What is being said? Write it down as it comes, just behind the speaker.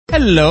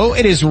Hello,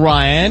 it is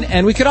Ryan,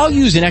 and we could all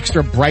use an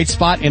extra bright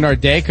spot in our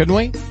day, couldn't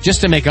we?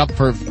 Just to make up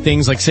for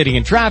things like sitting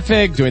in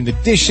traffic, doing the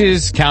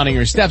dishes, counting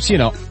your steps, you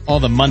know,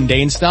 all the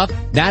mundane stuff.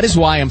 That is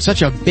why I'm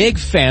such a big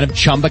fan of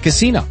Chumba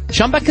Casino.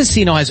 Chumba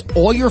Casino has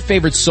all your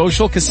favorite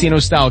social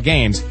casino-style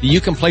games that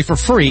you can play for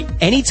free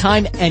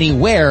anytime,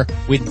 anywhere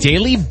with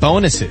daily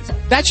bonuses.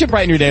 That should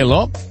brighten your day a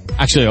little.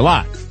 Actually, a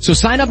lot. So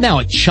sign up now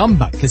at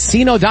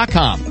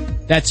ChumbaCasino.com.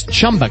 That's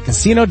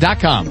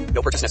ChumbaCasino.com.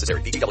 No purchase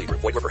necessary. VGW Group.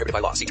 Void where prohibited by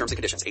law. See terms and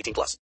conditions. 18+.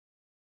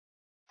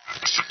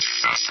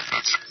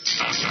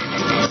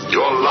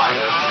 Your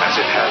life, as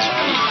it has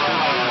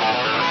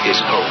been, is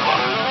over.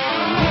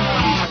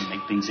 We don't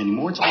make things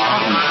anymore. It's all what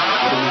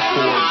are we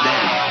for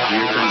then?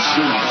 We're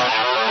consumers.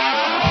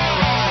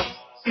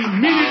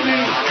 Immediately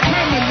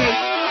terminate.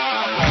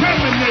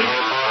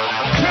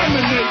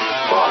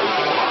 By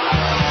war,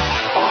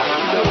 on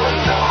war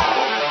now.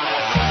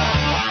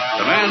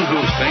 The man who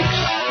thinks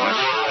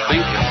must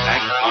think and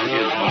act on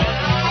his own.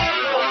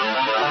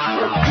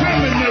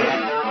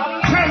 Terminate.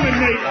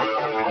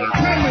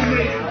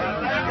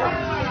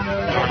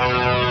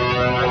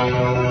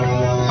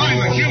 I'm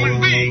a human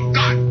being,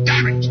 God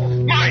damn it!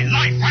 My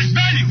life has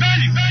value.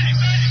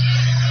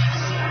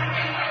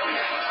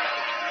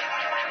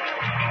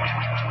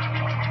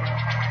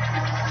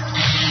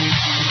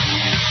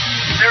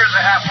 There is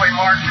a halfway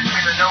mark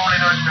between the known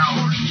and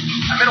unknown,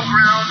 a middle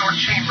ground or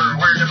chamber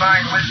where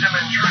divine wisdom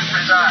and truth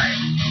reside.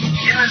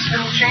 In this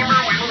middle chamber,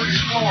 we will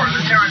explore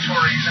the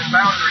territories and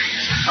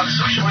boundaries of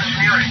social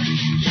engineering,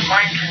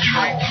 mind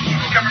control,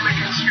 government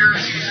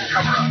conspiracies and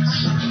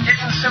cover-ups,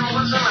 hidden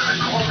symbolism and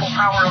the global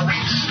power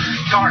elites,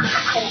 dark,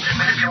 occult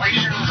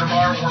manipulations of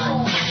our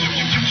world.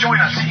 Join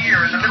us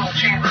here in the middle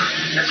chamber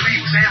as we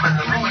examine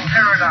the ruling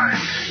paradigm,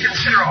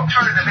 consider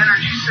alternative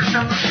energy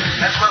systems,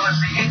 as well as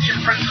the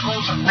ancient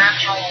principles of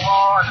natural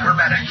law and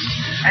hermetics,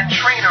 and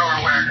train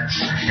our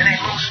awareness in a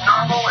most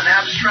novel and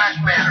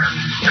abstract manner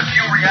to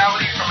view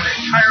reality from an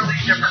entirely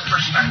different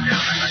perspective.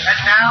 And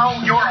now,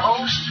 your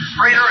host,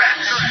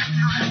 FraterX.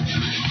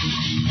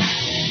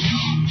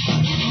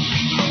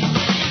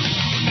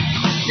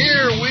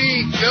 Here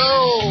we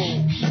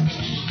go.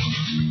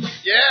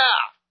 Yeah.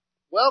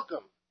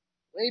 Welcome,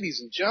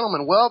 ladies and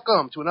gentlemen.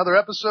 Welcome to another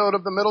episode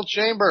of The Middle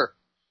Chamber.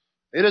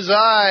 It is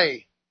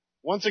I,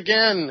 once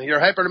again, your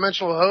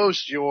hyperdimensional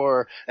host,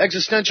 your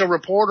existential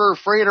reporter,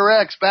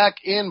 FraterX,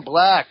 back in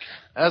black,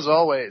 as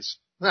always.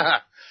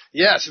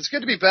 Yes, it's good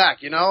to be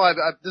back. You know,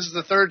 this is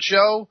the third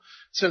show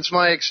since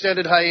my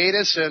extended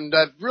hiatus, and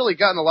I've really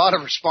gotten a lot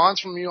of response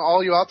from you,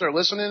 all you out there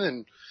listening,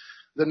 and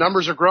the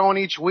numbers are growing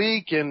each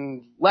week.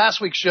 And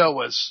last week's show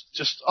was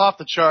just off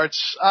the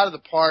charts, out of the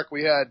park.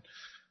 We had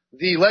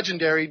the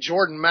legendary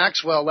Jordan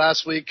Maxwell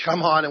last week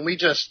come on, and we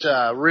just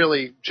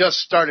really just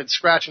started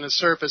scratching the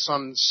surface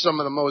on some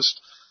of the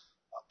most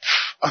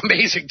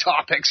amazing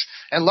topics.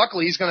 And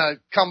luckily, he's going to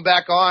come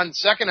back on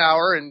second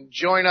hour and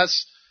join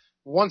us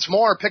once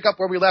more, pick up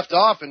where we left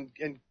off, and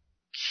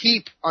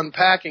keep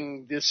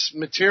unpacking this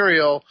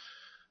material,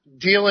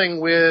 dealing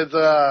with,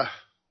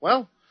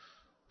 well,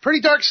 pretty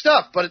dark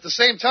stuff. But at the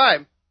same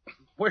time,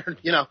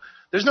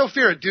 there's no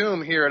fear of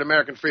doom here at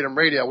American Freedom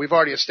Radio. We've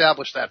already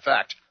established that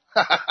fact.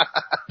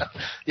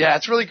 Yeah,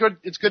 it's really good.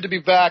 It's good to be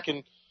back,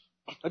 and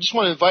I just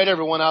want to invite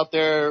everyone out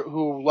there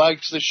who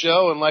likes the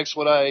show and likes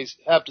what I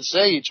have to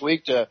say each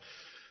week to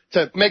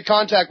make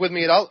contact with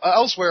me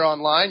elsewhere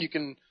online. You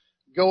can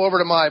go over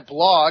to my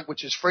blog,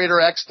 which is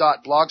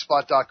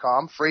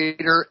FraterX.blogspot.com,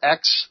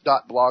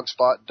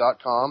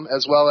 FraterX.blogspot.com,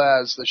 as well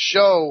as the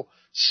show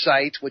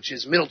site, which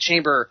is Middle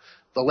Chamber,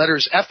 the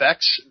letters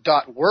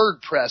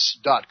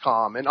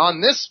FX.wordpress.com. And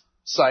on this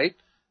site,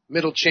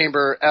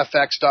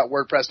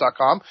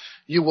 middlechamberfx.wordpress.com,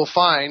 you will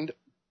find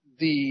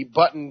the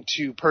button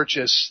to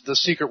purchase The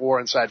Secret War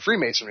Inside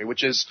Freemasonry,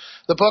 which is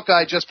the book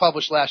I just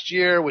published last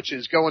year, which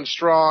is going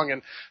strong.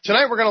 And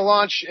tonight we're going to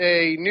launch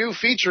a new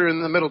feature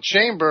in the Middle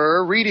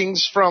Chamber,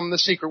 readings from The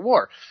Secret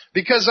War,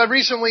 because I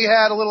recently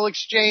had a little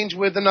exchange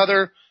with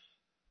another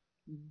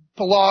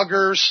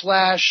blogger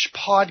 /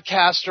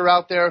 podcaster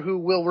out there who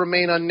will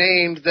remain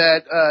unnamed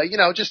that, I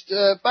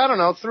don't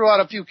know, threw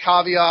out a few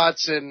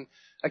caveats and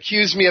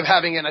accused me of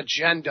having an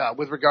agenda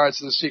with regards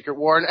to the Secret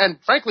War. And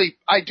frankly,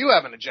 I do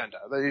have an agenda.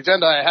 The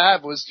agenda I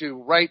have was to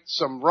right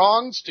some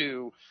wrongs,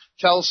 to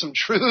tell some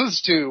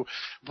truths, to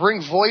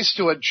bring voice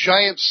to a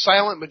giant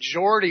silent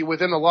majority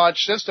within the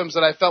lodge systems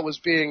that I felt was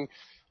being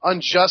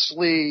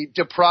unjustly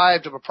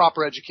deprived of a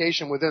proper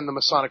education within the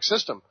Masonic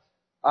system.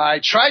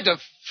 I tried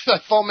to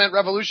foment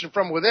revolution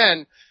from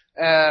within,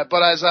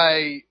 but as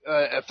I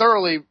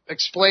thoroughly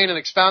explain and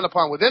expound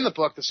upon within the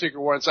book, The Secret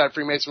War Inside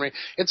Freemasonry,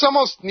 it's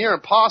almost near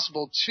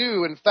impossible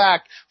to, in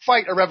fact,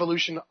 fight a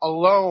revolution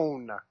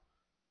alone.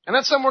 And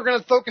that's something we're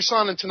going to focus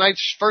on in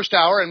tonight's first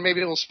hour, and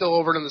maybe it'll spill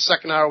over into the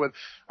second hour with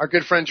our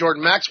good friend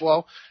Jordan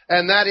Maxwell,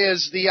 and that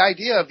is the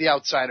idea of the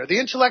outsider,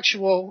 the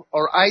intellectual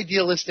or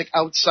idealistic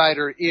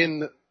outsider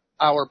in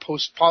our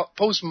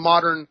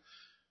postmodern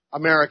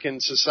American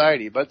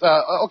society. But,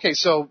 okay,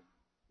 so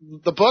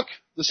the book,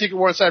 The Secret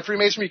War Inside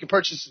Freemasonry, you can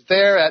purchase it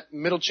there at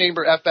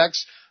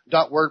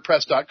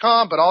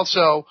fratrex.wordpress.com, but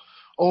also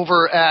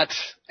over at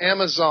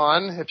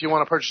Amazon if you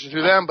want to purchase it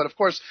through them. But of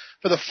course,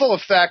 for the full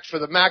effect, for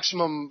the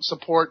maximum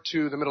support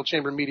to the Middle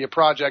Chamber Media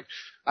Project,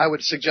 I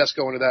would suggest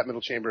going to that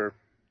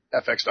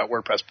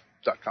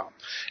middlechamberfx.wordpress.com.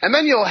 And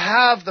then you'll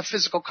have the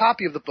physical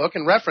copy of the book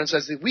and reference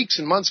as the weeks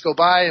and months go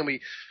by and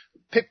we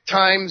pick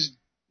times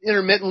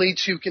intermittently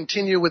to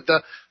continue with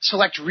the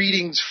select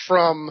readings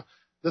from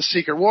The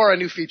Secret War, a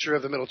new feature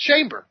of the Middle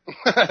Chamber.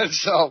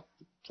 So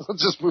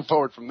let's just move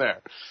forward from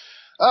there.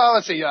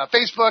 Let's see,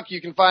 Facebook,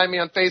 you can find me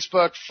on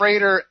Facebook,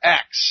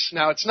 FraterX.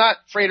 Now, it's not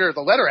Frater,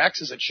 the letter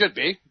X, as it should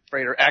be.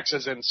 FraterX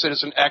as in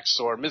Citizen X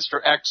or Mr.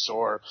 X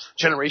or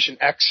Generation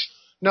X.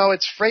 No,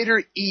 it's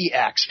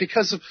FraterEX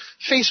because of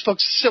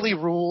Facebook's silly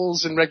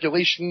rules and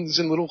regulations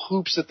and little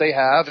hoops that they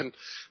have. And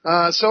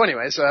so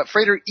anyways,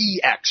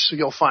 FraterEX,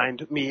 you'll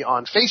find me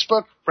on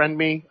Facebook, friend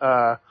me,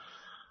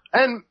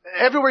 and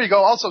everywhere you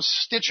go, also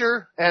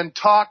Stitcher and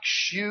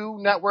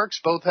TalkShoe networks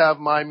both have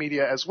my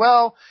media as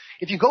well.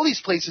 If you go these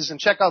places and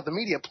check out the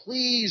media,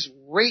 please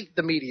rate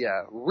the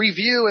media,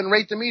 review and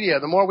rate the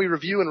media. The more we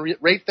review and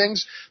rate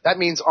things, that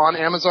means on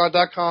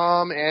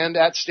Amazon.com and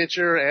at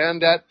Stitcher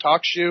and at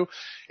TalkShoe.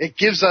 It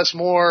gives us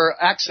more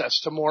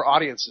access to more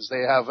audiences.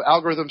 They have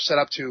algorithms set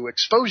up to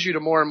expose you to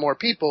more and more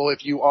people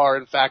if you are,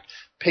 in fact,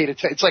 paid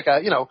attention. It's like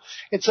a,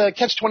 it's a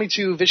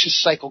catch-22 vicious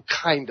cycle,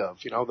 kind of.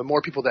 The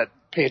more people that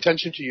pay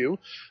attention to you,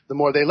 the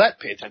more they let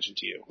pay attention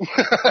to you.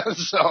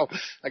 So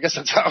I guess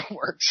that's how it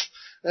works.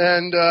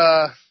 And,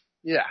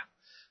 yeah.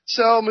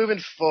 So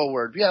moving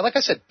forward, yeah, like I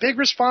said, big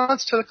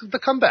response to the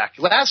comeback.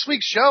 Last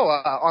week's show,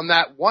 on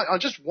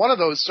just one of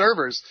those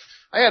servers,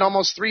 I had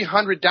almost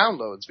 300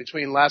 downloads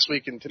between last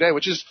week and today,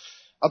 which is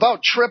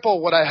about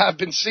triple what I have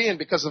been seeing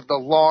because of the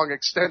long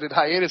extended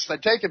hiatus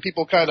I'd taken.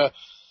 People kind of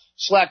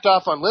slacked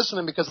off on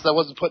listening because I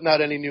wasn't putting out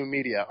any new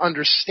media.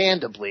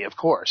 Understandably, of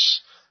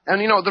course.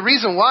 And, the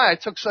reason why I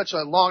took such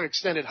a long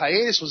extended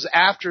hiatus was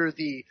after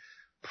the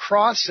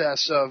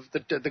process of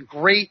the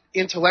great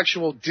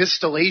intellectual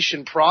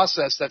distillation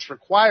process that's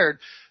required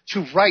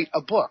to write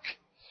a book,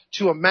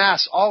 to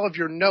amass all of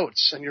your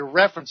notes and your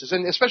references,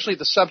 and especially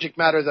the subject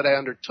matter that I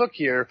undertook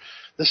here,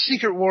 The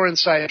Secret War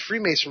Inside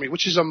Freemasonry,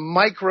 which is a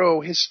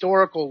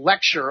micro-historical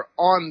lecture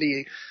on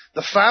the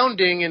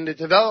founding and the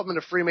development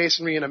of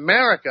Freemasonry in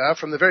America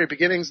from the very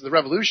beginnings of the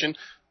Revolution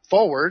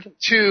forward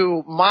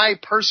to my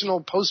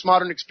personal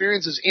postmodern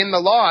experiences in the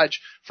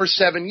lodge for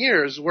 7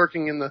 years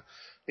working in the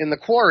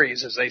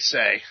quarries, as they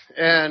say,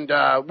 and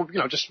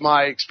just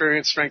my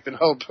experience, strength, and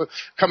hope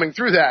coming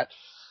through that.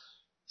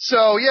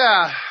 So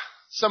yeah,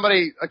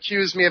 somebody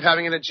accused me of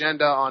having an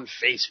agenda on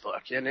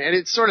Facebook, and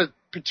it sort of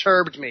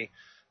perturbed me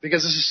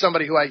because this is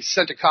somebody who I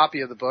sent a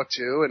copy of the book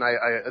to, and I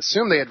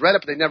assumed they had read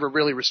it, but they never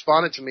really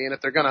responded to me. And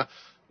if they're gonna,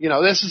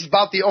 this is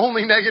about the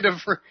only negative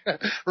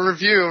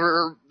review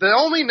or the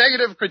only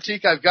negative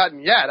critique I've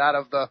gotten yet out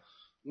of the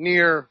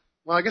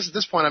I guess at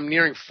this point I'm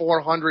nearing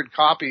 400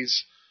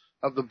 copies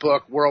of the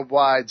book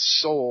worldwide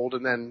sold,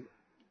 and then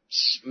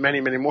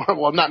many, many more.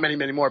 Well, not many,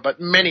 many more, but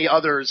many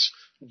others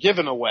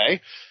given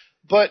away.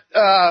 But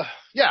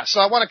yeah, so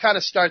I want to kind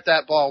of start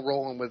that ball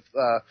rolling with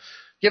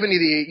giving you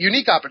the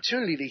unique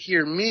opportunity to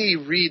hear me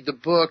read the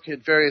book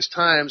at various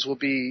times. We'll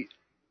be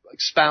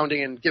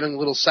expounding and giving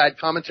little side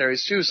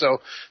commentaries too.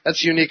 So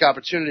that's a unique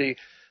opportunity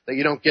that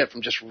you don't get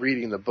from just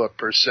reading the book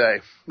per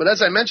se. But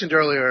as I mentioned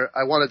earlier,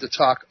 I wanted to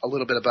talk a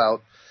little bit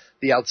about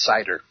The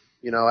Outsider.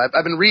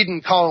 I've been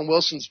reading Colin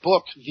Wilson's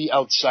book, The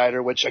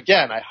Outsider, which,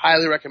 again, I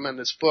highly recommend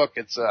this book.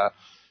 It's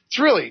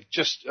really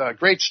just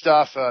great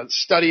stuff,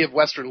 study of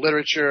Western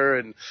literature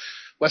and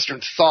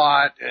Western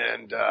thought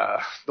and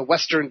the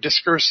Western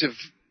discursive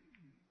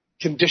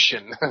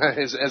condition,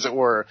 as it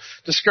were.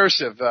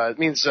 Discursive, it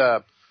means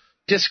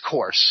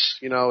discourse,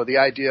 the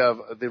idea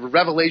of the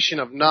revelation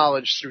of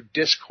knowledge through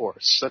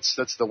discourse.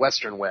 That's the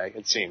Western way,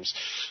 it seems.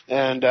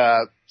 And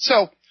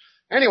so,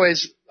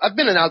 anyways, I've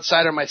been an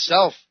outsider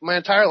myself my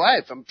entire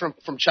life. I'm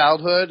from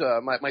childhood,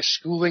 my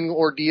schooling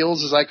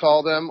ordeals, as I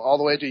call them, all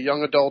the way to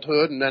young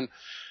adulthood, and then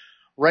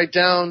right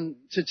down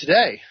to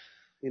today.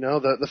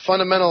 The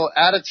fundamental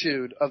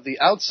attitude of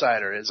the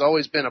outsider has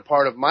always been a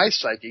part of my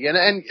psyche.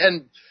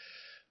 And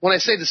when I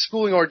say the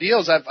schooling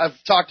ordeals,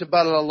 I've talked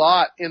about it a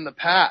lot in the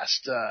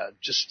past,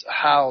 just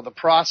how the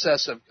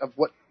process of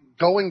what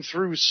going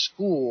through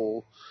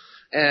school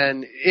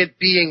and it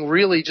being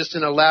really just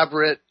an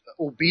elaborate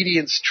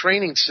obedience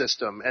training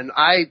system. And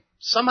I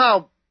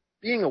somehow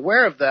being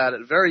aware of that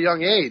at a very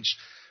young age,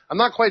 I'm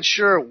not quite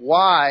sure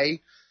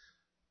why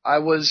I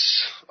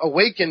was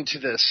awakened to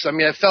this. I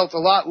mean, I felt a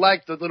lot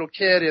like the little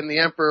kid in The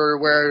Emperor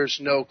Wears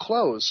No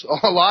Clothes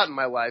a lot in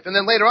my life. And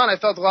then later on, I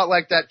felt a lot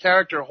like that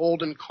character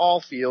Holden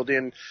Caulfield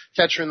in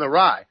Catcher in the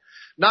Rye.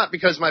 Not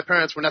because my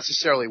parents were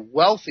necessarily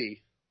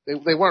wealthy.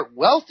 They weren't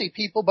wealthy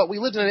people, but we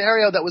lived in an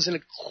area that was in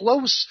a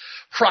close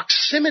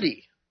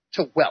proximity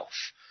to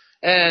wealth.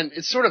 And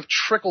it sort of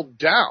trickled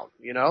down,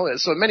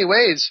 So in many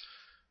ways,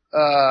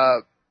 I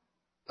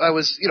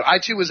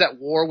too was at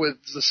war with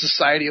the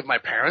society of my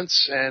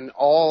parents and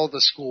all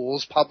the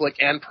schools, public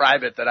and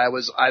private, that I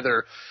was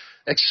either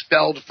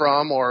expelled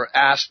from or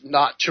asked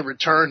not to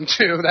return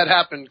to. That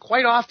happened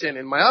quite often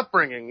in my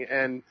upbringing,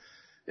 and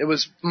it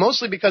was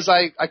mostly because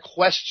I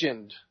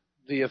questioned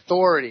the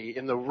authority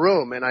in the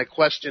room, and I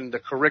questioned the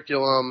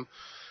curriculum.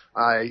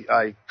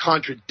 I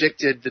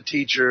contradicted the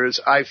teachers.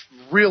 I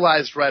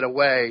realized right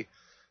away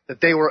that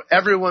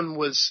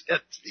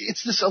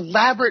it's this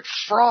elaborate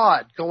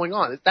fraud going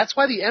on. That's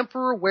why the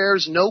emperor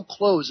wears no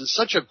clothes is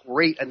such a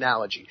great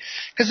analogy.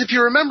 Because if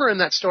you remember in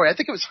that story, I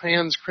think it was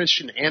Hans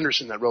Christian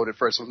Andersen that wrote it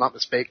first, if I'm not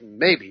mistaken,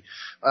 maybe.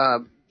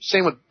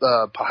 Same with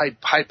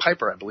Pied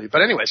Piper, I believe.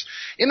 But anyways,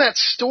 in that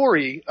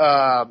story,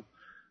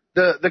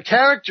 the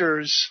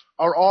characters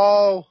are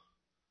all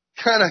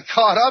kind of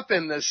caught up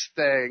in this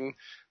thing.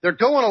 They're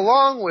going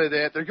along with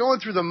it. They're going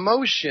through the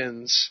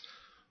motions,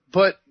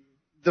 but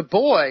the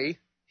boy,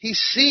 he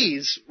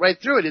sees right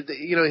through it.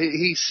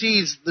 He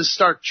sees the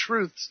stark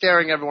truth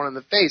staring everyone in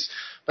the face,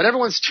 but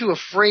everyone's too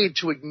afraid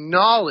to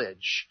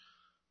acknowledge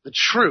the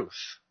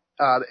truth.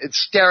 It's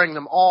staring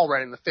them all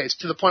right in the face,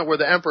 to the point where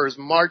the emperor is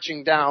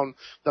marching down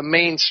the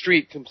main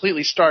street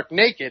completely stark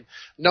naked.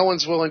 No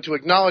one's willing to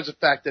acknowledge the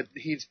fact that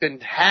he's been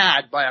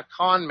had by a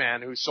con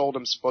man who sold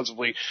him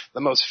supposedly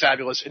the most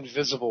fabulous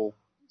invisible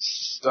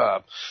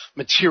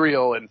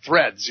material and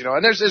threads,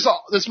 and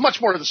there's much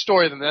more to the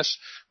story than this,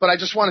 but I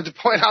just wanted to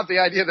point out the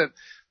idea that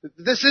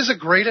this is a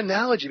great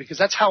analogy, because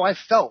that's how I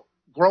felt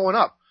growing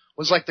up.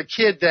 Was like the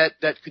kid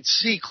that could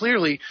see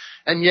clearly,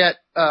 and yet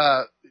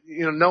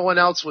no one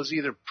else was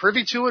either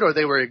privy to it or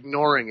they were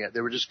ignoring it. They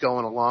were just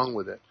going along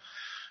with it.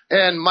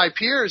 And my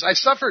peers, I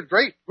suffered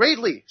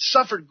greatly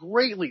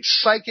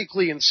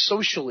psychically and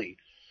socially.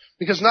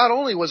 Because not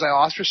only was I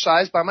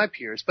ostracized by my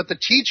peers, but the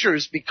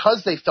teachers,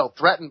 because they felt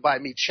threatened by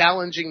me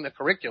challenging the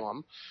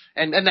curriculum,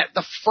 and that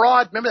the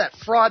fraud, remember that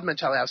fraud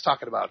mentality I was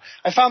talking about?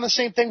 I found the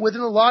same thing within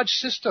the lodge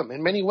system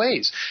in many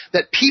ways,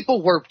 that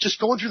people were just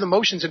going through the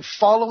motions and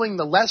following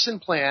the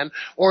lesson plan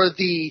or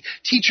the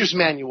teacher's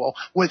manual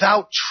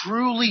without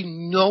truly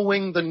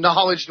knowing the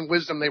knowledge and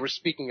wisdom they were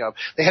speaking of.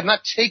 They had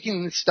not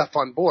taken this stuff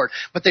on board,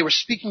 but they were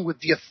speaking with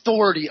the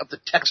authority of the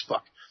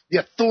textbook, the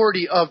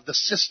authority of the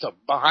system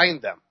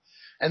behind them.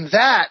 And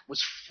that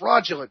was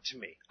fraudulent to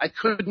me. I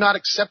could not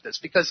accept this,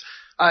 because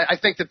I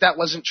think that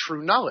wasn't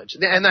true knowledge.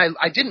 And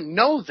I didn't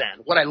know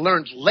then what I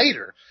learned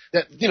later,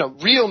 that,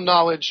 real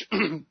knowledge,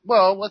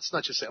 well, let's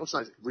not say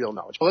real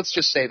knowledge, but let's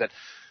just say that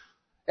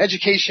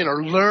education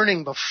or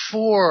learning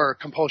before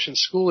compulsion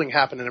schooling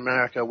happened in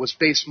America was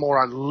based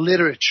more on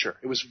literature.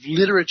 It was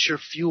literature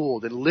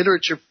fueled and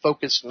literature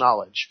focused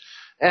knowledge.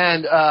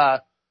 And,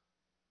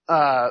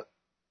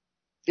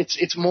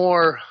 it's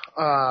more,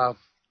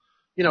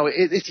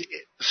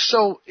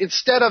 so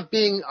instead of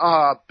being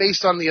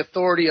based on the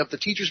authority of the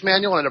teacher's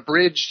manual and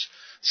abridged,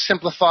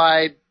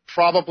 simplified,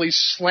 probably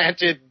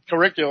slanted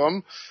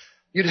curriculum,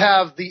 you'd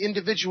have the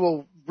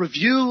individual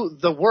review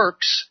the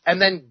works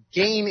and then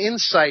gain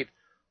insight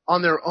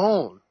on their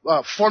own,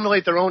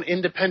 formulate their own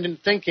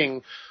independent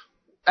thinking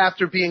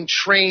after being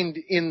trained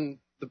in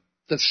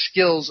the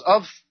skills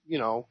of,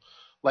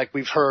 like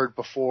we've heard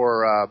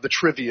before, the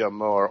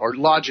trivium or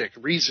logic,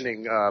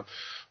 reasoning,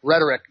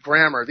 rhetoric,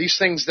 grammar, these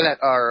things that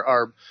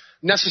are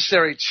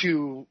necessary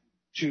to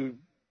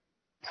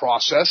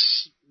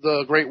process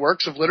the great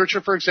works of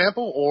literature, for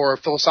example, or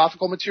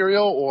philosophical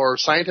material or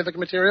scientific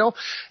material,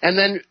 and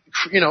then,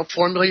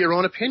 formulate your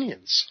own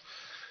opinions.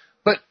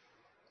 But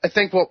I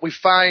think what we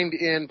find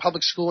in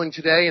public schooling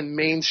today, in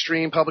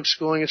mainstream public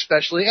schooling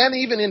especially, and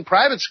even in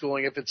private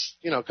schooling, if it's,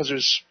 because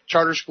there's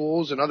charter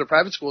schools and other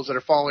private schools that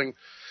are following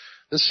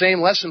the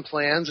same lesson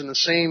plans and the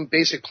same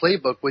basic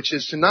playbook, which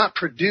is to not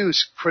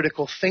produce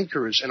critical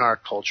thinkers in our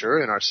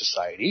culture, in our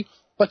society,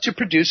 but to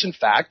produce, in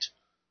fact,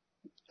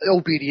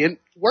 obedient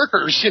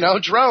workers,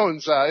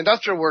 drones,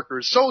 industrial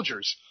workers,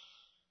 soldiers.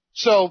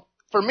 So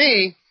for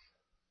me,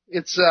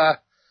 it's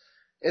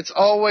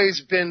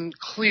always been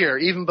clear,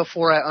 even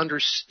before I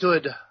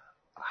understood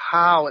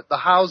the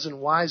hows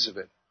and whys of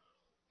it.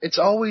 It's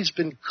always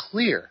been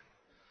clear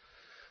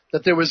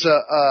that there was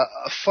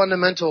a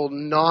fundamental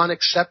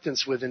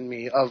non-acceptance within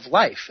me of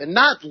life. And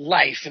not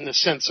life in the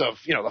sense of,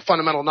 the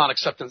fundamental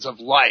non-acceptance of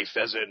life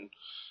as in,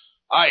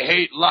 I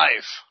hate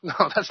life. No,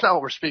 that's not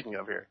what we're speaking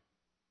of here.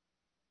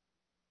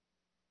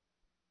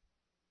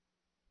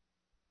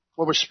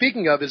 What we're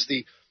speaking of is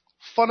the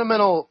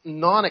fundamental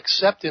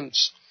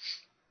non-acceptance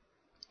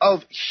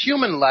of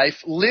human life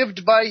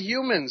lived by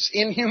humans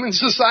in human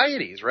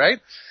societies, right?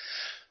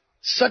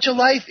 Such a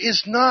life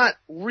is not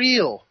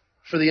real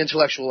for the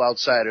intellectual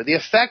outsider. The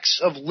effects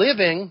of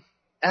living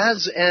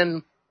as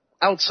an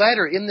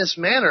outsider in this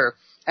manner,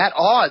 at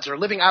odds or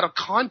living out of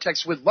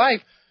context with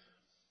life,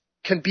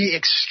 can be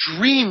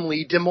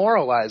extremely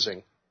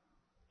demoralizing.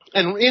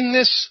 And in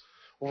this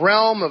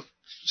realm of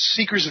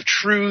seekers of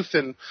truth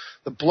and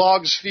the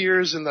blog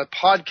spheres and the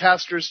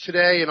podcasters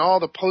today and all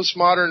the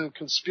postmodern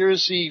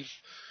conspiracy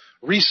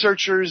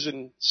researchers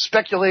and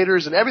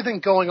speculators and everything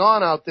going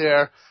on out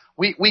there,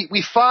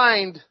 we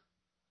find,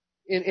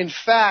 in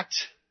fact,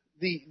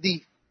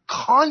 the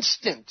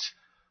constant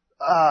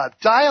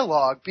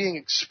dialogue being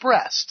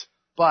expressed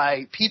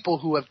by people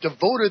who have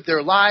devoted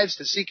their lives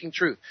to seeking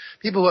truth,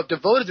 people who have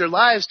devoted their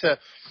lives to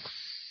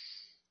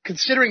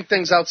considering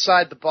things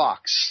outside the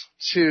box,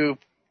 to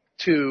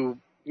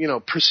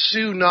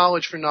pursue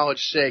knowledge for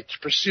knowledge's sake, to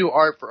pursue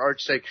art for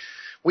art's sake.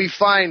 We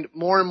find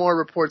more and more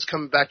reports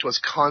coming back to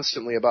us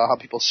constantly about how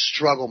people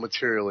struggle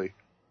materially,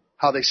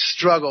 how they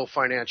struggle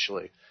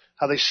financially,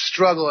 how they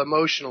struggle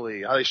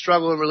emotionally, how they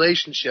struggle in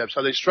relationships,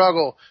 how they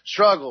struggle,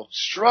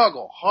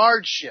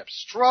 hardship,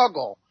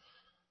 struggle.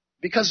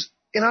 Because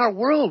in our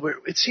world,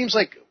 it seems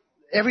like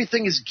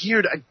everything is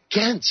geared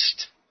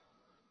against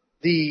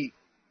the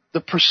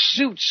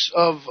pursuits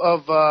of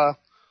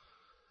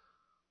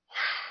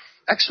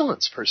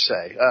excellence per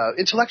se,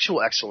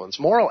 intellectual excellence,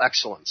 moral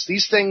excellence.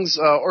 These things,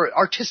 or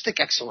artistic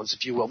excellence,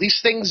 if you will.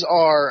 These things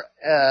are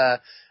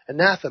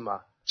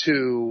anathema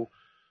to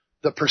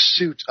the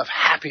pursuit of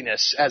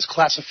happiness as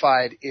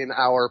classified in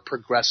our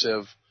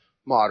progressive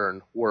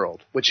modern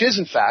world, which is,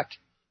 in fact,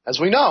 as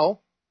we know,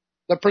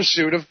 the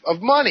pursuit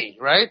of money,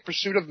 right?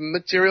 Pursuit of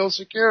material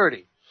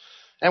security.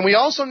 And we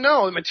also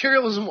know that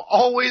materialism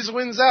always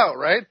wins out,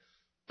 right?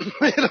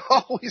 It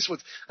always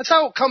was. That's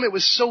how come it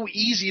was so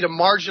easy to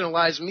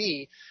marginalize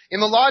me in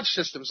the lodge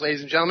systems,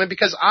 ladies and gentlemen,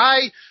 because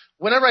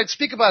whenever I'd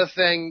speak about a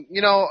thing,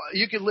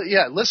 you could,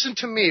 listen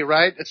to me,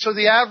 right? So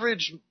the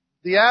average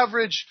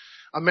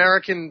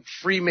American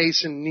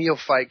Freemason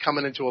neophyte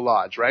coming into a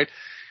lodge, right?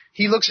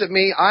 He looks at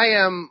me.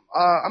 I'm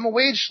a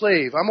wage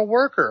slave. I'm a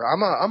worker.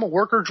 I'm a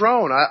worker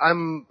drone.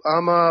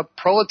 I'm a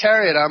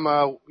proletariat. I'm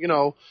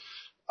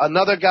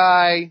another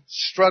guy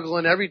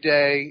struggling every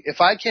day.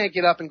 If I can't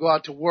get up and go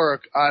out to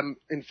work, I'm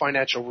in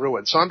financial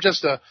ruin. So I'm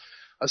just a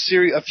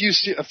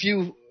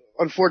few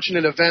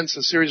unfortunate events,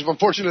 a series of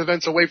unfortunate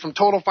events away from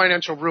total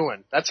financial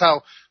ruin. That's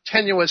how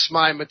tenuous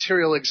my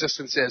material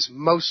existence is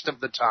most of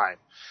the time.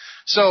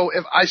 So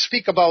if I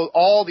speak about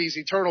all these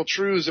eternal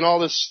truths and all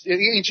this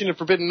ancient and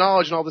forbidden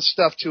knowledge and all this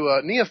stuff to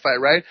a neophyte,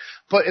 right?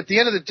 But at the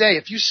end of the day,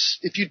 if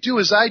you do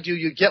as I do,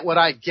 you get what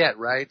I get,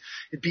 right?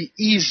 It'd be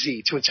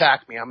easy to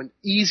attack me. I'm an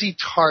easy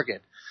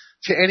target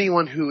to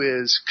anyone who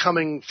is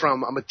coming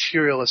from a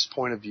materialist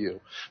point of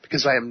view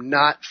because I am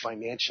not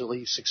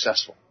financially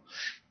successful.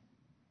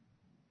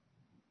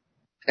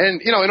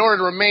 And, in order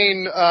to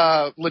remain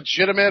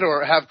legitimate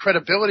or have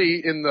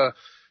credibility in the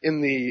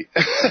in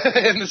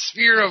the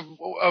sphere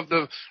of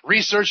the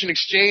research and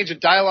exchange and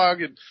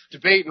dialogue and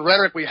debate and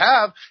rhetoric we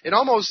have, it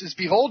almost is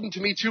beholden to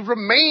me to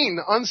remain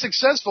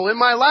unsuccessful in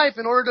my life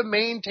in order to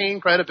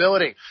maintain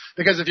credibility.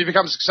 Because if you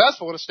become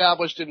successful and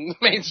established in the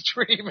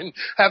mainstream and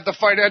have the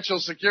financial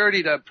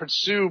security to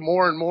pursue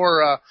more and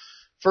more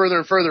further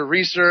and further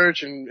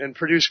research and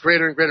produce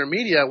greater and greater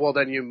media, well,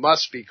 then you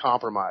must be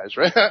compromised,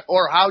 right?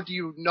 Or how do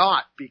you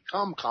not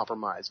become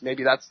compromised?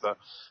 Maybe that's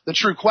the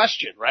true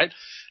question, right?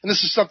 And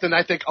this is something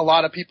I think a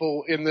lot of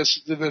people in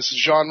this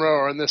genre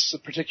or in this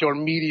particular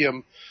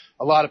medium,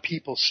 a lot of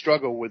people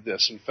struggle with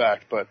this, in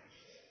fact. But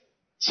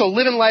so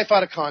living life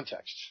out of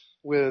context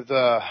with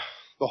the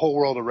whole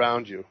world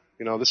around you,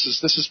 this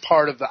is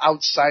part of the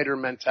outsider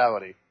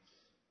mentality,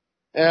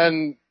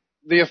 and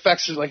the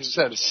effects, like I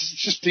said, it's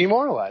just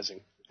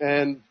demoralizing.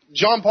 And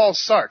Jean-Paul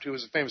Sartre, who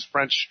was a famous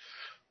French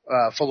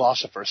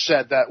philosopher,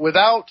 said that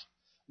without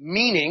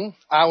meaning,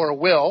 our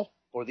will,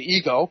 or the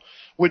ego,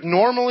 would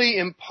normally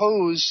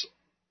impose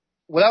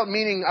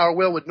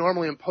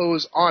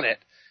on it.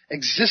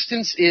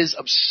 Existence is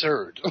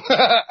absurd.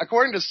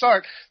 According to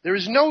Sartre, there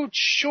is no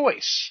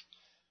choice.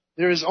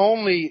 There is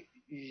only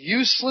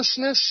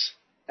uselessness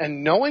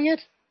and knowing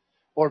it,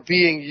 or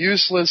being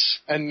useless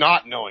and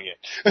not knowing it.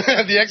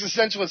 The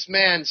existentialist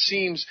man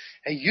seems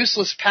a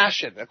useless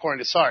passion,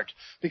 according to Sartre,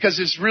 because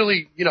it's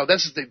really,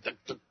 this is the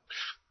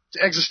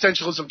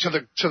existentialism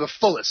to the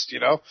fullest,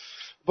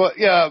 But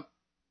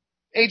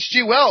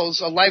H.G.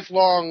 Wells,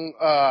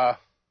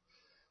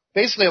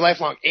 basically a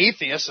lifelong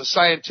atheist, a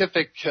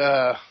scientific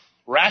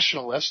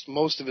rationalist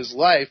most of his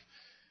life,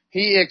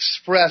 he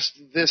expressed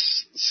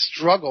this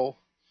struggle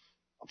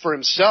for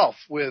himself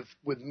with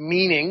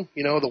meaning,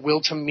 the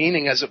will to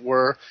meaning, as it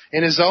were,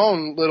 in his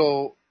own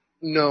little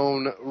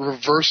known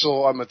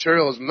reversal on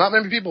materialism. Not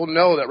many people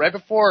know that right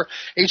before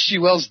H.G.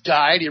 Wells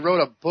died, he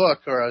wrote a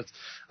book or a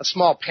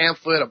small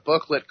pamphlet, a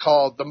booklet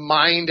called The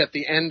Mind at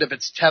the End of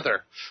Its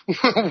Tether,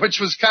 which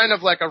was kind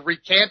of like a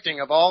recanting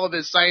of all of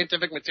his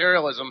scientific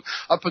materialism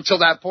up until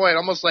that point.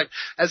 Almost like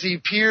as he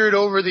peered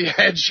over the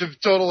edge of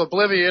total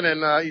oblivion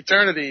and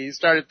eternity, he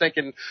started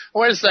thinking,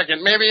 wait a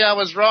second, maybe I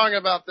was wrong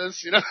about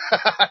this,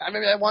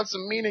 maybe I want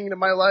some meaning to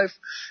my life,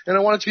 and I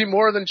want it to be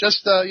more than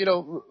just,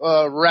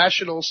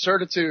 rational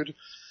certitude.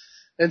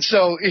 And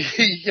so,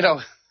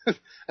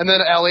 and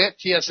then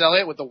T.S.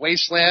 Eliot with The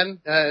Wasteland,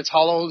 it's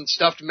hollow and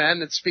stuffed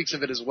men, it speaks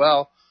of it as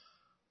well.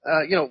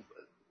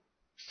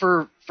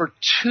 For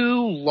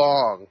too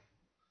long,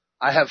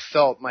 I have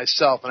felt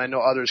myself, and I know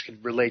others can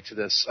relate to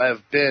this, I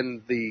have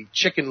been the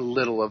Chicken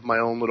Little of my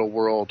own little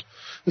world,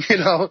 in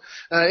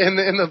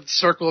the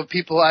circle of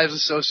people I've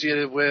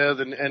associated with,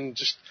 and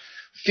just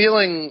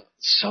feeling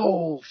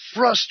so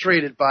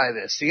frustrated by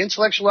this. The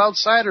intellectual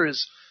outsider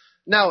is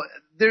Now,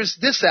 there's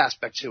this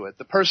aspect to it.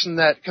 The person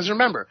that, because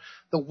remember,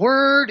 the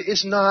word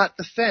is not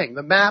the thing.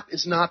 The map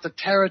is not the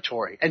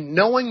territory. And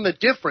knowing the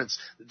difference,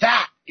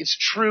 that is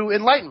true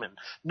enlightenment.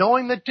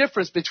 Knowing the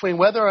difference between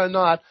whether or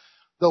not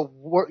the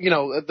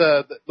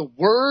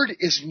word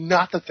is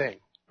not the thing,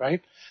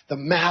 right? The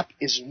map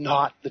is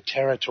not the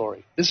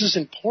territory. This is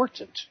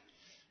important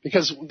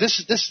because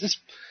this,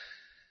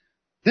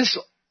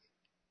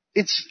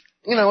 it's,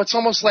 it's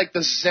almost like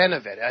the Zen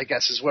of it, I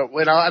guess, is what,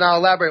 and I'll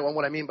elaborate on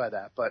what I mean by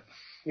that. But,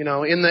 in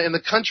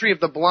the country of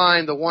the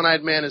blind, the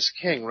one-eyed man is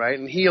king, right?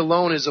 And he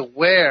alone is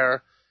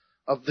aware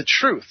of the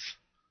truth.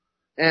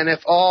 And if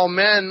all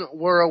men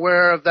were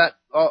aware of that,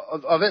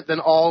 of it,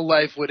 then all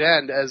life would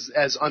end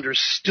as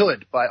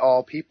understood by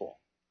all people.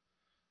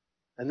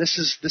 And this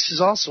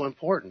is also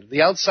important.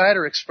 The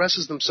outsider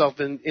expresses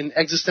themselves in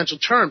existential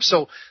terms.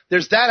 So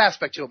there's that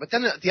aspect to it. But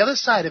then the other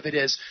side of it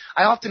is,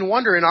 I often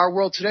wonder in our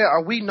world today,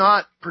 are we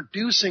not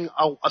producing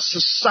a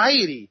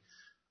society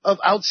of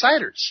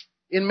outsiders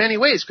in many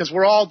ways? Because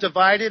we're all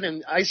divided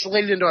and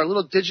isolated into our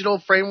little digital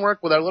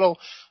framework with our little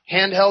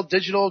handheld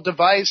digital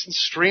device and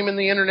streaming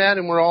the internet.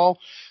 And we're all,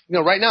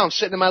 right now I'm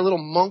sitting in my little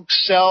monk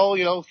cell,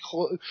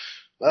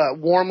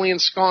 warmly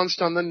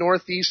ensconced on the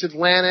Northeast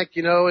Atlantic,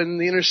 in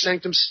the Inner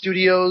Sanctum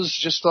Studios,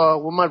 just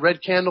with my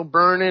red candle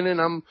burning,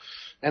 and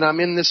I'm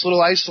in this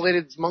little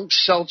isolated monk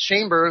cell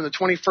chamber in the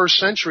 21st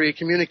century,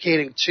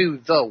 communicating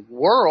to the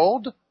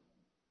world.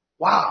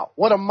 Wow,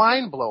 what a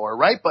mind blower,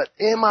 right? But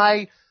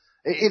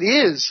it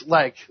is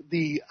like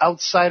the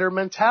outsider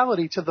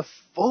mentality to the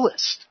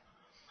fullest.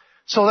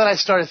 So then I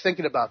started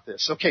thinking about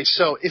this. Okay,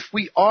 so if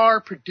we are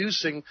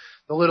producing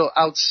the little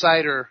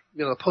outsider,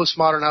 the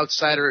postmodern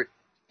outsider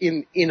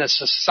in a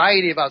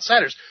society of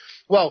outsiders,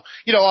 well,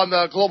 on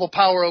the global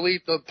power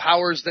elite, the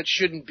powers that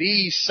shouldn't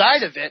be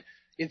side of it,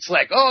 it's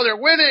like, oh, they're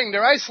winning,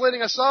 they're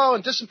isolating us all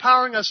and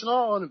disempowering us and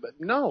all. But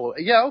no,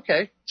 yeah,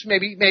 okay, it's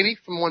maybe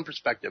from one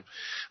perspective.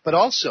 But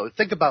also,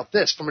 think about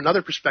this from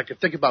another perspective.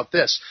 Think about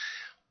this.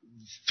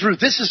 Through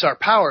this is our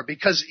power,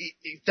 because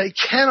they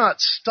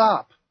cannot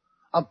stop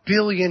a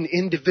billion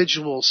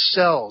individual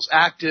cells,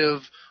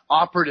 active,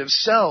 operative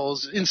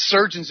cells,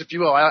 insurgents, if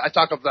you will. I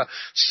talk of the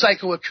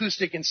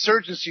psychoacoustic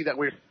insurgency that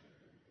we're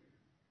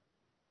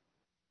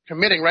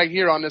committing right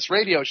here on this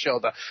radio show,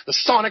 the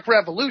sonic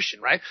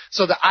revolution, right?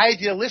 So the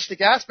idealistic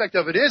aspect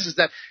of it is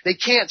that they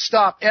can't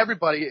stop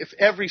everybody if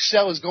every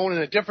cell is going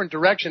in a different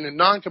direction in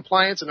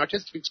non-compliance and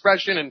artistic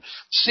expression and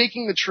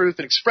seeking the truth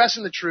and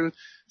expressing the truth.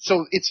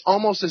 So it's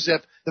almost as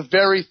if the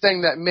very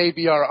thing that may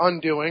be our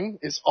undoing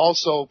is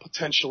also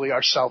potentially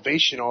our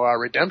salvation or our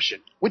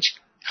redemption, which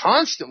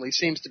constantly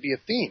seems to be a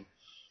theme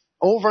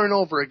over and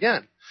over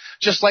again.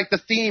 Just like the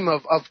theme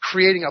of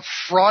creating a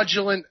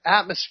fraudulent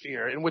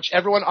atmosphere in which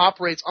everyone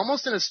operates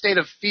almost in a state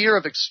of fear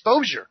of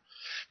exposure.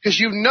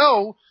 Because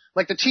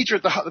like the teacher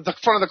at the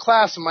front of the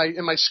class in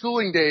my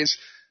schooling days,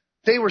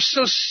 they were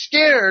so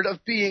scared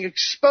of being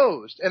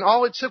exposed. And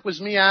all it took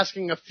was me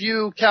asking a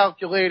few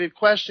calculated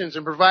questions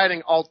and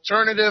providing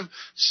alternative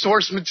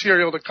source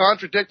material to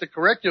contradict the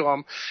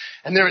curriculum,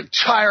 and their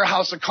entire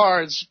house of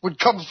cards would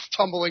come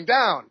tumbling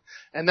down.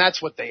 And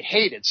that's what they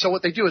hated. So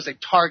what they do is they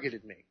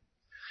targeted me.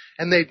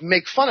 And they'd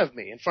make fun of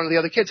me in front of the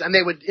other kids, and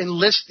they would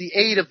enlist the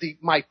aid of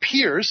my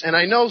peers. And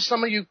I know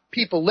some of you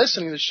people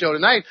listening to the show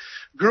tonight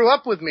grew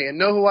up with me and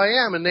know who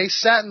I am, and they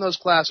sat in those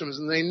classrooms,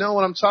 and they know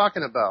what I'm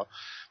talking about.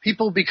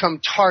 People become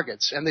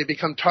targets, and they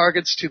become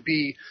targets to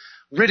be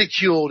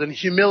ridiculed and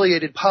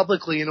humiliated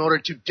publicly in order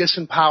to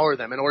disempower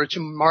them, in order to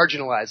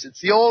marginalize.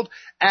 It's the old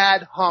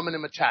ad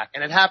hominem attack,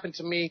 and it happened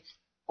to me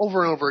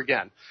over and over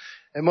again.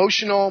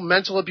 Emotional,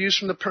 mental abuse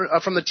from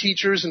the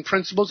teachers and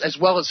principals, as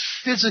well as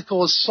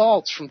physical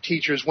assaults from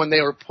teachers when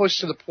they were pushed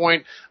to the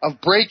point of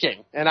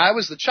breaking. And I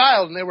was the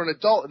child, and they were an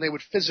adult, and they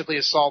would physically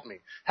assault me.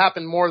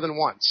 Happened more than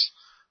once.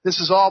 This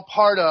is all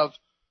part of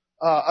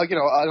an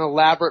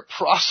elaborate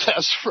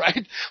process,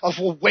 right, of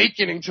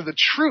awakening to the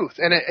truth.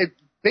 And it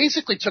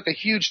basically took a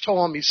huge toll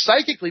on me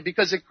psychically,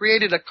 because it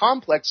created a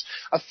complex,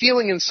 a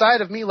feeling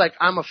inside of me like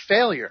I'm a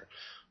failure.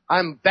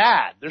 I'm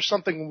bad. There's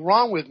something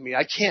wrong with me.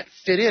 I can't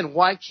fit in.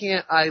 Why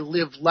can't I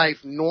live life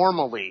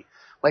normally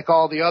like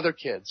all the other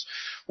kids?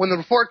 When the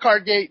report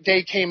card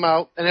day came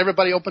out and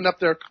everybody opened up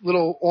their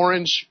little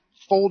orange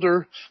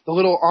folder, the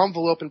little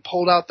envelope, and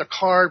pulled out the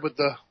card with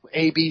the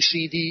A, B,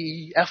 C, D,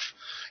 E, F,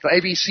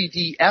 A, B, C,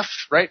 D, F,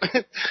 right?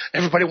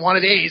 Everybody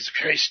wanted A's,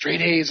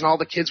 straight A's, and all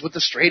the kids with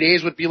the straight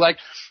A's would be like,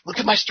 look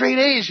at my straight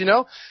A's,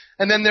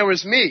 And then there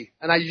was me.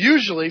 And I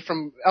usually,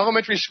 from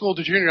elementary school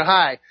to junior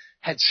high,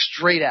 had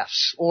straight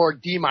F's or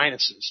D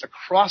minuses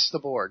across the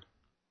board.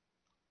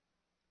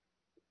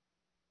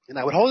 And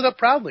I would hold it up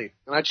proudly,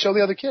 and I'd show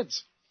the other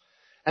kids.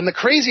 And the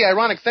crazy,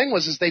 ironic thing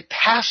was they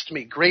passed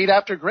me grade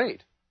after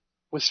grade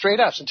with straight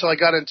F's until I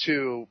got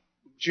into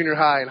junior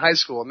high and high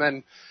school. And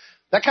then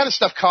that kind of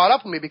stuff caught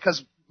up with me,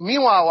 because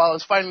meanwhile, while I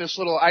was fighting this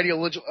little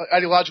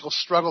ideological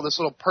struggle, this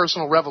little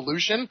personal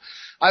revolution,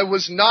 I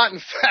was not, in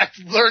fact,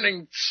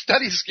 learning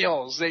study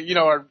skills that,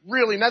 are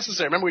really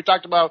necessary. Remember we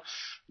talked about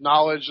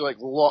knowledge, like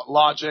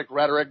logic,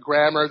 rhetoric,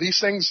 grammar,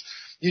 these things.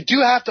 you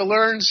do have to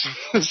learn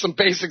some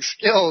basic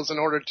skills in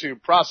order to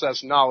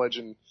process knowledge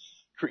and,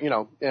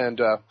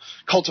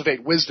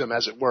 cultivate wisdom,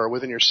 as it were,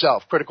 within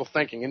yourself, critical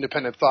thinking,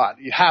 independent thought.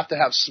 You have to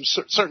have some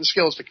certain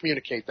skills to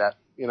communicate that,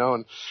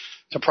 and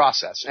to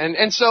process.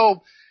 And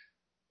so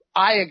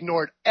I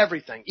ignored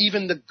everything,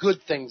 even the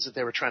good things that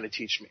they were trying to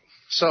teach me.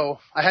 So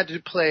I had to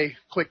play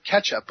quick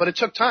catch up, but it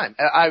took time.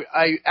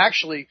 I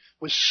actually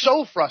was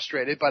so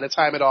frustrated by the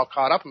time it all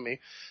caught up with me.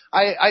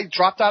 I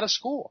dropped out of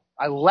school.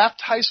 I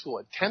left high school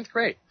at 10th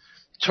grade,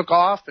 took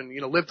off and,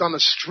 lived on the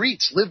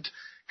streets, lived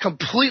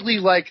completely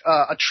like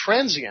a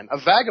transient, a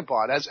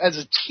vagabond as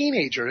a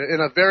teenager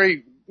in a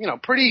very,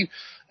 pretty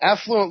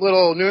affluent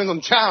little New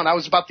England town. I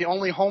was about the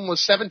only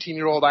homeless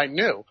 17-year-old I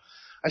knew.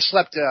 I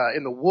slept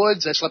in the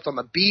woods. I slept on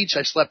the beach.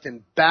 I slept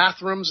in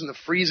bathrooms in the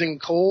freezing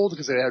cold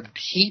because they had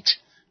heat,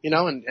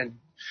 and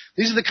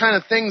these are the kind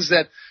of things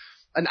that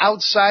an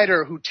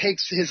outsider who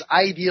takes his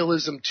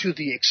idealism to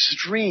the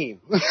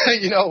extreme,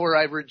 where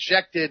I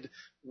rejected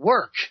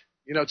work.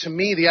 To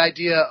me, the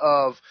idea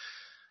of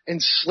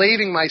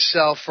enslaving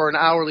myself for an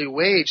hourly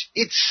wage,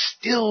 it's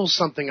still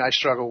something I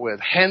struggle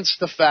with. Hence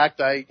the fact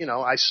I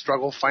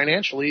struggle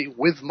financially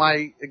with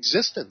my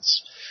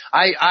existence.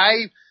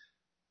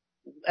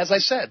 As I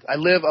said, I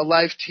live a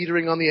life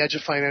teetering on the edge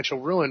of financial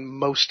ruin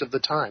most of the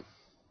time.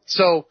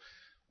 So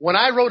when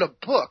I wrote a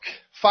book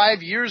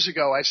 5 years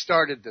ago, I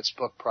started this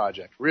book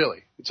project, really.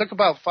 It took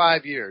about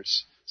 5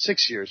 years,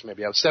 6 years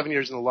maybe. I was 7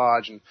 years in the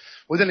lodge, and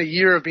within a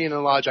year of being in the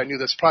lodge, I knew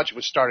this project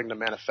was starting to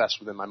manifest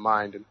within my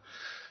mind.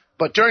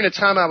 But during the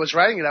time I was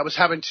writing it, I was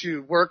having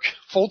to work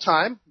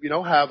full-time,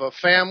 have a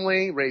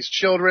family, raise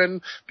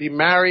children, be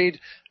married,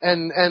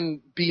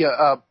 and be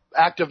a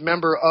active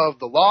member of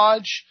the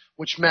lodge,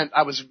 which meant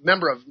I was a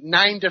member of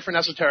 9 different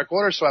esoteric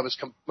orders, so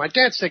my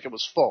dance ticket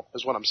was full,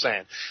 is what I'm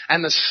saying.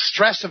 And the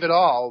stress of it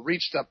all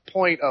reached a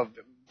point of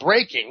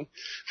breaking.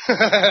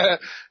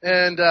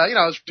 And,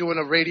 I was doing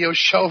a radio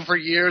show for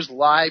years,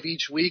 live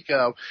each week,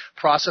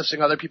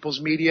 processing other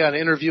people's media and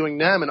interviewing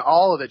them, and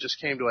all of it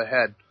just came to a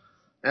head.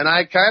 And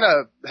I kind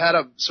of had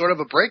a sort of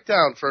a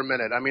breakdown for a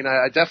minute. I mean,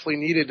 I definitely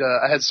needed,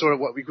 I had sort of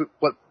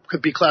what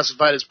could be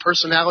classified as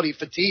personality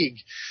fatigue.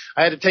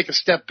 I had to take a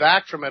step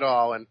back from it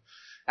all. And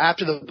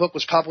after the book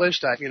was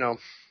published, I,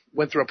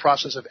 went through a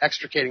process of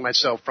extricating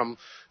myself from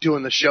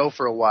doing the show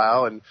for a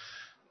while and,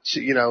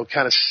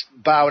 kind of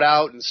bowed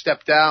out and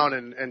stepped down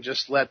and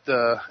just let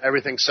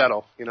everything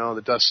settle,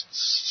 the dust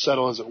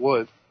settle as it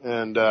would.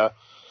 And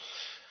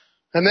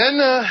then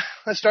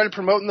I started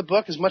promoting the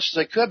book as much as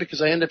I could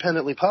because I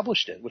independently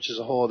published it, which is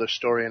a whole other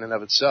story in and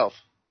of itself.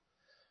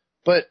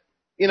 But,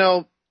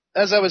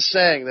 as I was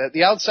saying, that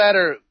the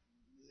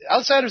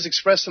outsiders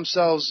express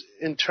themselves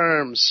in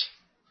terms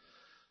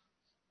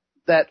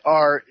that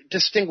are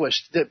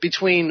distinguished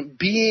between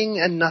being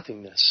and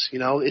nothingness.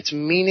 It's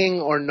meaning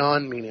or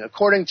non-meaning.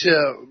 According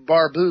to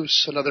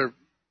Barbusse, another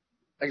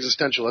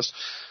existentialist,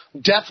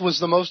 death was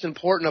the most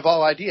important of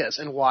all ideas.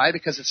 And why?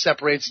 Because it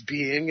separates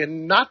being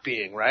and not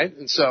being, right?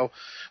 And so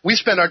we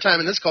spend our time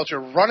in this culture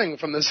running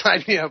from this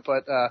idea,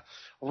 but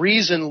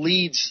reason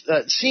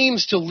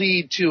seems to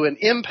lead to an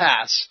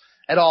impasse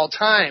at all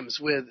times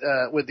with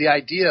the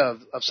idea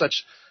of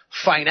such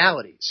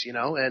finalities,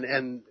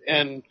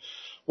 and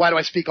why do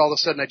I speak all of a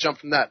sudden? I jump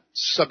from that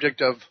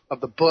subject of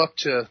the book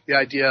to the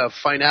idea of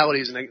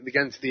finalities and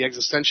again to the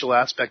existential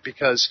aspect,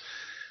 because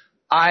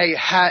I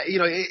had,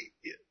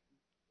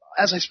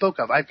 as I spoke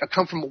of, I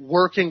come from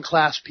working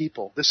class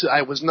people.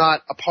 I was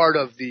not a part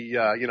of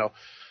the,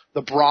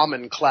 the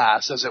Brahmin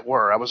class, as it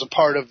were. I was a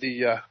part of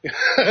the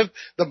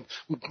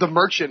the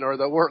merchant or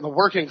the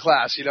working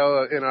class, in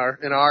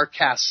our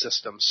caste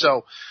system.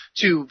 So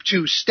to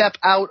step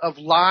out of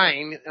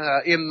line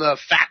in the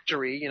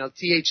factory,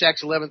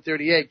 THX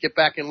 1138, get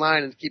back in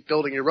line and keep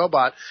building your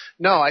robot.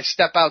 No, I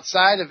step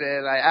outside of it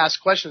and I ask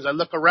questions. I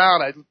look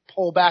around. I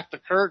pull back the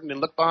curtain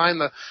and look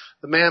behind the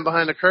man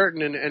behind the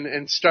curtain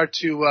and start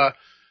to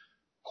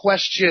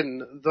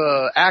question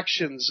the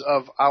actions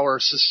of our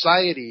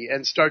society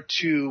and start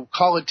to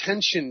call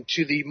attention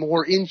to the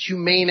more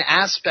inhumane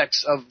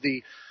aspects of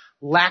the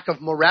lack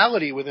of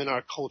morality within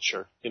our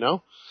culture,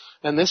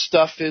 And this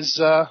stuff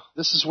is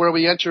where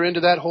we enter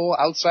into that whole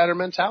outsider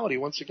mentality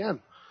once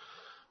again.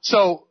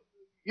 So,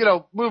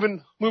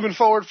 moving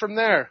forward from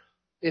there,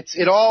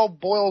 it all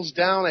boils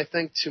down, I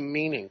think, to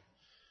meaning,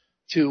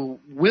 to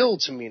will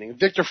to meaning.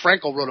 Viktor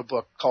Frankl wrote a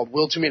book called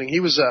Will to Meaning. He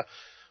was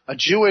a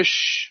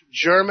Jewish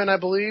German, I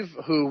believe,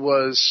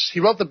 he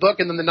wrote the book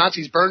and then the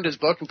Nazis burned his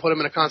book and put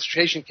him in a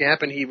concentration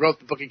camp, and he wrote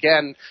the book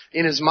again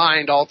in his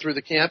mind all through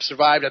the camp,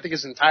 survived. I think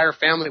his entire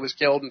family was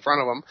killed in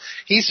front of him.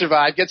 He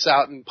survived, gets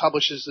out and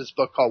publishes this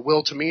book called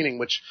Will to Meaning,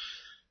 which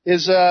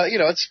is,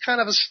 it's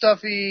kind of a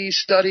stuffy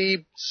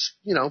study,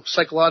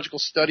 psychological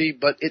study,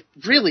 but it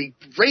really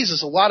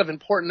raises a lot of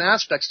important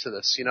aspects to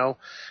this,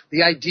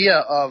 the idea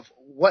of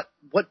what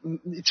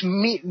its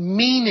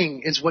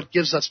meaning is what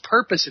gives us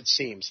purpose, it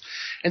seems.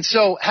 And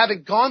so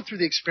having gone through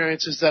the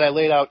experiences that I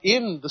laid out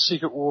in The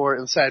Secret War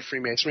inside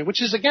Freemasonry,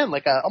 which is again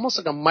almost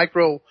like a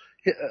micro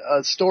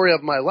a story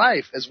of my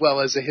life as well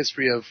as a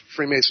history of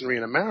Freemasonry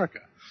in America,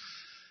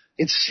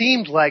 it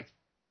seemed like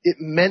it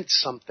meant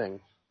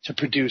something to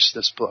produce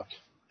this book.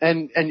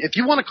 And if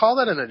you want to call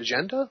that an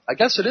agenda, I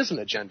guess it is an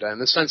agenda in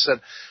the sense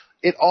that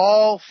it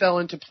all fell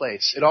into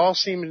place. It all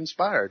seemed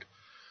inspired.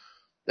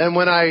 And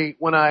when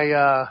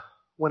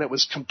it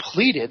was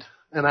completed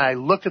and I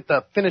looked at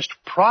the finished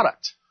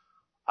product,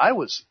 I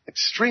was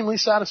extremely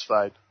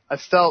satisfied. I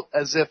felt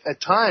as if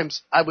at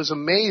times I was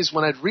amazed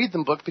when I'd read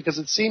the book because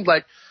it seemed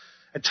like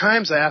at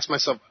times I asked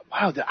myself,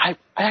 wow, I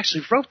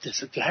actually wrote this.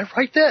 Did I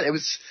write that?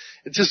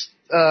 It just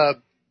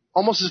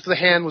almost as if the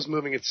hand was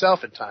moving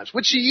itself at times,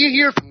 which you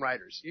hear from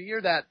writers. You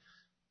hear that.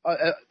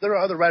 There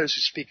are other writers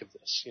who speak of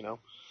this, you know.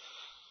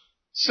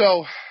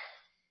 So,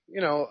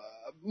 you know,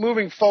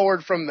 moving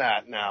forward from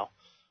that now,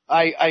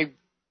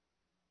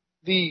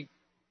 the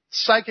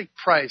psychic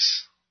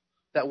price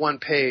that one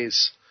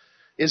pays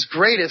is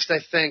greatest, I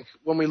think,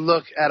 when we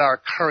look at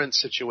our current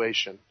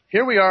situation.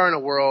 Here we are in a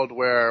world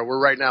where we're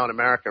right now in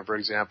America, for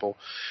example,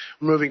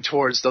 moving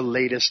towards the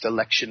latest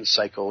election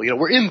cycle. You know,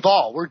 we're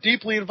involved. We're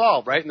deeply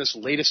involved, right, in this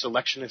latest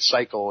election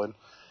cycle.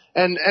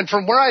 And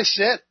from where I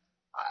sit,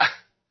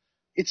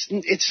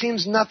 it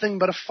seems nothing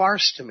but a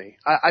farce to me.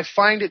 I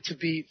find it to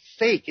be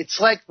fake. It's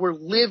like we're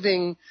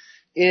living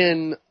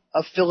in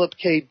a Philip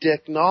K.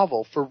 Dick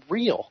novel for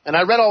real. And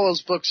I read all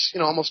those books, you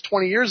know, almost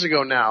 20 years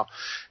ago now.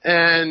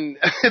 And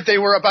they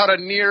were about a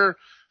near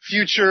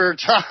future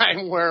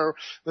time where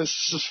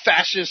this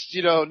fascist,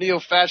 you know,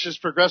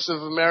 neo-fascist progressive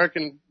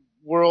American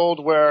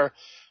world where,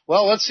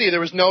 well, let's see, there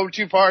was no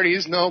two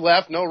parties, no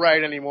left, no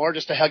right anymore,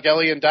 just a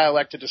Hegelian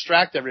dialect to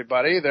distract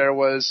everybody. There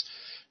was,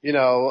 you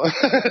know,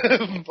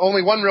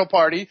 only one real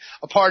party,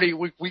 a party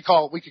we could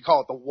call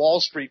it the Wall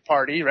Street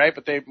Party, right?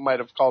 But they might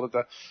have called it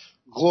the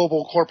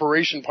Global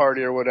Corporation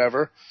Party or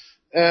whatever.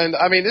 And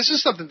I mean, this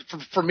is something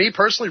for me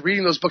personally,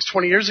 reading those books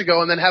 20 years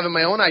ago and then having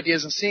my own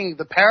ideas and seeing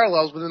the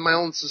parallels within my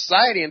own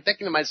society and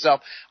thinking to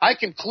myself, I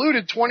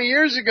concluded 20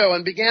 years ago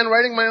and began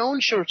writing my own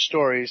short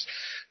stories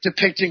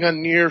depicting a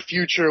near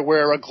future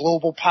where a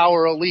global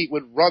power elite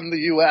would run the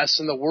U.S.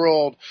 and the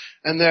world.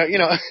 And there, you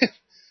know,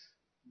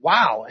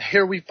 wow,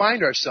 here we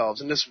find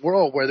ourselves in this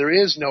world where there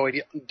is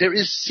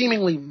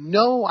seemingly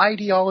no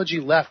ideology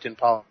left in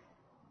politics,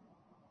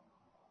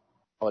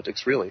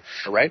 really,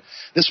 right?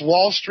 This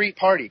Wall Street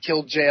Party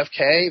killed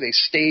JFK. They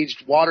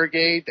staged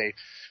Watergate.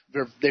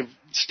 They've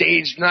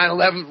staged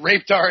 9/11,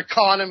 raped our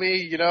economy,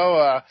 you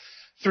know,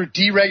 through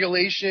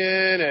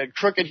deregulation and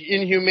crooked,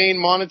 inhumane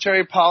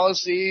monetary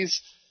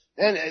policies.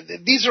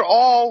 And these are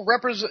all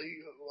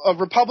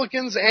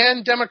Republicans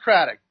and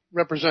Democratic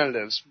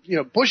representatives, you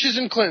know, Bushes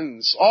and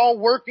Clintons, all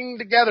working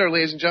together,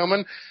 ladies and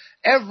gentlemen.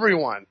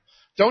 Everyone.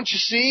 Don't you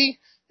see?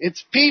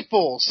 It's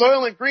people.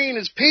 Soylent Green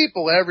is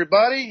people,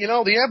 everybody. You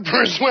know, the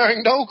emperor's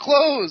wearing no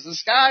clothes. The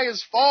sky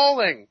is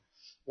falling.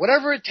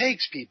 Whatever it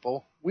takes,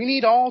 people, we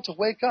need all to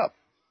wake up.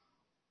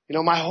 You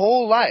know, my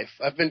whole life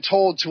I've been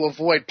told to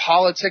avoid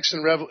politics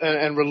and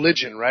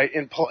religion, right,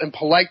 in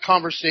polite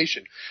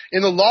conversation.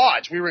 In the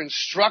lodge, we were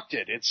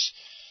instructed.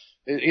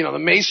 You know, the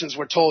Masons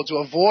were told to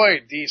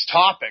avoid these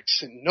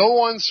topics in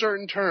no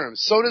uncertain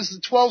terms. So does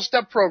the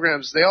 12-step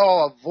programs. They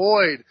all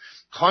avoid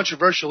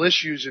controversial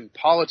issues in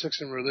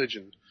politics and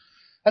religion.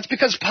 That's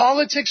because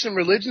politics and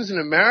religions in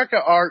America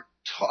are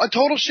a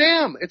total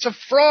sham. It's a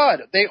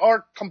fraud. They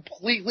are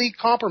completely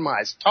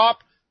compromised, top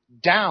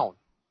down.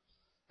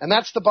 And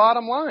that's the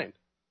bottom line.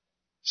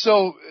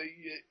 So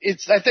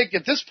I think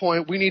at this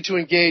point we need to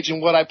engage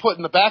in what I put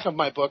in the back of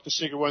my book, The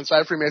Secret War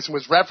Inside Freemason,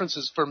 was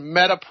references for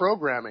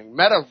meta-programming,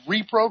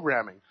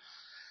 meta-reprogramming.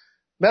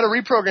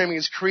 Meta-reprogramming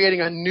is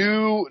creating a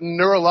new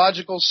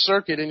neurological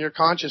circuit in your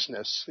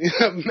consciousness,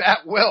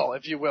 at will,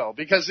 if you will,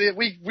 because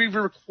we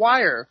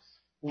require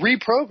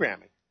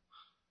reprogramming.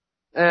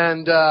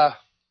 And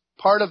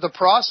part of the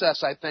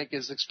process, I think,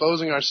 is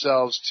exposing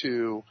ourselves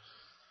to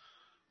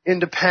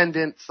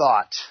independent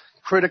thought,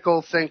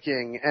 critical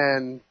thinking,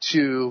 and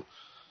to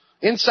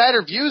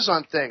insider views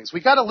on things.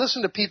 We got to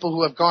listen to people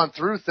who have gone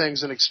through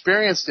things and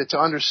experienced it to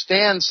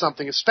understand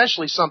something,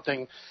 especially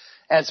something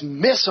as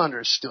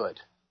misunderstood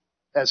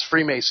as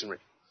Freemasonry,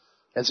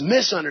 as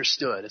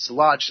misunderstood as the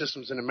lodge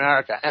systems in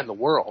America and the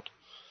world,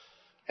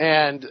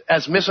 and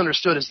as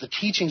misunderstood as the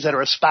teachings that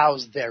are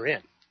espoused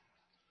therein.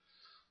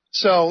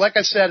 So, like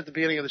I said at the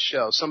beginning of the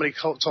show, somebody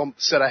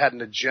said I had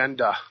an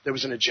agenda. There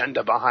was an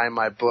agenda behind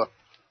my book.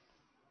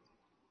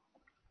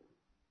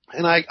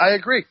 And I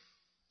agree.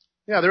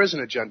 Yeah, there is an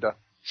agenda.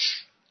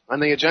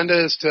 And the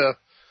agenda is to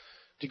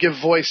give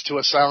voice to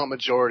a silent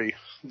majority,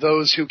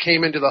 those who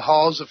came into the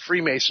halls of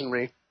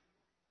Freemasonry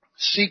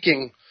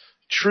seeking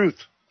truth,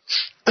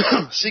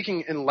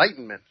 seeking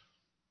enlightenment,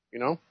 you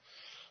know,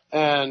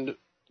 and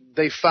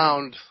they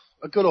found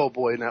a good old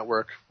boy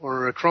network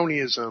or a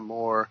cronyism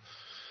or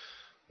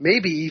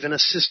maybe even a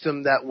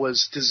system that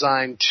was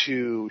designed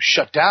to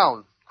shut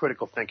down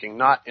critical thinking,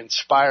 not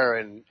inspire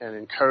and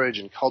encourage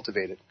and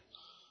cultivate it.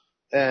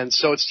 And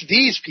so it's to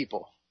these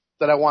people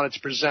that I wanted to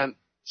present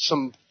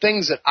some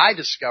things that I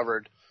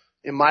discovered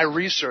in my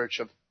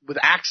research with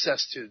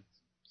access to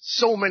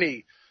so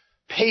many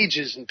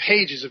pages and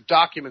pages of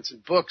documents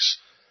and books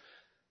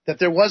that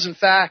there was in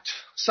fact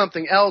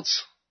something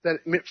else that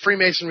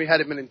Freemasonry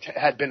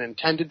had been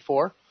intended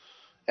for,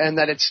 and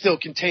that it still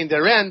contained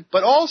therein,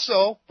 but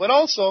also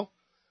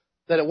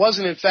that it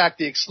wasn't in fact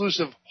the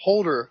exclusive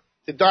holder,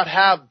 did not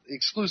have the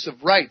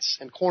exclusive rights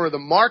and corner the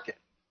market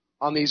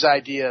on these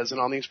ideas and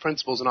on these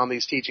principles and on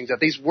these teachings, that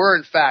these were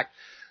in fact,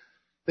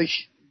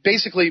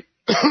 basically,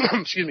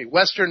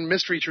 Western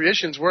mystery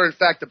traditions were in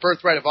fact the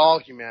birthright of all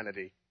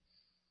humanity.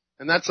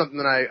 And that's something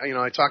that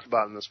I talk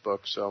about in this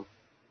book. So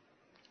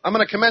I'm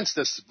going to commence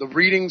the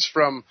readings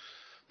from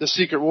The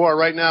Secret War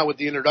right now with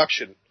the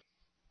introduction.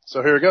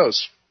 So here it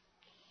goes.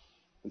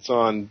 It's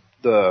on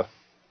the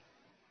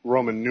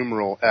Roman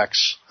numeral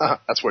X.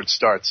 That's where it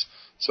starts.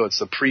 So it's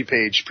the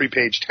pre-page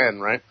 10,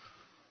 right?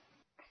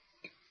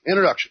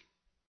 Introduction.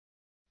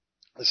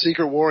 The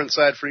Secret War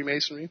Inside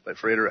Freemasonry by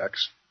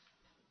FraterX.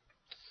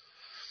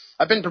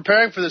 I've been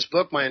preparing for this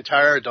book my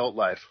entire adult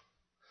life.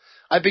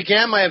 I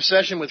began my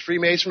obsession with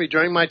Freemasonry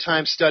during my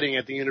time studying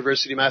at the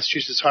University of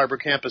Massachusetts Harbor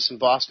campus in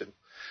Boston.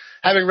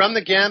 Having run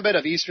the gambit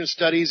of Eastern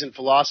studies in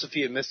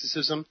philosophy and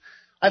mysticism,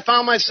 I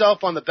found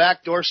myself on the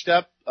back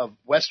doorstep of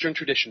Western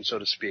tradition, so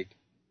to speak,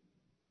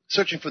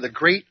 searching for the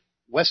great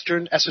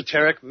Western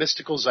esoteric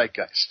mystical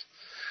zeitgeist,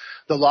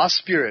 the lost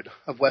spirit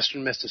of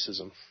Western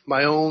mysticism,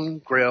 my own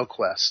grail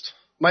quest.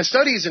 My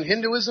studies in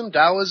Hinduism,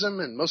 Taoism,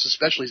 and most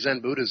especially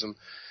Zen Buddhism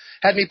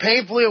had me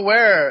painfully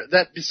aware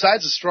that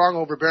besides the strong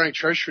overbearing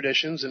church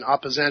traditions and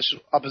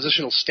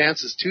oppositional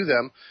stances to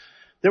them,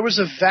 there was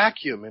a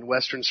vacuum in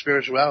Western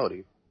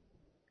spirituality,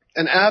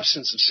 an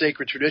absence of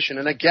sacred tradition,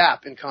 and a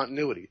gap in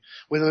continuity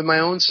within my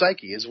own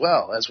psyche as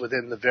well as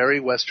within the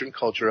very Western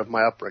culture of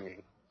my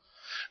upbringing.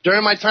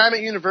 During my time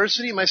at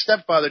university, my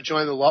stepfather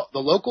joined the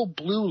local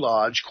Blue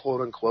Lodge,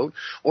 quote-unquote,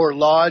 or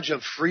Lodge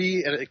of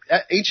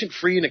Ancient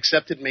Free and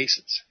Accepted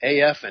Masons,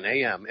 AF and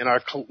AM, in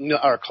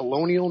our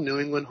colonial New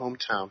England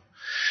hometown.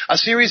 A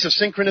series of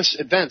synchronous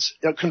events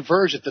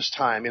converged at this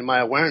time in my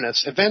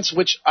awareness, events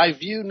which I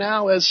view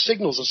now as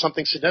signals of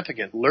something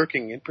significant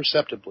lurking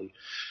imperceptible,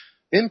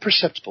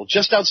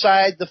 just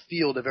outside the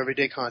field of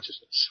everyday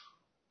consciousness.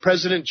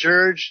 President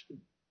George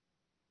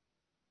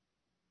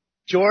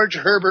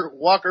Herbert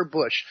Walker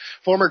Bush,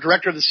 former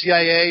director of the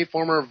CIA,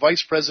 former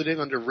vice president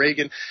under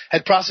Reagan,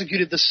 had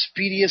prosecuted the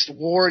speediest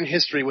war in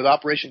history with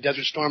Operation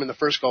Desert Storm in the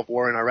first Gulf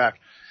War in Iraq.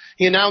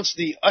 He announced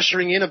the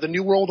ushering in of the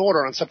New World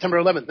Order on September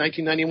 11,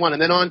 1991,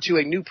 and then on to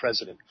a new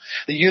president.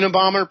 The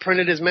Unabomber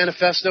printed his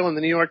manifesto in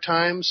the New York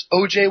Times.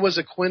 OJ was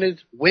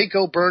acquitted.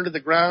 Waco burned to the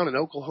ground, and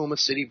Oklahoma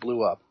City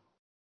blew up.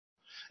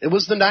 It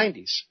was the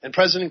 90s, and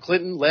President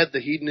Clinton led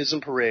the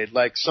hedonism parade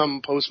like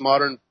some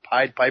postmodern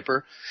Pied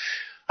Piper.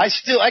 I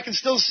can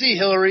still see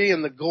Hillary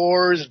and the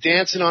Gores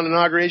dancing on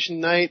Inauguration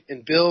night,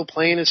 and Bill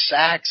playing his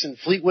sax, and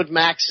Fleetwood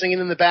Mac singing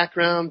in the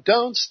background,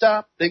 "Don't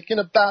stop thinking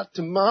about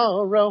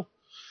tomorrow."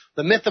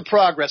 The myth of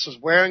progress was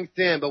wearing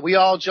thin, but we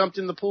all jumped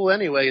in the pool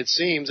anyway, it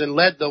seems, and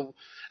let the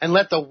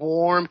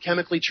warm,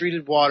 chemically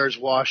treated waters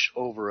wash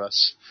over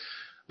us.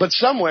 But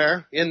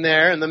somewhere in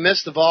there, in the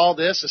midst of all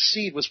this, a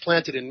seed was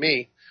planted in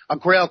me. A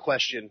grail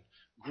question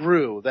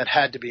grew that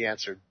had to be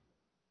answered.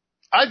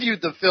 I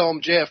viewed the film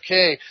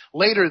JFK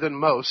later than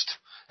most,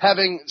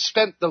 having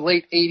spent the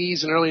late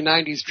 80s and early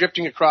 90s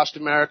drifting across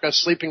America,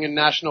 sleeping in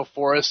national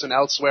forests and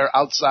elsewhere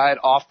outside,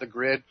 off the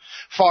grid,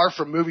 far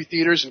from movie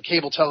theaters and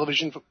cable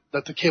television,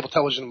 the cable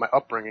television of my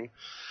upbringing.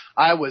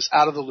 I was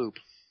out of the loop.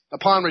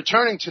 Upon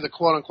returning to the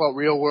quote-unquote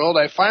real world,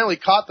 I finally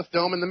caught the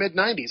film in the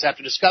mid-90s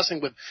after discussing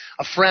with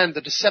a friend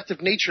the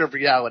deceptive nature of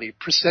reality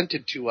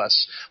presented to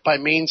us by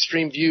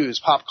mainstream views,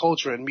 pop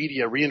culture, and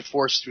media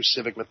reinforced through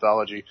civic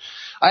mythology.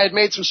 I had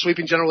made some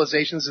sweeping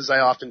generalizations, as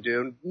I often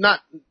do,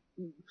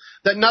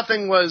 that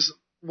nothing was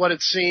what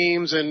it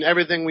seems and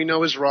everything we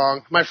know is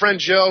wrong. My friend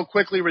Joe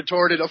quickly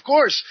retorted, "Of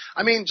course.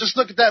 I mean, just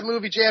look at that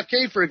movie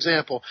JFK, for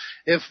example.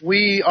 If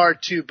we are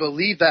to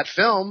believe that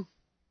film,"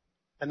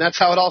 and that's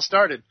how it all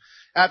started.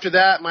 After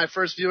that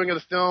first viewing of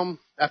the film,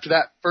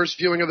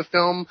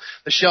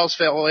 the shells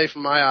fell away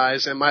from my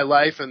eyes, and my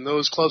life and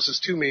those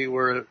closest to me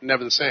were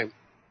never the same.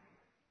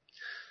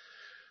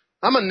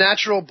 I'm a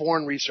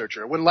natural-born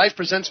researcher. When life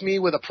presents me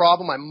with a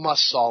problem, I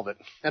must solve it,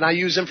 and I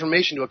use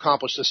information to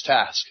accomplish this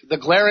task. The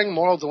glaring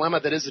moral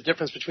dilemma that is the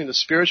difference between the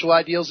spiritual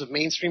ideals of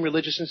mainstream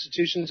religious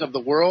institutions of the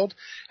world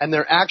and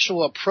their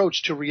actual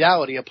approach to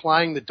reality,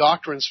 applying the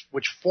doctrines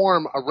which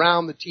form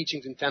around the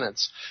teachings and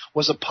tenets,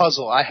 was a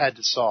puzzle I had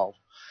to solve.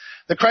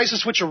 The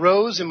crisis which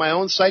arose in my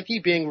own psyche,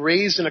 being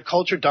raised in a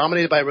culture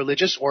dominated by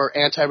religious or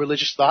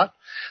anti-religious thought,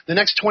 the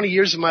next 20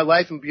 years of my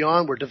life and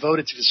beyond were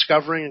devoted to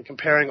discovering and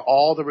comparing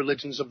all the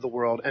religions of the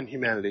world and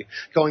humanity,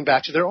 going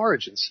back to their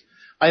origins.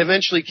 I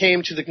eventually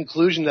came to the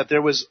conclusion that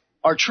there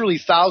are truly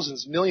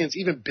thousands, millions,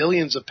 even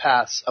billions of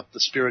paths up the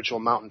spiritual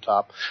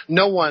mountaintop.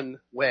 No one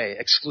way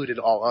excluded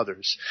all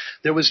others.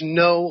 There was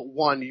no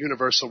one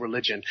universal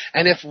religion.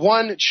 And if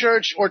one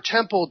church or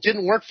temple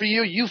didn't work for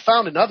you, you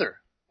found another,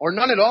 or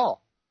none at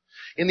all.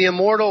 In the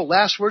immortal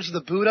last words of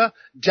the Buddha,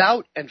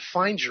 doubt and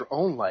find your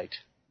own light.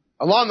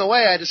 Along the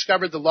way, I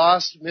discovered the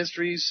lost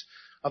mysteries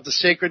of the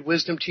sacred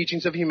wisdom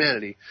teachings of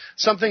humanity,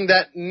 something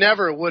that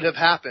never would have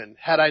happened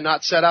had I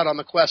not set out on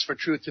the quest for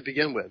truth to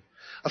begin with.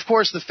 Of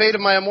course, the fate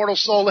of my immortal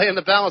soul lay in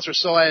the balance, or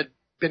so I had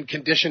been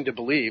conditioned to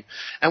believe.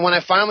 And when I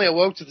finally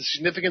awoke to the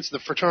significance of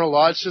the fraternal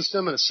lodge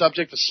system and the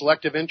subject of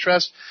selective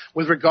interest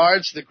with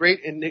regards to the great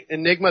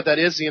enigma that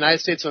is the United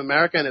States of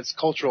America and its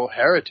cultural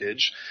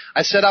heritage,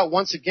 I set out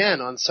once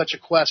again on such a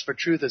quest for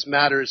truth as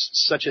matters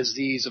such as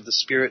these of the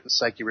spirit and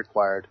psyche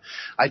required.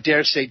 I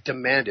dare say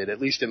demanded,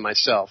 at least in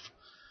myself.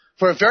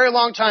 For a very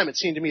long time, it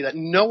seemed to me that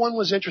no one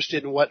was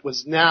interested in what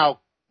is now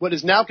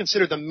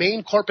considered the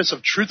main corpus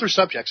of truth or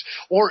subjects,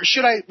 or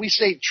should we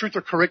say truth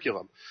or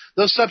curriculum.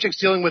 Those subjects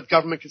dealing with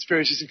government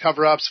conspiracies and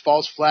cover-ups,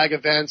 false flag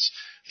events,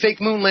 fake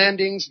moon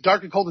landings,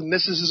 dark occulted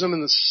mysticism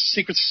and the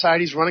secret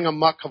societies running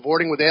amok,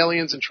 cavorting with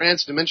aliens and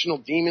trans-dimensional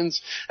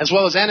demons, as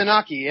well as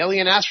Anunnaki,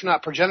 alien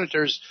astronaut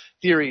progenitors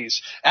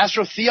theories,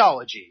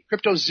 astrotheology,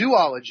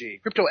 cryptozoology,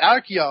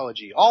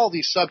 cryptoarchaeology, all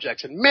these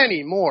subjects and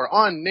many more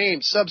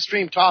unnamed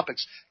substream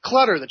topics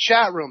clutter the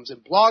chat rooms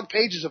and blog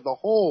pages of the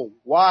whole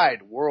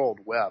wide world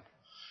web.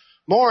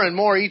 More and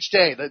more each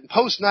day, that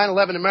post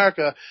 9/11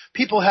 America,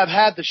 people have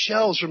had the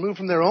shells removed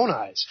from their own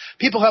eyes.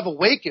 People have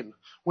awakened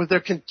with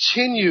their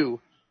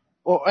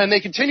and they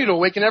continue to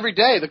awaken every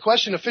day. They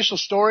question official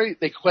stories,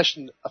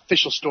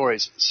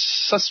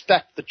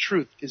 suspect the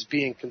truth is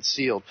being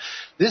concealed.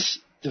 This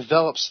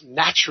develops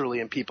naturally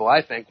in people,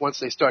 I think, once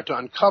they start to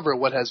uncover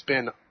what has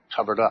been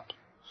covered up.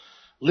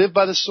 Live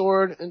by the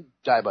sword and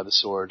die by the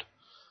sword.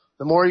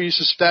 The more you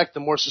suspect, the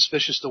more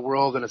suspicious the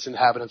world and its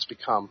inhabitants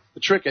become.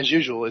 The trick, as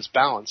usual, is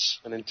balance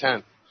and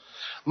intent.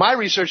 My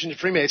research into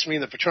Freemasonry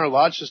and the fraternal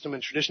lodge system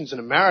and traditions in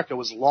America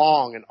was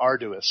long and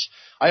arduous.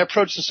 I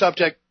approached the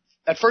subject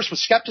at first with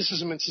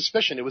skepticism and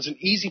suspicion. It was an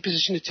easy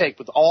position to take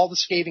with all the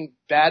scathing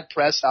bad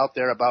press out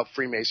there about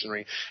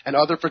Freemasonry and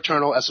other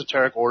fraternal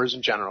esoteric orders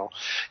in general.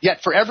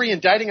 Yet for every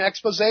indicting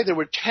expose, there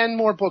were 10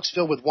 more books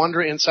filled with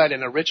wonder, insight,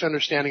 and a rich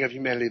understanding of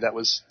humanity that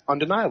was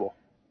undeniable.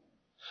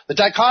 The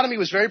dichotomy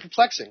was very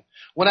perplexing.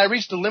 When I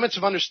reached the limits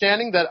of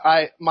understanding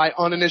that my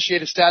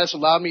uninitiated status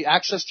allowed me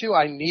access to,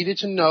 I needed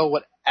to know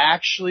what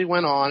actually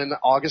went on in the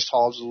august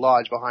halls of the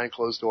lodge behind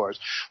closed doors.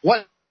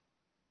 What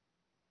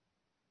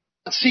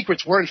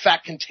secrets were in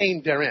fact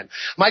contained therein.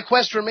 My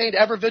quest remained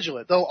ever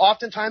vigilant, though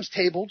oftentimes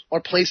tabled or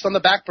placed on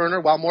the back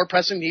burner while more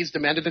pressing needs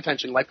demanded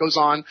attention. Life goes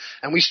on,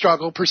 and we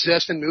struggle,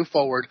 persist, and move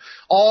forward.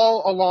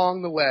 All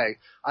along the way,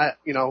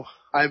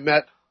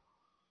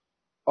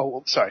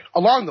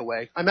 Along the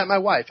way, I met my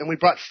wife, and we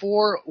brought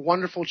 4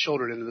 wonderful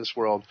children into this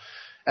world.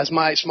 As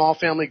my small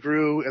family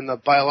grew and the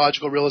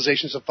biological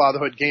realizations of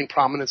fatherhood gained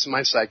prominence in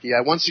my psyche, I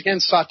once again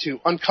sought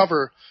to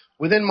uncover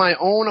within my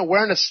own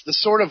awareness the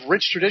sort of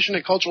rich tradition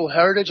and cultural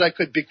heritage I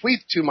could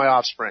bequeath to my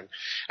offspring.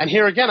 And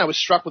here again I was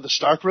struck with a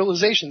stark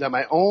realization that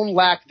my own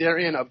lack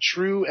therein of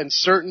true and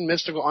certain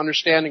mystical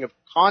understanding of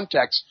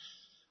context,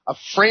 a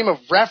frame of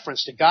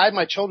reference to guide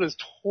my children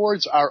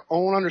towards our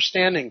own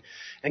understanding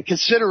and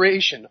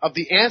consideration of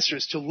the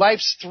answers to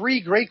life's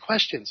 3 great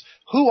questions.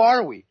 Who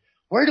are we?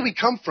 Where do we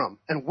come from?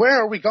 And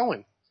where are we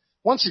going?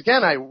 Once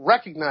again, I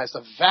recognized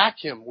a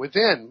vacuum where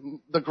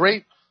the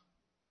great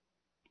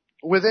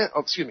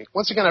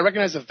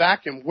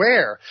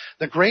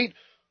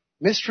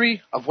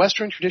mystery of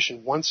Western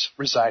tradition once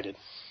resided.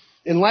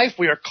 In life,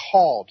 we are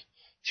called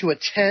to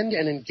attend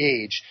and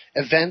engage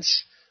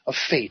events of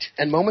fate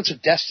and moments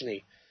of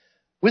destiny.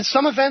 With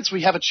some events,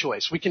 we have a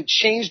choice. We can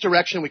change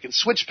direction, we can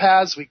switch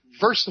paths, we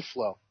reverse the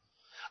flow.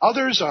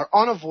 Others are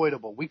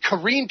unavoidable. We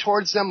careen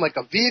towards them like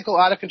a vehicle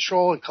out of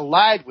control and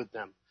collide with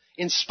them,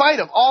 in spite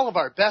of all of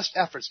our best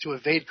efforts to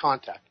evade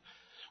contact.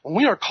 When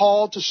we are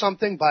called to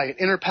something by an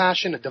inner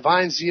passion, a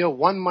divine zeal,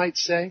 one might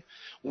say,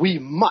 we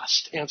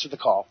must answer the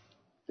call.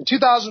 In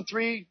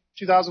 2003,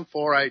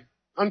 2004, I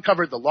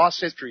uncovered the lost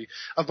history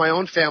of my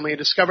own family and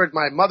discovered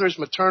my mother's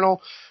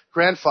maternal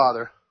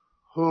grandfather,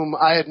 whom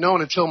I had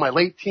known until my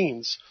late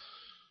teens,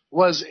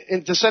 was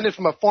descended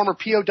from a former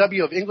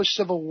POW of the English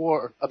Civil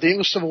War of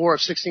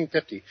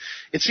 1650.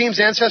 It seems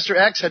Ancestor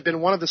X had been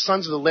one of the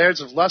sons of the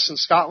Lairds of Luss in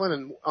Scotland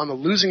and on the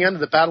losing end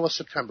of the Battle of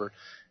September,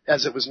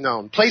 as it was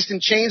known. Placed in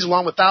chains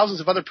along with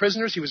thousands of other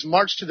prisoners, he was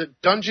marched to the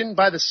dungeon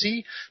by the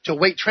sea to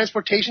await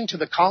transportation to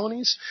the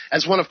colonies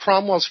as one of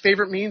Cromwell's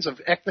favorite means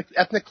of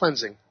ethnic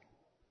cleansing.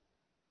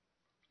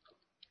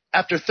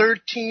 After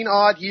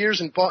 13-odd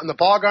years in the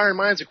bog iron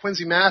mines of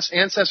Quincy, Mass.,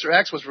 Ancestor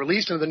X was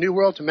released into the New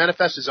World to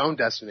manifest his own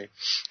destiny.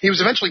 He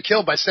was eventually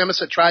killed by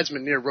Samoset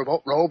tribesmen near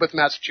Rehoboth,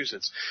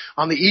 Massachusetts,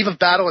 on the eve of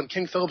battle in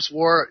King Philip's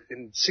War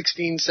in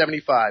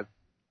 1675.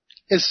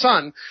 His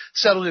son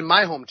settled in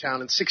my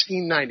hometown in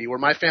 1690, where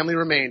my family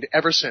remained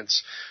ever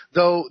since,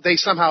 though they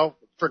somehow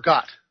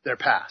forgot their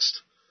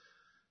past.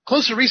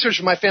 Closer research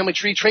of my family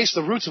tree traced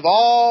the roots of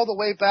all the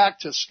way back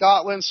to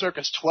Scotland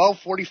circa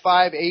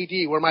 1245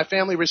 AD, where my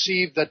family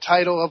received the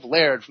title of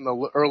Laird from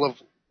the Earl of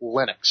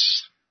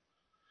Lennox.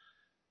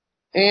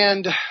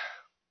 And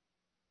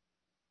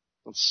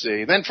Let's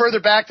see. Then further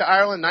back to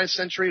Ireland, 9th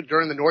century,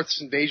 during the North's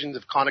invasions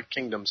of Connacht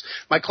kingdoms.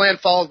 My clan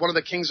followed one of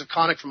the kings of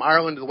Connacht from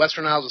Ireland to the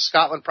Western Isles of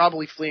Scotland,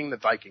 probably fleeing the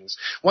Vikings.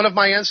 One of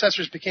my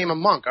ancestors became a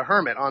monk, a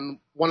hermit, on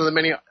one of the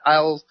many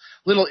isles,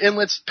 little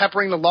inlets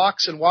peppering the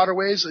lochs and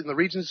waterways in the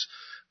regions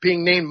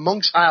being named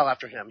Monk's Isle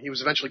after him. He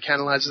was eventually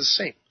canonized as a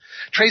saint.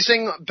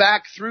 Tracing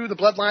back through the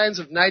bloodlines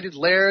of knighted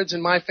lairds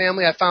in my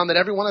family, I found that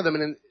every one of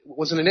them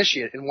was an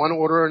initiate in one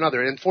order or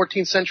another. In the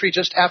 14th century,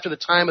 just after the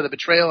time of the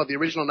betrayal of the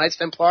original Knights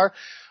Templar,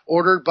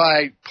 ordered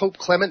by Pope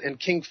Clement and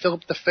King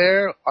Philip the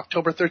Fair,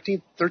 October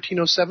 13th,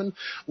 1307,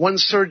 one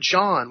Sir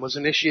John was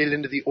initiated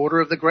into the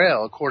Order of the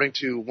Grail, according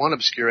to one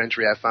obscure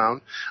entry I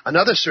found.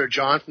 Another Sir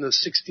John from the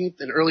 16th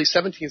and early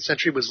 17th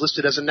century was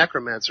listed as a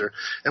necromancer,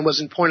 and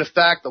was in point of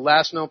fact the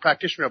last known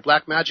practitioner of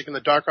black magic and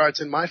the dark arts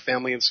in my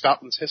family in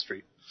Scotland's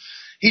history.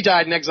 He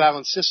died in exile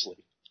in Sicily.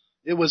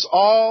 It was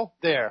all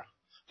there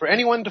for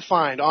anyone to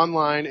find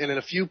online and in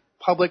a few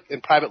public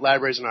and private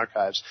libraries and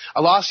archives.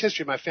 A lost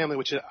history of my family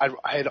which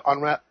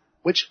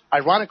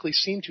ironically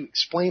seemed to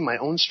explain my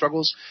own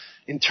struggles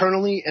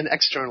internally and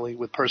externally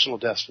with personal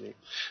destiny.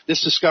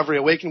 This discovery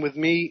awakened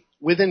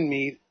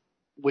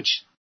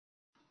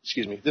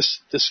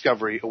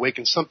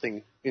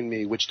something in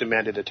me which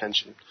demanded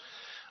attention.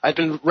 I'd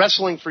been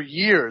wrestling for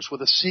years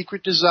with a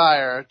secret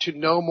desire to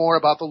know more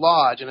about the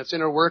Lodge and its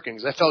inner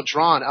workings. I felt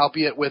drawn,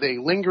 albeit with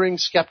a lingering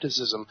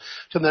skepticism,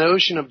 to the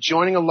notion of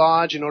joining a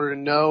lodge in order to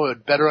know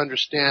and better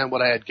understand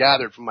what I had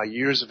gathered from my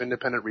years of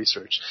independent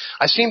research.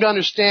 I seemed to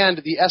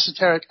understand the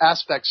esoteric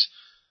aspects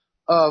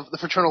of the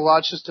fraternal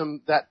lodge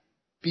system, that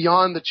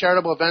beyond the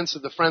charitable events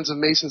of the Friends of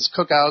Masons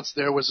cookouts,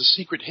 there was a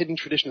secret hidden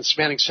tradition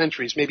spanning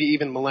centuries, maybe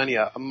even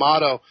millennia, a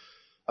motto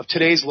of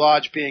today's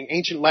lodge being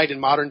ancient light in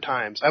modern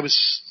times.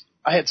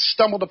 I had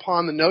stumbled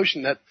upon the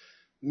notion that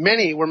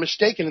many were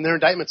mistaken in their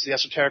indictments of the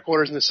esoteric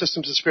orders and the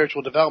systems of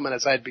spiritual development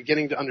as I had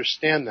beginning to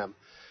understand them.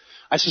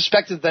 I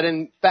suspected that,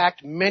 in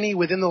fact, many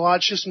within the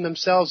lodge system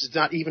themselves did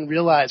not even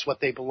realize what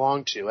they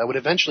belonged to. I would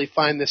eventually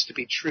find this to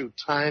be true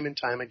time and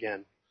time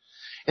again.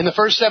 In the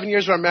first 7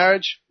 years of our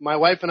marriage, my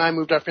wife and I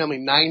moved our family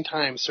 9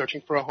 times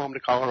searching for a home to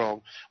call our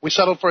own. We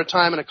settled for a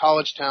time in a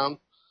college town,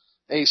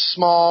 a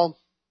small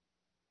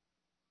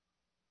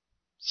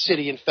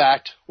city, in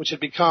fact, which had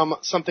become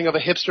something of a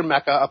hipster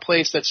mecca, a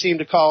place that seemed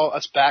to call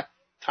us back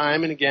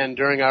time and again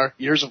during our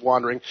years of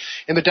wandering.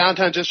 In the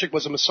downtown district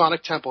was a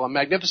Masonic temple, a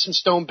magnificent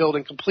stone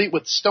building complete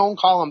with stone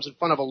columns in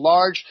front of a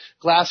large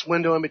glass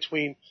window in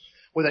between,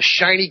 with a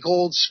shiny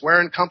gold square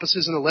and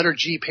compasses and the letter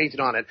G painted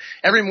on it.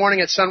 Every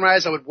morning at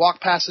sunrise, I would walk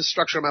past this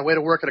structure on my way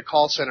to work at a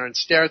call center and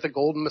stare at the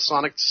golden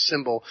Masonic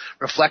symbol,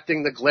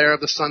 reflecting the glare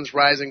of the sun's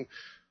rising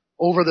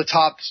over the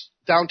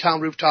downtown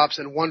rooftops,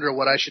 and wonder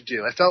what I should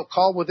do. I felt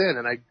called within,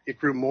 and it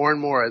grew more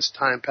and more as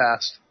time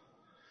passed.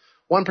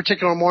 One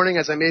particular morning,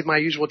 as I made my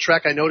usual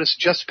trek, I noticed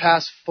the just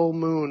past full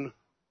moon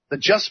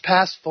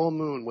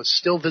was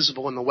still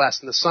visible in the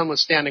west, and the sun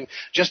was standing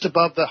just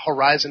above the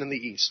horizon in the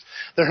east.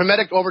 The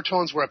hermetic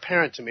overtones were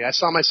apparent to me. I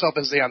saw myself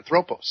as the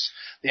Anthropos,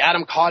 the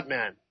Adam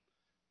Cadmon,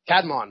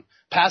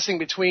 passing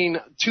between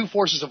two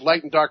forces of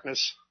light and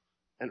darkness,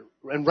 and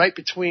right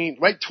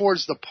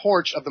towards the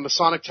porch of the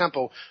Masonic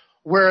temple,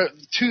 where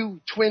 2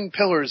 twin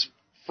pillars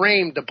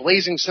framed the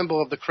blazing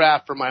symbol of the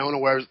craft for my own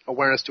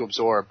awareness to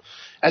absorb.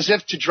 As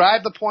if to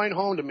drive the point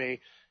home to me,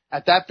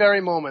 at that very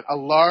moment, a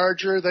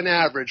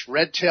larger-than-average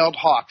red-tailed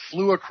hawk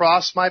flew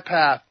across my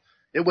path.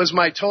 It was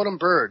my totem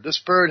bird. This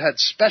bird had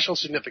special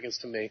significance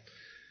to me.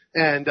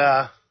 And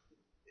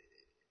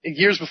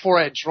years before,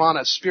 I had drawn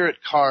a spirit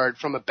card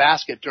from a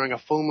basket during a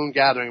full moon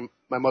gathering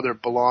my mother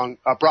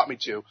brought me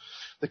to.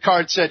 The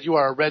card said, "You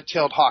are a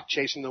red-tailed hawk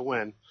chasing the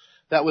wind."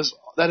 That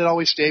had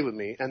always stayed with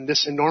me, and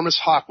this enormous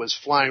hawk was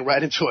flying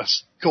right into a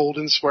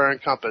golden square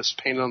and compass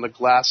painted on the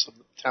glass of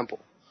the temple.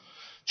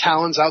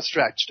 Talons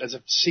outstretched as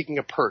if seeking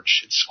a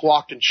perch. It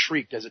squawked and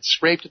shrieked as it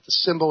scraped at the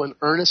symbol in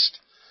earnest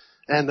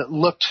and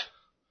looked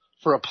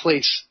for a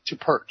place to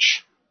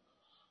perch.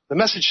 The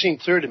message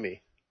seemed clear to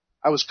me.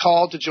 I was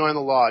called to join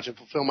the lodge and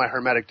fulfill my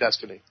hermetic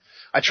destiny.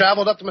 I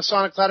traveled up the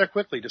Masonic ladder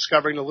quickly,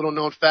 discovering the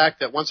little-known fact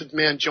that once a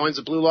man joins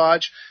the Blue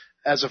Lodge,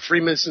 as a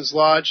Freemason's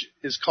Lodge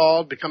is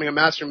called, becoming a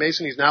Master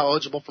Mason, he's now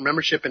eligible for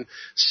membership in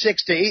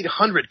 600 to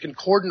 800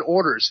 concordant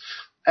orders,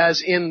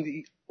 as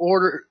in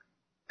orders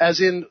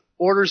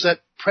that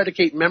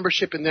predicate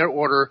membership in their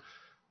order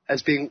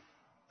as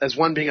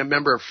one being a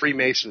member of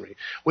Freemasonry.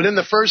 Within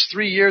the first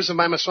 3 years of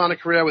my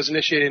Masonic career, I was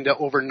initiated into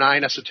over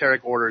 9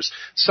 esoteric orders,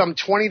 some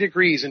 20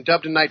 degrees, and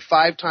dubbed a knight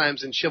 5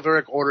 times in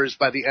chivalric orders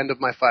by the end of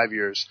my 5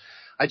 years.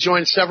 I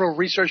joined several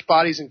research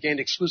bodies and gained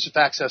exclusive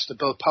access to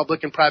both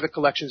public and private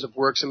collections of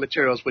works and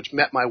materials which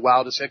met my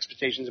wildest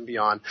expectations and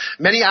beyond.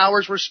 Many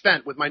hours were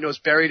spent with my nose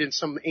buried in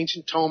some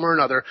ancient tome or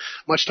another,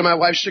 much to my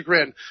wife's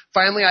chagrin.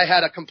 Finally, I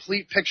had a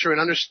complete picture and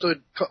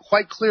understood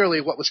quite clearly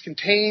what was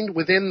contained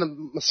within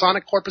the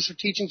Masonic corpus of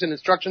teachings and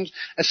instructions,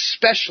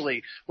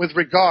 especially with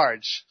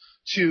regards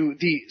to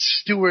the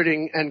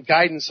stewarding and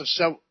guidance of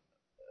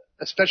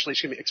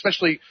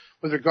especially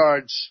with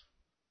regards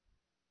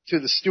to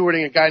the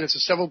stewarding and guidance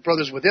of several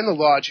brothers within the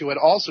lodge who had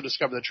also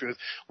discovered the truth,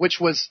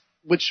 which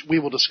we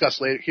will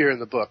discuss later here in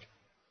the book.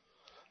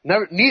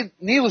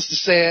 Needless to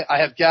say, I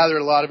have gathered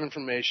a lot of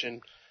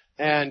information,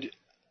 and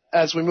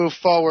as we move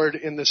forward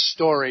in this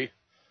story,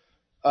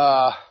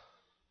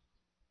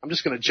 I'm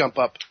just going to jump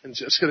up and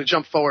just going to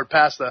jump forward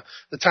past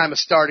the time of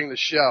starting the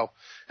show,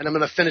 and I'm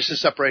going to finish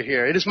this up right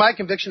here. It is my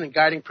conviction and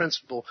guiding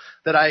principle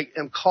that I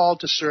am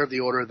called to serve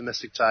the Order of the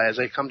Mystic Tie as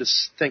I come to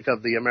think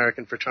of the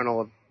American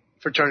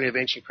Fraternity of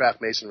Ancient Craft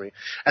Masonry.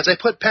 As I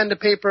put pen to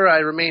paper, I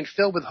remain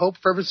filled with hope,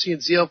 fervency,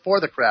 and zeal for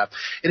the craft.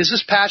 It is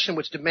this passion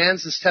which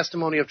demands this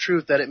testimony of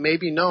truth, that it may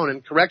be known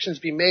and corrections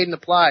be made and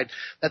applied,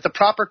 that the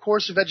proper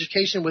course of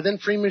education within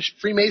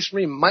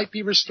Freemasonry might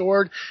be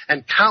restored,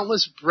 and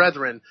countless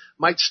brethren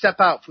might step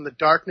out from the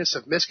darkness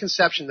of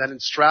misconception that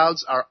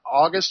enshrouds our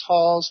august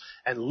halls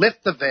and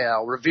lift the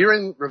veil,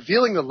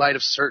 revealing the light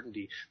of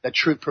certainty that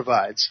truth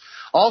provides.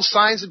 All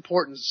signs and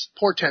portents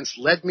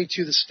led me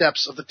to the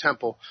steps of the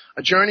temple,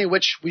 a journey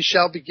which we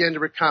shall begin to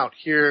recount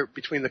here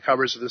between the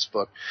covers of this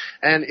book.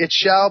 And it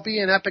shall be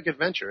an epic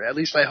adventure, at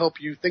least I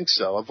hope you think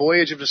so, a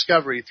voyage of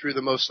discovery through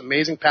the most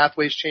amazing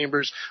pathways,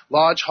 chambers,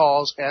 lodge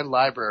halls, and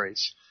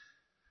libraries.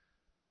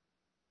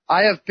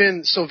 I have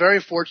been so very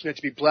fortunate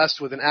to be blessed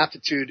with an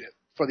aptitude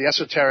for the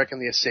esoteric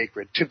and the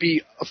sacred, to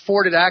be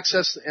afforded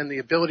access and the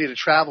ability to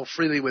travel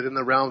freely within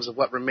the realms of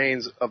what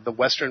remains of the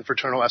Western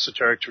fraternal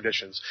esoteric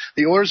traditions,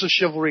 the orders of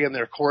chivalry and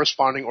their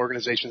corresponding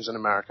organizations in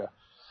America.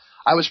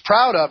 I was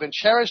proud of and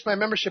cherished my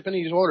membership in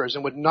these orders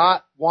and would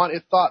not want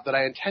it thought that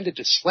I intended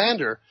to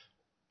slander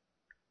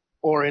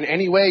or in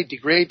any way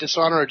degrade,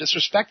 dishonor, or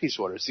disrespect these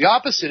orders. The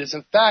opposite is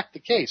in fact the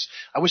case.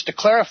 I wish to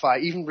clarify,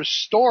 even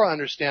restore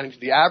understanding to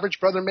the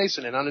average brother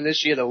Mason and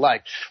uninitiated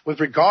alike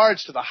with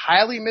regards to the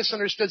highly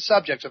misunderstood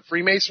subjects of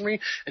Freemasonry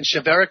and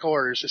chivalric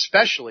orders,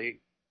 especially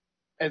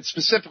and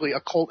specifically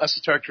occult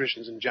esoteric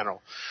traditions in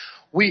general.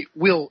 We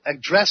will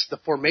address the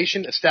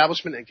formation,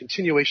 establishment, and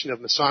continuation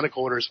of Masonic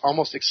orders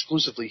almost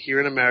exclusively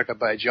here in America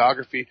by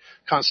geography,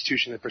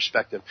 constitution, and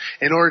perspective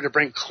in order to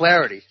bring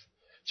clarity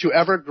to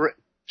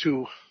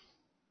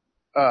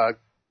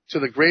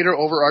the greater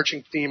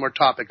overarching theme or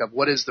topic of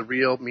what is the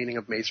real meaning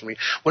of Masonry,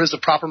 what is the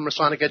proper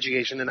Masonic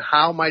education, and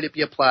how might it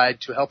be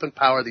applied to help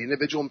empower the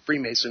individual and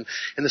Freemason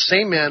in the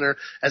same manner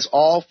as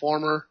all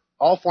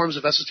forms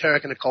of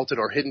esoteric and occulted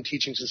or hidden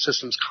teachings and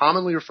systems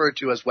commonly referred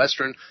to as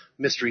Western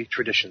mystery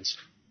traditions.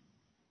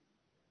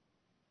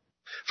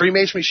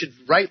 Freemasonry should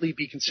rightly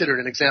be considered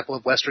an example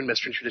of Western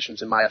mystery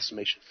traditions in my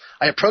estimation.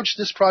 I approached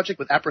this project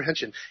with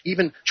apprehension,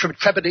 even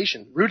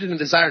trepidation, rooted in a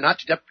desire not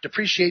to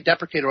depreciate,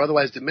 deprecate, or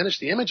otherwise diminish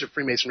the image of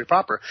Freemasonry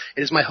proper.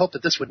 It is my hope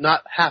that this would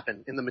not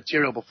happen in the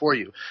material before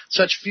you.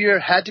 Such fear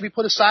had to be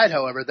put aside,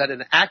 however, that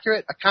an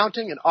accurate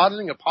accounting and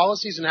auditing of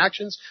policies and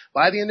actions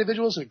by the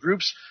individuals and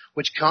groups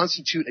which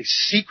constitute a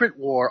secret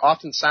war,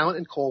 often silent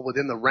and cold,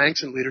 within the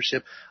ranks and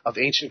leadership of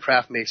ancient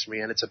craft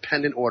masonry and its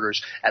appendant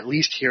orders, at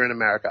least here in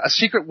America. A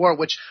secret war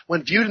which,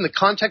 when viewed in the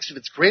context of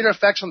its greater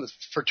effects on the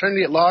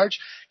fraternity at large,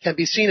 can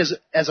be seen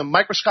as a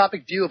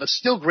microscopic view of a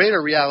still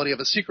greater reality of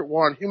a secret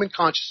war on human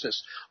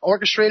consciousness,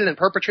 orchestrated and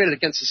perpetrated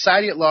against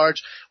society at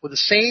large with the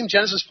same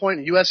genesis point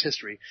in U.S.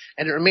 history.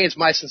 And it remains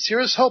my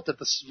sincerest hope that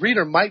the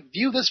reader might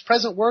view this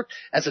present work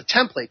as a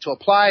template to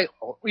apply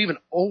or even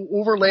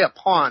overlay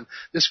upon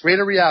this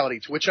greater reality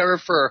to which I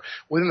refer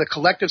within the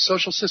collective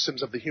social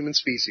systems of the human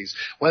species.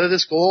 Whether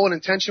this goal and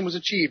intention was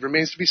achieved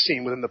remains to be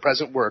seen within the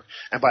present work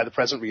and by the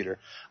present reader.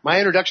 My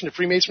introduction to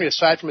Freemasonry,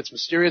 aside from its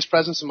mysterious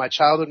presence in my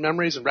childhood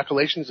memories and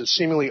recollections of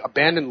seemingly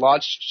abandoned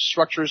lodge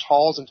structures,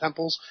 halls, and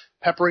temples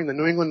peppering the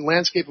New England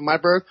landscape of my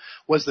birth,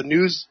 was the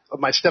news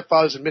of my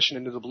stepfather's admission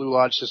into the Blue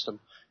Lodge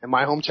system in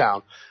my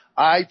hometown.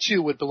 I,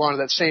 too, would belong to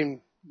that same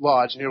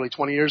lodge nearly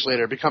 20 years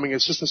later, becoming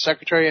assistant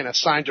secretary and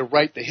assigned to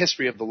write the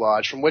history of the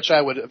lodge, from which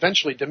I would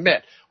eventually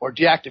demit or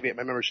deactivate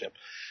my membership.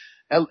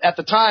 At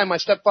the time my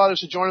stepfather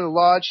sojourned in the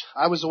lodge,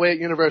 I was away at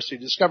university,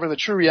 discovering the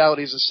true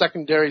realities of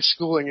secondary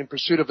schooling in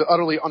pursuit of the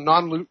utterly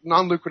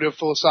non-lucrative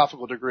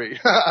philosophical degree,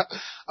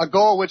 a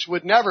goal which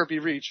would never be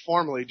reached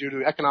formally due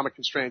to economic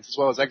constraints as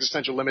well as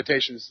existential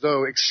limitations,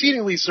 though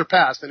exceedingly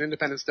surpassed in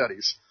independent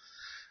studies.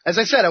 As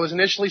I said, I was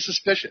initially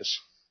suspicious,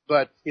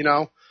 but,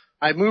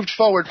 I moved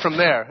forward from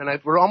there,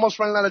 and we're almost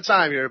running out of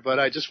time here, but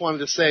I just wanted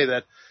to say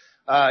that,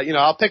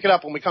 I'll pick it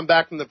up when we come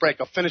back from the break.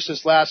 I'll finish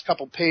this last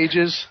couple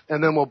pages,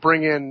 and then we'll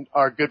bring in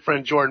our good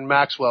friend Jordan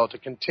Maxwell to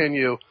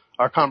continue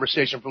our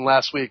conversation from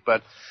last week.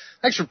 But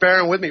thanks for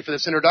bearing with me for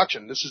this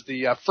introduction. This is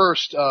the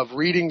first of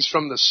readings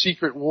from the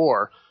Secret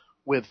War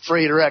with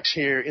FraterX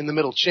here in the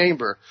Middle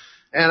Chamber.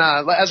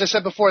 And as I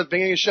said before at the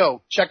beginning of the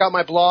show, check out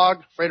my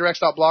blog,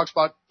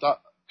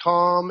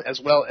 fraterx.blogspot.com,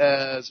 as well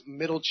as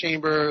Middle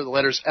Chamber, the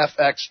letters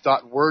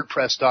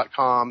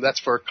fx.wordpress.com. That's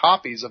for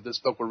copies of this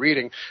book we're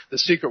reading, The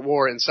Secret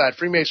War Inside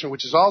Freemasonry,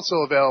 which is also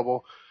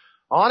available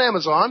on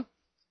Amazon.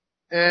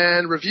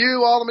 And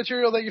review all the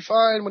material that you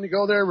find when you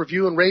go there.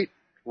 Review and rate,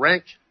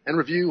 rank, and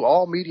review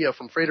all media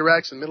from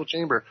FraterX and Middle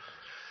Chamber.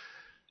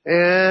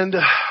 And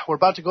we're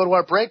about to go to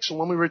our break, so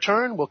when we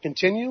return, we'll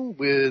continue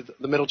with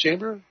the Middle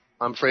Chamber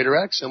I'm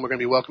FraterX, and we're going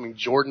to be welcoming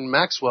Jordan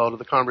Maxwell to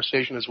the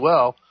conversation as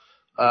well.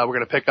 We're going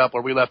to pick up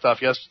where we left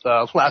off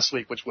last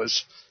week, which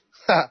was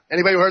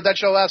anybody who heard that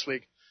show last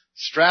week,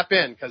 strap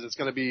in, because it's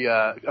going to be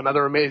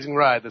another amazing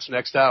ride this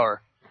next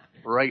hour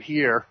right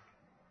here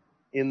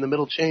in the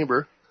middle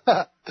chamber.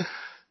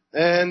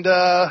 And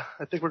I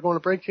think we're going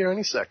to break here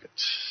any second.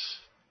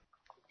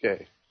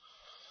 Okay.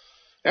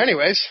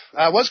 Anyways,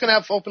 I was going to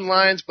have open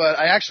lines, but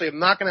I actually am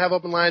not going to have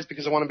open lines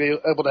because I want to be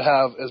able to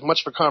have as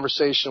much of a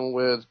conversation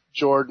with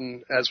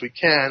Jordan as we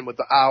can with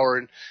the hour.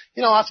 And,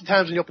 you know,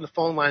 oftentimes when you open the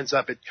phone lines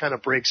up, it kind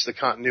of breaks the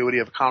continuity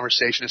of a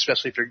conversation,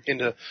 especially if you're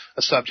into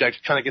a subject.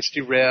 It kind of gets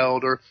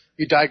derailed, or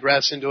you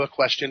digress into a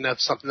question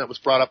that's something that was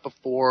brought up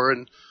before,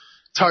 and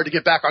it's hard to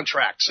get back on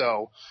track.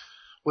 So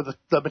with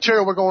the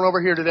material we're going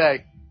over here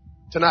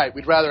tonight,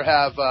 we'd rather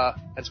have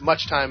as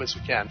much time as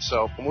we can.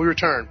 So when we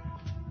return,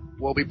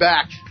 we'll be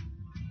back.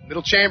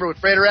 Middle Chamber with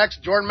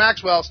FraterX, Jordan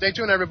Maxwell. Stay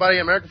tuned, everybody.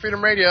 American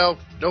Freedom Radio.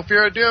 No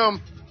fear of doom.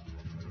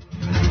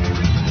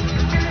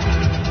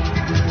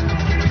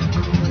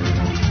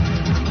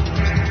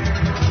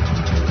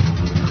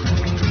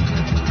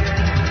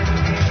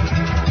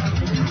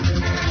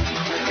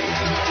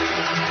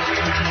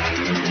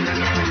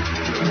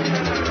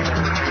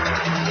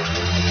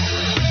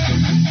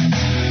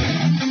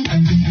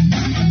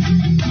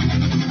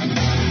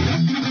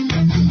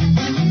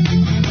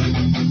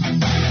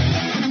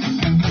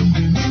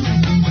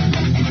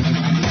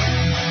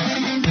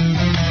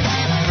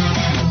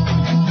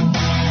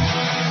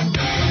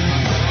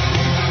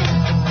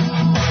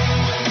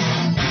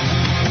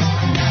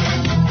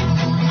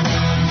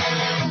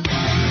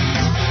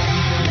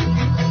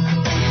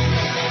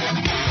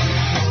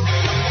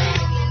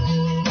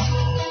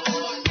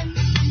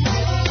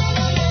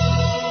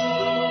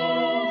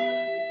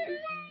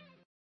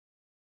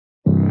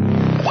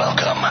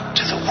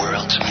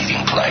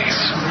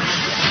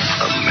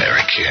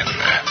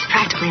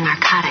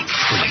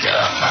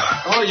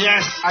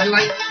 I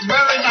like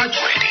very much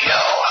radio.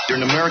 You're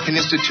an American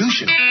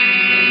institution.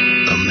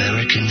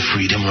 American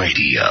Freedom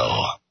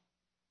Radio.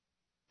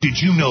 Did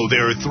you know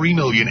there are 3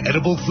 million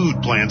edible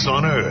food plants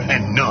on Earth,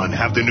 and none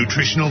have the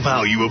nutritional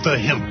value of the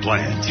hemp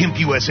plant?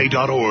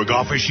 HempUSA.org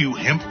offers you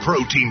hemp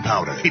protein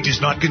powder. It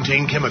does not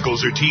contain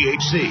chemicals or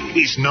THC,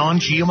 is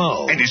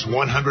non-GMO, and is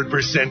 100%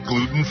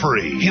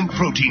 gluten-free. Hemp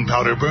protein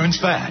powder burns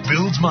fat,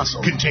 builds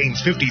muscle,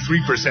 contains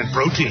 53%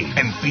 protein,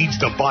 and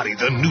feeds the body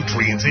the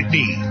nutrients it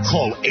needs.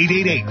 Call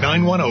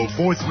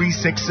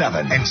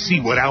 888-910-4367 and see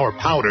what our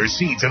powder,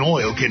 seeds, and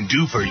oil can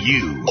do for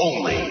you.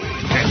 Only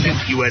at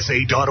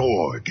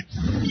HempUSA.org.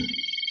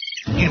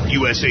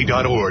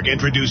 HempUSA.org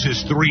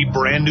introduces 3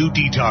 brand new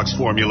detox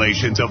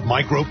formulations of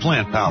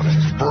microplant powder.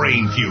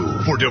 Brain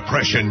Fuel for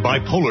depression,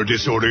 bipolar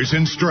disorders,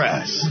 and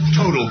stress.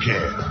 Total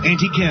Care,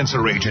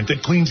 anti-cancer agent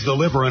that cleans the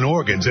liver and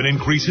organs and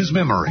increases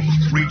memory.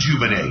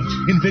 Rejuvenate,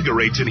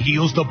 invigorates and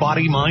heals the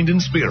body, mind,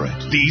 and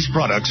spirit. These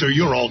products are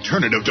your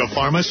alternative to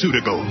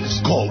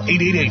pharmaceuticals. Call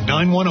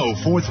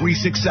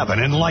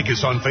 888-910-4367 and like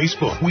us on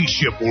Facebook. We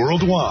ship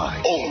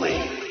worldwide. Only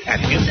at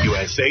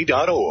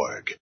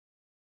HempUSA.org.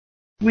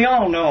 We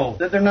all know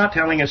that they're not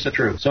telling us the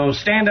truth. So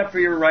stand up for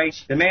your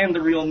rights, demand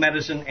the real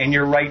medicine, and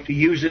your right to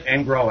use it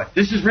and grow it.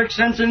 This is Rick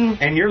Sensen,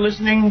 and you're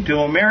listening to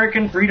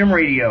American Freedom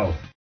Radio.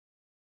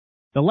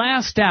 The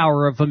last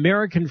hour of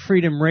American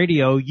Freedom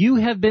Radio you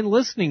have been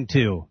listening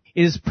to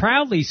is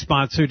proudly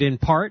sponsored in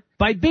part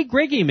by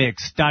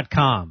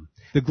BigReggaeMix.com,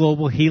 the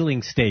global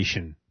healing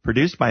station.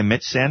 Produced by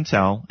Mitch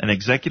Santel and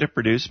executive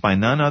produced by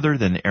none other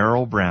than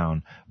Errol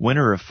Brown,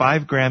 winner of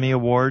 5 Grammy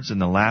Awards and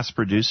the last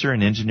producer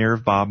and engineer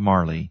of Bob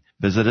Marley.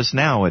 Visit us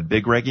now at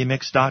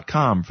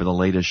BigReggaeMix.com for the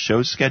latest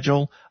show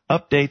schedule,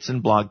 updates,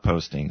 and blog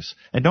postings.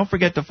 And don't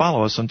forget to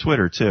follow us on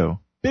Twitter, too.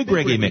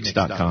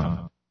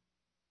 BigReggaeMix.com.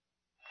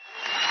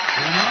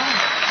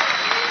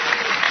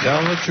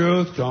 Tell the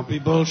truth. Don't be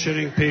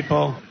bullshitting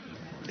people.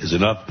 There's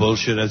enough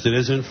bullshit as it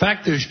is. In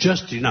fact, there's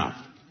just enough.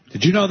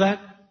 Did you know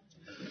that?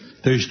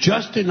 There's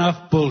just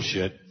enough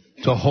bullshit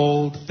to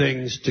hold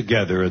things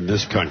together in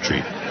this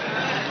country.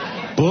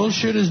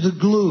 Bullshit is the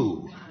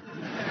glue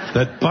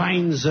that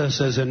binds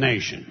us as a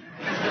nation.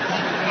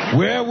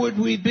 Where would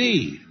we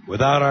be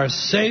without our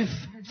safe,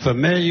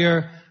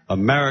 familiar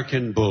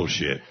American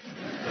bullshit?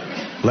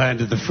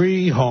 Land of the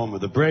free, home of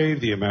the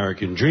brave, the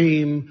American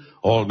dream.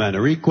 All men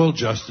are equal,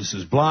 justice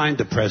is blind,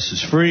 the press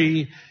is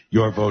free,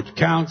 your vote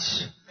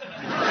counts.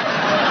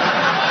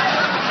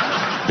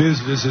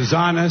 Business is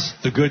honest,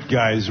 the good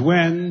guys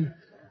win,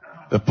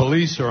 the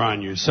police are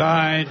on your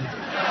side,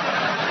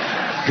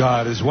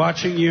 God is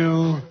watching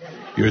you,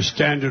 your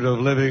standard of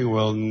living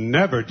will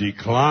never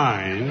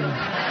decline,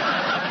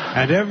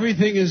 and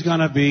everything is going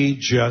to be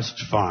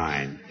just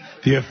fine.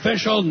 The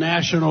official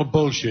national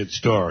bullshit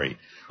story.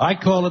 I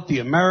call it the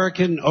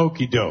American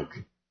Okey Doke.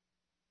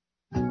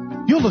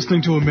 You're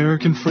listening to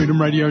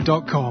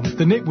AmericanFreedomRadio.com,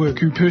 the network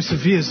who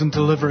perseveres in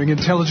delivering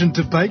intelligent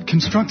debate,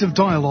 constructive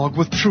dialogue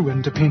with true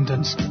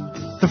independence.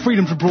 The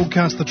freedom to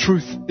broadcast the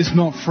truth is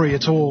not free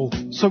at all.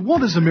 So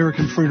what is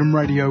American Freedom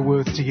Radio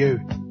worth to you?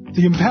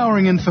 The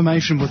empowering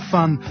information with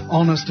fun,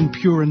 honest and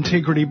pure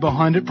integrity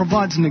behind it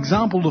provides an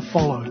example to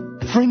follow.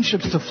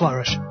 Friendships to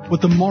flourish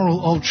with the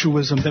moral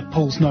altruism that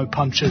pulls no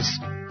punches.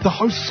 The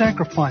hosts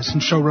sacrifice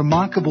and show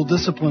remarkable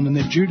discipline in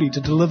their duty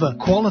to deliver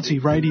quality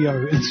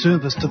radio in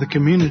service to the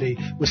community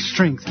with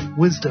strength,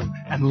 wisdom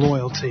and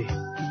loyalty.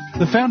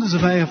 The founders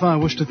of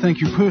AFR wish to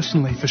thank you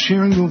personally for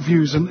sharing your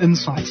views and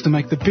insights to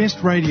make the best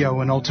radio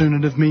and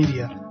alternative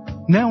media.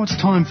 Now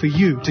it's time for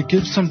you to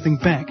give something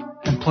back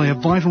and play a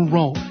vital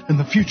role in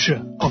the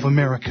future of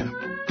America.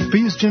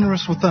 Be as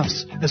generous with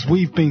us as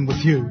we've been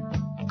with you.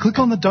 Click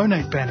on the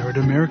donate banner at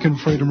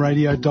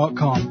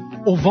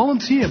AmericanFreedomRadio.com or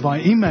volunteer by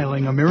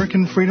emailing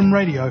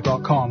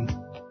AmericanFreedomRadio.com.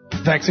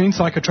 Vaccine,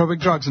 psychotropic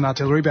drugs and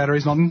artillery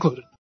batteries not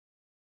included.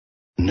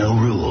 No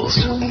rules.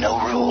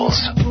 No rules.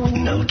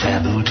 No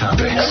taboo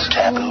topics. No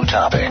taboo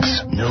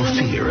topics. No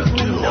fear of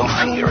doom. No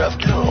fear of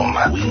doom.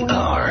 We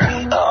are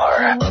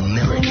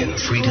American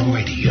Freedom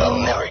Radio.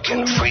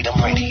 American Freedom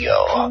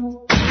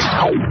Radio.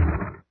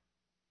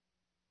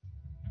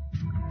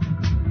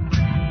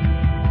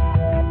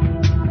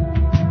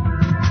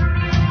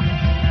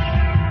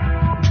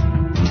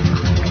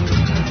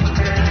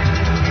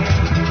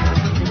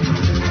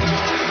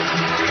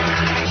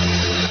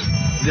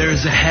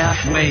 There's a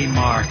halfway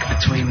mark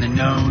between the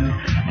known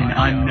and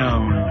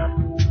unknown,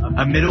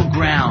 a middle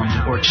ground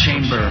or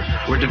chamber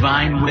where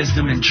divine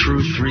wisdom and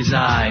truth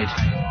reside.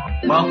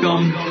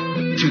 Welcome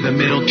to the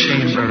Middle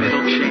Chamber.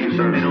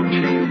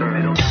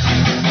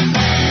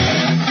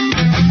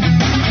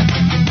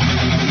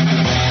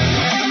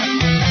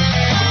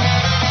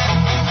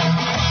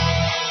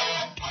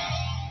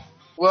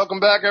 Welcome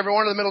back,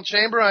 everyone, to the Middle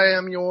Chamber. I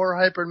am your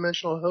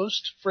hyperdimensional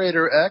host,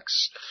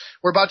 FraterX.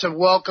 We're about to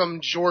welcome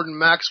Jordan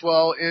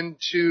Maxwell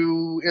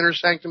into Inner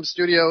Sanctum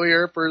Studio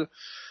here for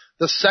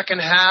the second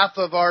half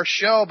of our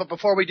show. But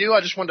before we do,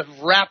 I just want to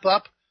wrap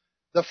up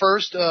the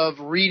first of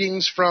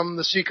readings from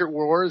The Secret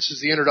War. This is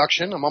the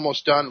introduction. I'm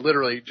almost done,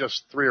 literally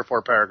just 3 or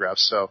 4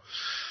 paragraphs. So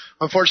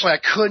unfortunately,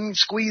 I couldn't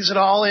squeeze it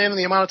all in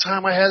the amount of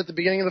time I had at the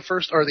beginning of the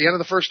first, or the end of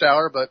the first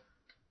hour, but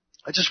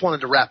I just wanted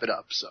to wrap it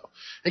up. So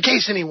in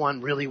case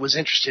anyone really was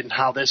interested in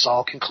how this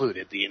all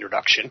concluded, the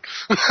introduction.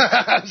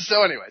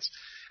 So anyways.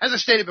 As I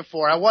stated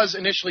before, I was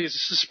initially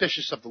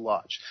suspicious of the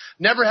Lodge,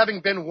 never having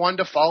been one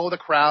to follow the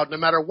crowd, no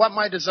matter what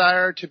my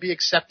desire to be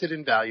accepted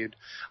and valued.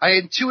 I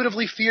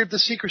intuitively feared the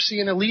secrecy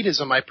and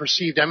elitism I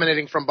perceived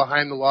emanating from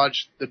behind the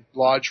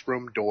lodge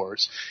room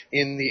doors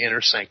in the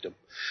inner sanctum.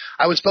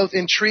 I was both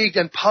intrigued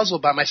and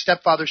puzzled by my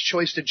stepfather's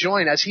choice to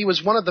join, as he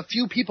was one of the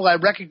few people I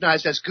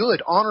recognized as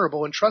good,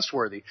 honorable, and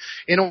trustworthy.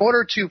 In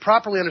order to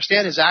properly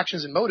understand his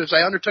actions and motives,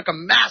 I undertook a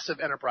massive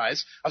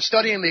enterprise of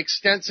studying,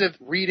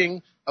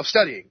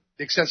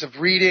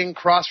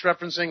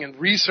 cross-referencing, and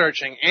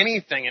researching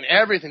anything and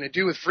everything to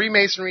do with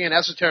Freemasonry and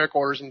esoteric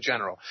orders in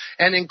general.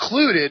 And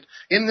included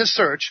in this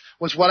search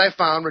was what I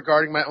found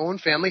regarding my own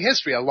family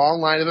history, a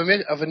long line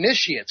of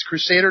initiates,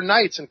 crusader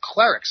knights and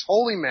clerics,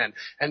 holy men,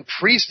 and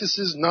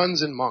priestesses,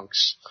 nuns, and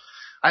monks.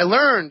 I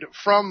learned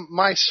from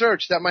my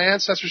search that my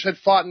ancestors had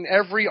fought in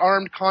every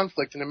armed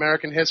conflict in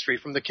American history,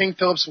 from the King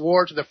Philip's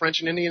War to the French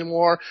and Indian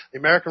War, the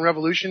American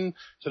Revolution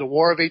to the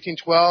War of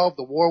 1812,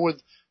 the war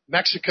with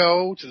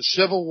Mexico to the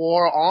Civil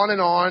War,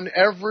 on,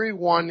 every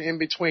one in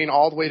between,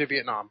 all the way to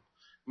Vietnam.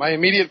 My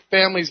immediate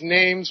family's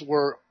names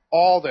were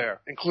all there,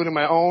 including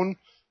my own,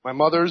 my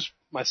mother's,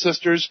 my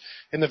sister's,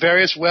 in the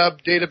various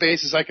web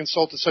databases I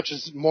consulted, such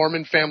as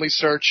Mormon Family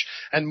Search,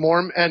 and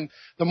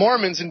the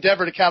Mormons'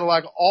 endeavor to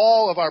catalog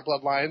all of our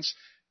bloodlines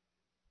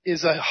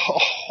is a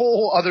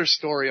whole other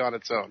story on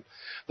its own.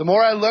 The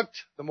more I looked,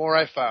 the more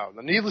I found.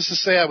 And needless to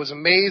say, I was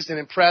amazed and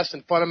impressed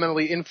and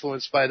fundamentally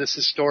influenced by this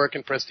historic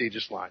and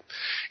prestigious line.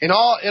 It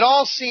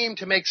all seemed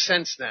to make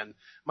sense then.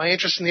 My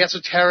interest in the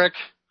esoteric,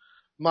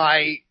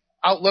 my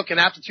outlook and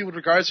aptitude with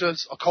regards to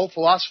occult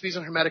philosophies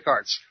and hermetic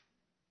arts.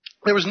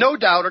 There was no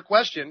doubt or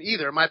question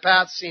either. My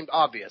path seemed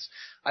obvious.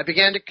 I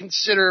began to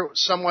consider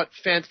somewhat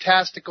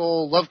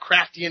fantastical,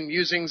 Lovecraftian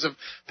musings of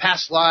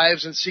past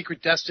lives and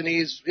secret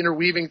destinies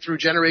interweaving through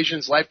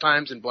generations,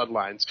 lifetimes, and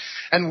bloodlines,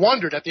 and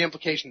wondered at the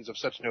implications of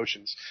such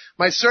notions.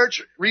 My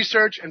search,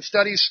 research, and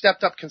studies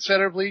stepped up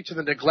considerably to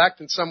the neglect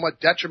and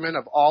somewhat detriment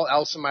of all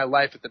else in my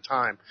life at the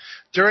time.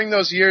 During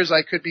those years,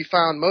 I could be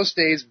found most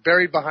days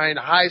buried behind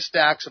high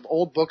stacks of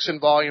old books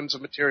and volumes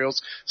of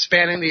materials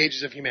spanning the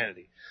ages of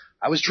humanity.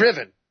 I was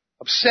driven,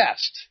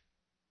 obsessed,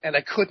 and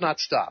I could not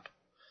stop.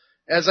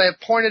 As I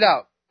have pointed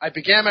out, I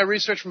began my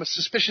research from a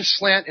suspicious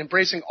slant,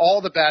 embracing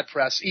all the bad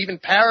press, even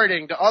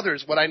parroting to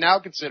others what I now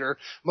consider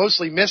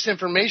mostly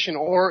misinformation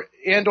or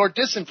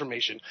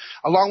disinformation,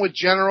 along with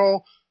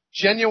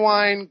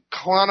genuine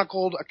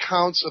chronicled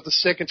accounts of the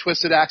sick and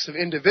twisted acts of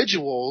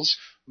individuals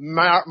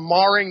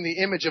marring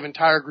the image of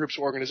entire groups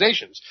or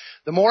organizations.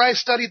 The more I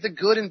studied the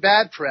good and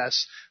bad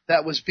press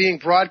that was being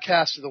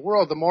broadcast to the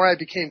world, the more I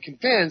became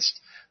convinced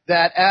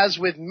that, as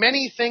with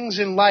many things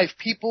in life,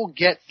 people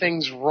get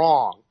things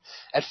wrong.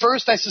 At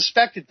first, I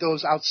suspected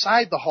those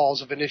outside the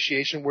halls of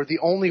initiation were the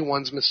only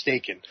ones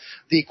mistaken.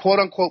 The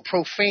quote-unquote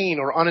profane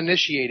or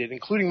uninitiated,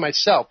 including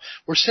myself,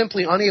 were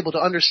simply unable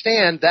to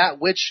understand that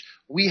which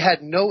we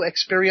had no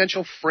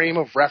experiential frame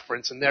of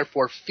reference and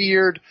therefore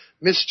feared,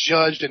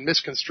 misjudged, and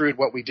misconstrued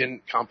what we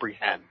didn't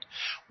comprehend.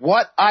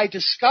 What I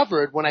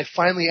discovered when I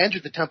finally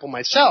entered the temple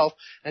myself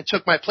and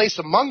took my place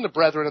among the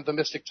brethren of the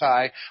mystic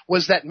tie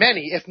was that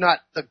many, if not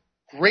the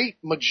great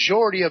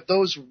majority of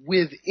those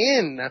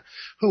within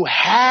who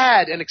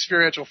had an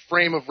experiential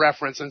frame of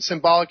reference and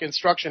symbolic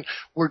instruction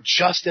were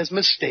just as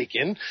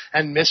mistaken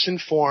and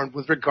misinformed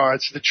with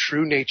regards to the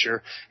true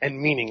nature and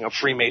meaning of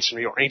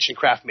Freemasonry, or ancient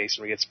craft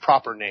masonry, its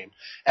proper name,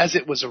 as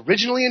it was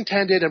originally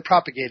intended and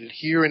propagated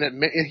here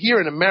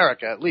in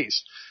America at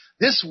least.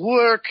 This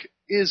work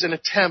is an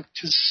attempt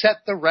to set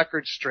the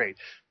record straight,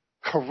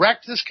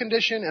 correct this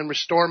condition, and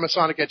restore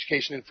Masonic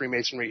education in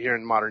Freemasonry here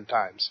in modern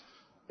times.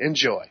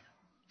 Enjoy.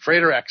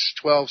 FraterX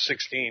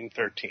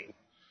 12/16/13.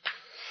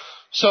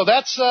 So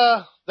that's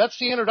the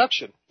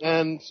introduction,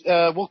 and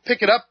we'll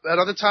pick it up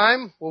another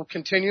time. We'll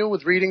continue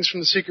with readings from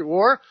the Secret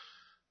War,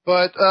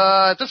 but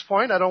at this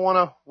point, I don't want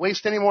to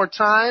waste any more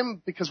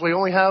time because we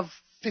only have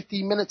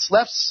 50 minutes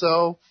left.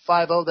 So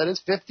 50, that is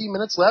 50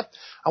 minutes left.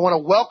 I want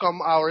to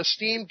welcome our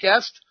esteemed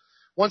guest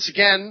once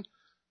again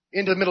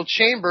into the middle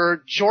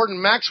chamber,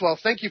 Jordan Maxwell.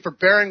 Thank you for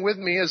bearing with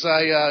me as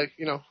I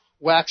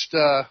waxed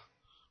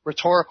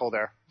rhetorical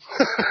there.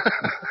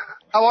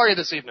 How are you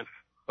this evening?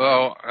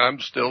 Well, I'm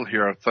still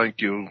here. Thank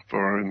you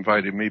for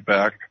inviting me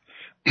back.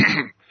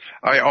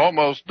 I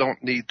almost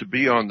don't need to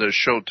be on this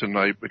show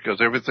tonight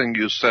because everything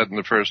you said in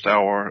the first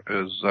hour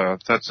is,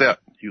 that's it.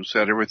 You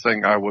said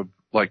everything I would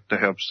like to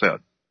have said.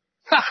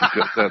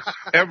 Because that's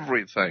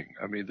everything.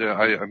 I mean,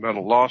 I'm at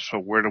a loss for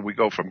where do we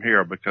go from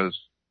here, because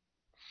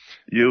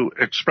you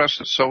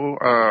expressed it so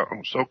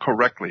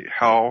correctly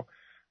how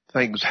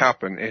things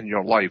happen in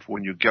your life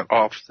when you get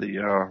off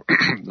the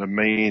the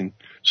main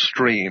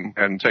stream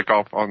and take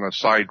off on a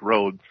side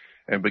road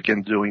and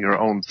begin doing your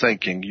own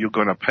thinking. You're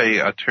going to pay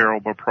a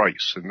terrible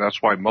price, and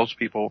that's why most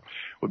people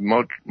would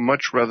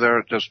much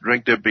rather just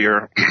drink their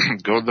beer,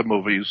 go to the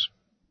movies,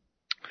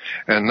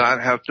 and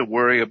not have to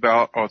worry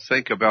about or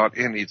think about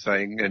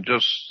anything, and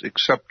just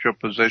accept your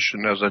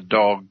position as a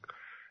dog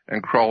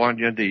and crawl on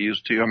your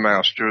knees to your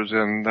masters.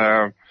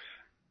 And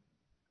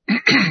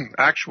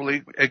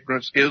actually,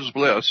 ignorance is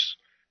bliss,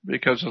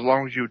 because as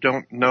long as you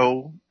don't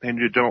know and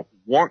you don't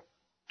want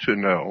to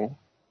know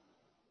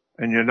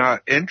and you're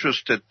not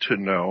interested to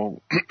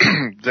know,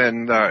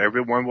 then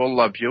everyone will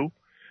love you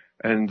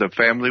and the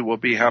family will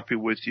be happy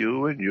with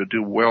you and you'll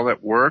do well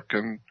at work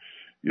and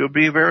you'll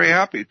be very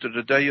happy to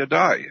the day you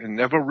die and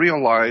never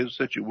realize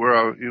that you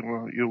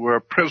were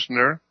a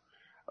prisoner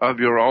of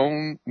your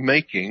own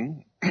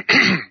making.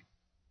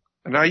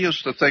 And I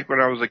used to think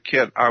when I was a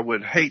kid, I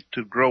would hate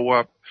to grow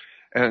up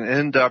and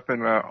end up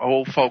in an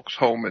old folks'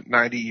 home at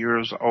 90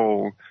 years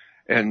old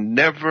and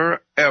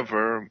never,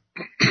 ever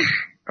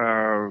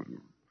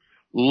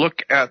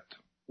look at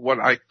what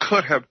I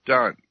could have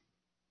done,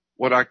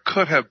 what I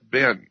could have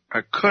been. I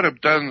could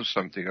have done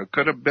something. I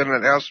could have been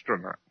an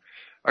astronaut.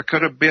 I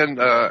could have been,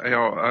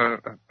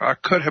 I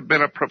could have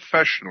been a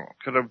professional.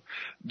 Could have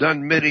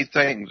done many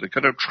things. I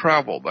could have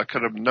traveled. I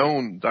could have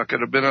known. I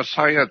could have been a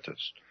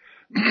scientist.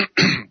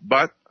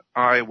 But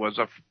I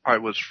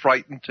was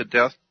frightened to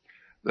death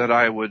that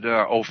I would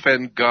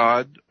offend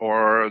God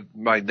or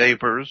my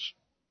neighbors.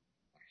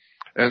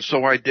 And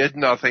so I did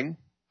nothing.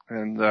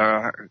 And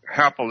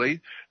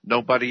happily,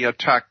 nobody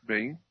attacked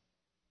me.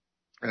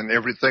 And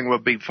everything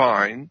would be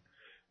fine.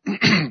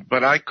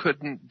 But I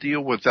couldn't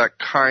deal with that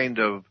kind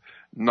of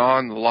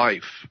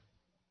non-life.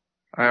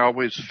 I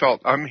always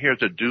felt I'm here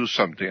to do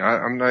something.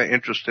 I'm not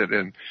interested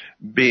in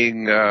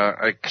being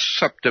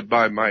accepted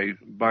by my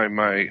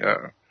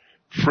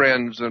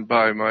friends and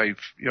by my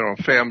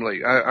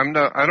family.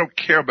 I don't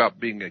care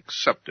about being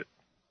accepted.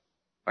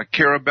 I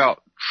care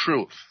about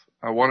truth.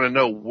 I want to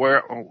know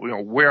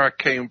where I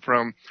came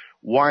from,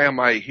 why am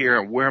I here,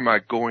 and where am I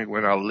going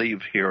when I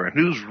leave here, and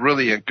who's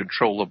really in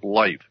control of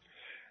life.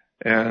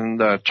 And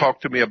talk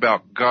to me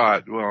about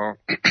God. Well,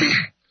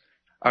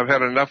 I've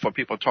had enough of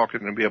people talking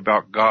to me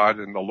about God,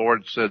 and the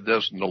Lord said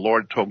this, and the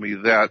Lord told me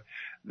that.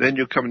 Then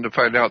you come to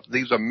find out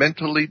these are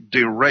mentally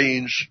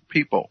deranged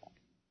people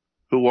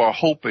who are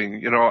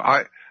hoping,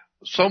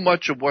 so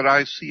much of what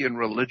I see in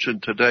religion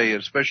today,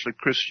 especially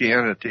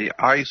Christianity,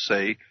 I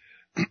say,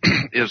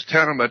 is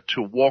tantamount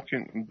to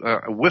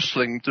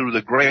whistling through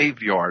the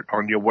graveyard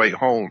on your way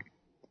home.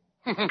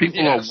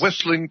 People yes. are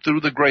whistling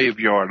through the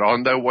graveyard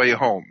on their way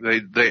home.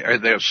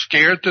 They're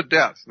scared to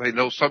death. They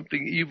know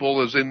something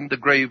evil is in the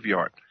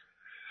graveyard.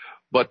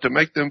 But to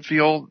make them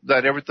feel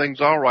that everything's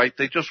all right,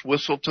 they just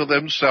whistle to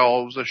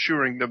themselves,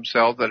 assuring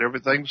themselves that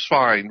everything's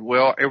fine.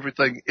 Well,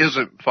 everything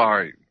isn't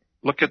fine.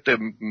 Look at the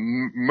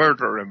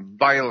murder and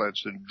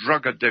violence and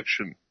drug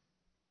addiction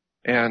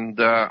and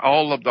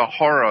all of the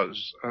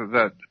horrors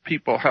that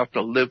people have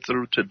to live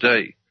through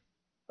today.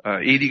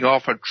 Eating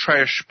off of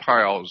trash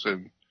piles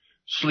and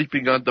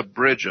sleeping under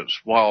bridges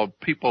while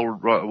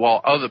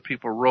other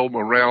people roam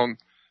around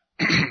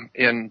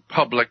in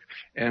public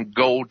in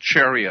gold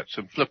chariots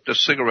and flip the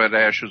cigarette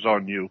ashes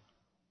on you.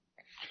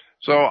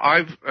 So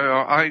I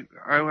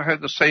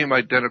had the same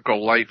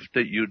identical life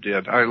that you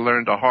did. I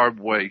learned the hard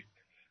way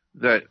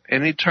that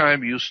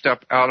anytime you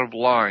step out of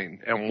line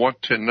and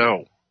want to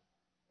know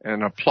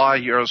and apply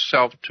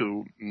yourself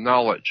to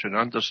knowledge and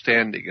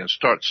understanding and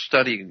start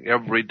studying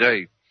every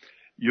day,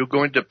 you're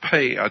going to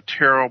pay a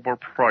terrible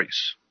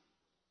price.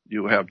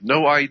 You have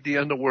no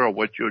idea in the world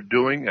what you're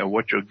doing and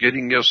what you're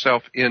getting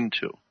yourself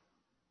into.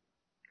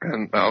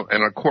 And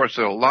of course,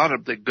 there are a lot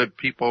of the good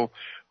people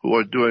who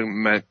are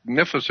doing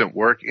magnificent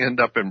work end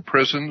up in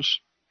prisons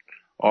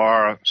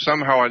or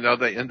somehow or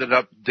another ended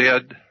up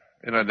dead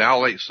in an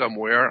alley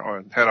somewhere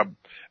or had a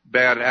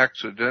bad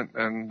accident.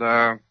 And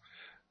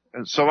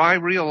so I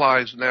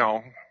realize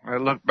now, I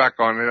look back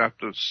on it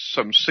after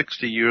some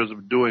 60 years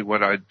of doing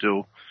what I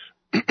do,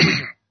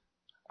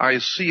 I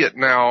see it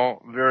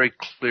now very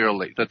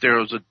clearly that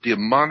there is a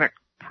demonic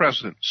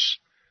presence,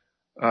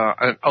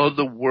 an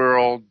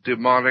otherworld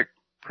demonic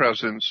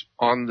presence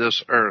on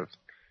this earth,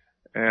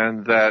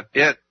 and that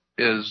it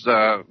is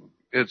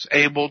it's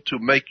able to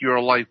make your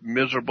life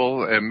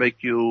miserable and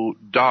make you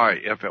die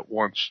if it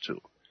wants to.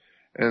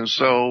 And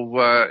so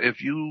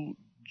if you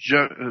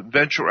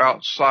venture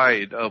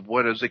outside of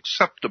what is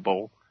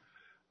acceptable,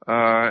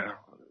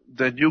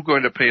 then you're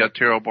going to pay a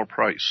terrible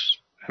price.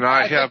 And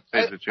I have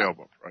paid a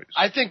terrible price.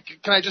 I think,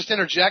 can I just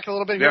interject a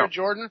little bit here,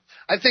 Jordan?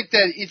 I think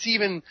that it's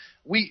even,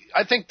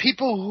 I think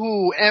people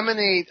who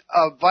emanate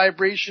a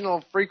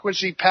vibrational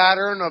frequency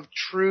pattern of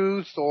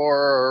truth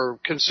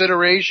or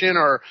consideration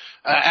or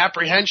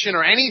apprehension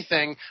or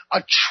anything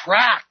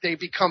they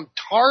become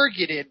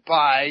targeted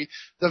by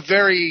the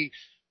very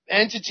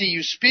entity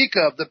you speak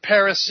of, the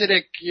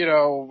parasitic,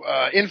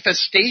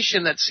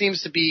 infestation that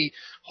seems to be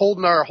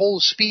holding our whole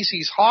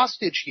species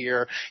hostage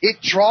here.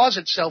 It draws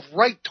itself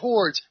right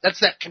towards, that's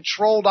that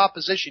controlled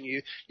opposition.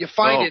 You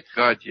find it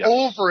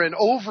over and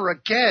over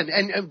again.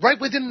 And right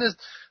within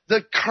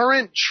the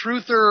current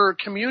truther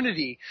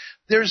community,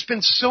 there's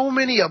been so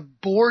many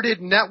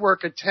aborted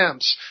network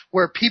attempts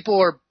where people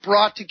are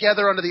brought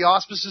together under the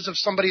auspices of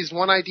somebody's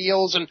one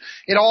ideals, and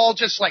it all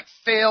just like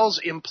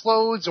fails,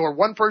 implodes, or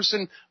one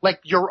person, like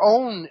your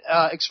own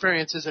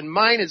experiences and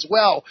mine as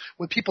well,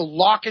 with people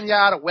locking you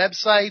out of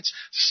websites,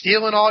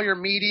 stealing all your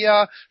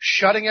media,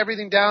 shutting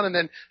everything down, and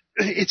then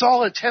it's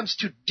all attempts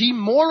to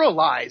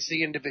demoralize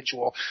the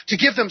individual, to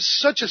give them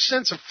such a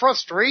sense of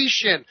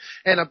frustration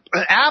and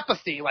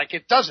apathy, like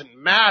it doesn't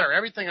matter.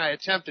 Everything I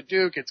attempt to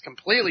do gets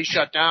completely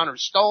shut down or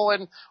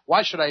stolen.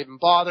 Why should I even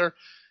bother?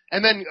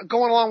 And then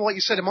going along with what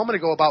you said a moment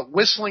ago about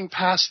whistling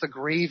past the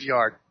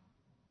graveyard.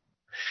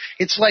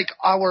 It's like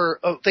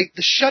the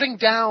shutting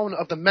down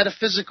of the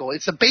metaphysical.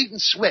 It's a bait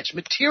and switch.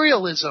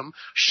 Materialism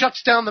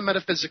shuts down the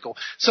metaphysical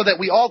so that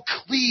we all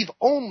cleave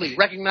only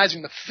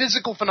recognizing the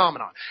physical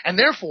phenomenon. And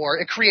therefore,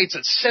 it creates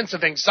a sense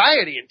of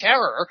anxiety and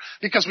terror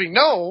because we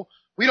know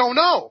we don't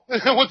know. We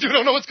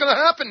don't know what's going to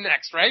happen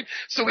next, right?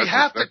 So we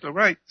have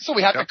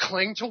to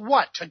cling to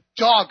what? To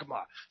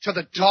dogma. To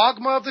the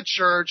dogma of the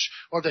church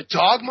or the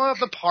dogma of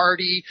the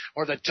party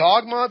or the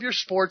dogma of your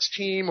sports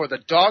team or the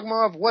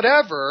dogma of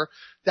whatever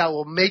that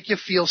will make you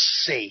feel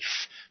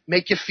safe.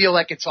 Make you feel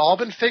like it's all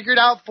been figured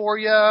out for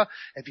you.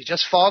 If you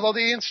just follow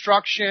the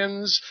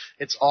instructions,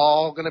 it's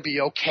all going to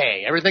be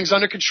okay. Everything's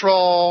under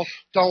control.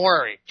 Don't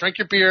worry. Drink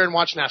your beer and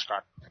watch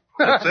NASCAR.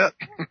 That's it.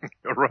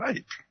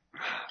 Right.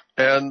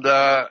 And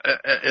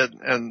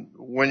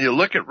when you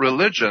look at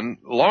religion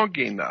long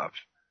enough,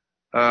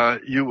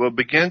 you will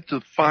begin to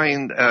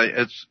find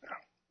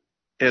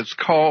it's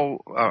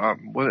called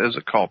what is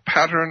it called?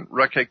 Pattern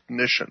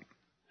recognition.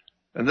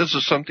 And this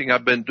is something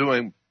I've been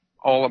doing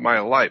all of my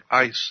life.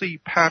 I see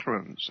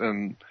patterns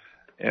in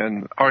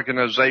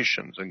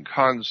organizations and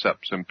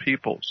concepts and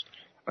peoples.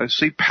 I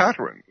see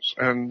patterns,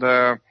 and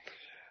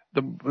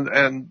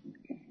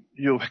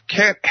you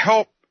can't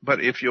help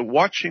but if you're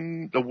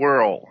watching the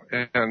world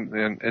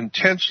and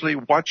intensely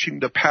watching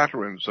the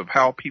patterns of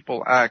how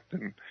people act,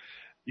 and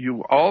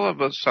you all of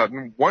a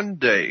sudden one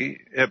day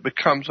it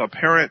becomes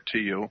apparent to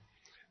you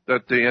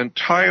that the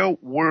entire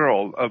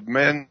world of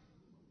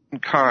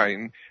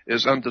mankind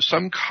is under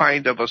some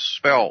kind of a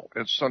spell.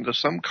 It's under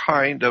some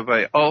kind of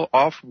a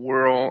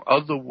off-world,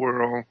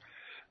 other-world,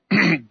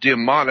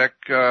 demonic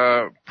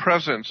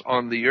presence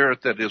on the earth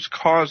that is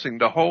causing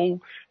the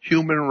whole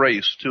human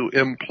race to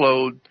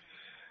implode.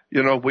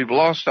 You know, we've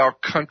lost our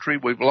country,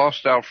 we've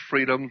lost our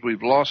freedoms,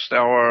 we've lost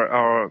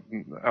our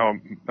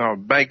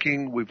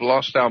banking, we've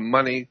lost our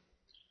money,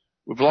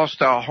 we've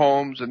lost our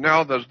homes, and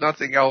now there's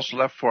nothing else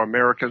left for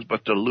Americans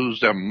but to lose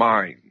their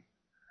mind.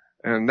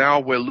 And now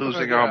we're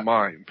losing our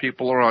mind.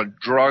 People are on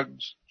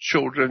drugs.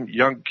 Children,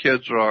 young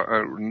kids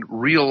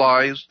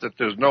realize that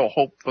there's no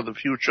hope for the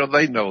future.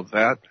 They know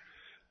that.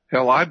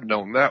 Hell, I've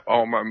known that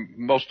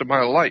most of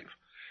my life.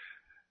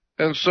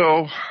 And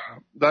so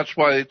that's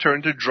why they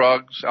turn to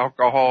drugs,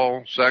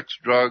 alcohol, sex,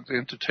 drugs,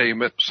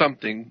 entertainment,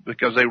 something,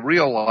 because they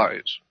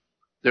realize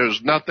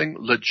There's nothing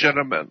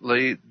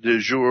legitimately de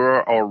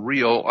jure or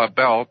real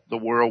about the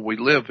world we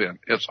live in.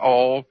 It's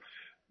all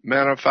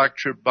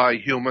manufactured by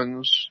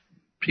humans.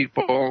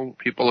 People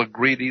are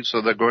greedy,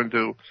 so they're going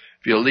to,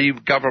 if you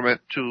leave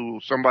government to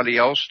somebody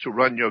else to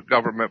run your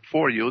government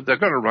for you, they're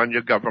going to run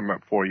your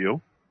government for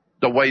you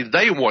the way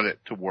they want it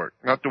to work,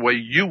 not the way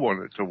you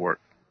want it to work.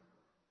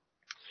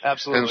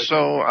 Absolutely. And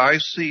so I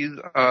see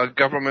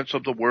governments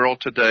of the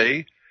world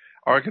today,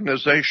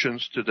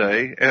 organizations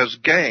today, as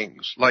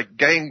gangs, like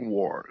gang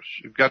wars.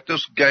 You've got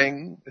this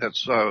gang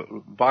that's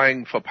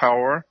vying for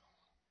power,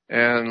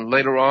 and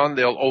later on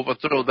they'll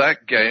overthrow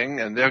that gang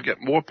and they'll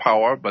get more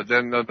power, but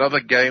then another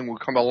gang will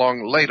come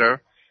along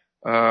later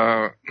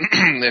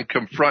and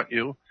confront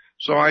you.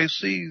 So I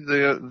see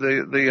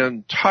the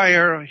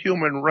entire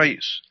human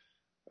race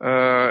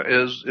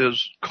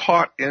is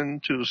caught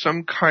into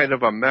some kind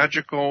of a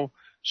magical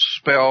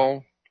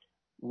spell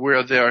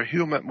where the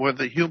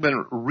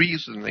human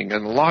reasoning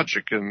and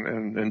logic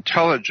and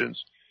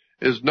intelligence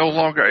is no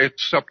longer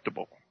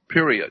acceptable,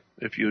 period.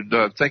 If you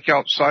think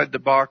outside the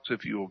box,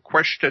 if you're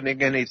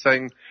questioning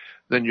anything,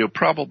 then you're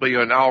probably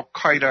an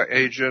Al-Qaeda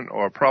agent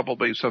or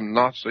probably some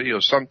Nazi or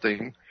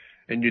something,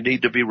 and you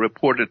need to be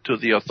reported to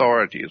the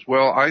authorities.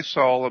 Well, I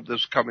saw all of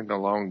this coming a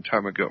long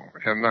time ago,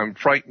 and I'm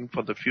frightened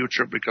for the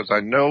future because I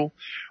know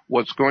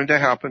what's going to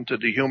happen to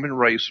the human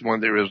race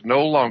when there is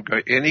no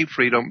longer any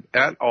freedom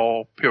at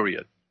all,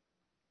 period.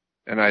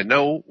 And I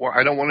know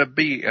I don't want to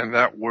be in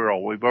that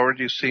world. We've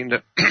already seen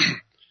it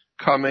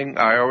coming.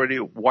 I already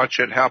watch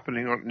it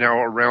happening now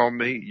around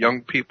me.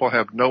 Young people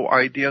have no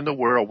idea in the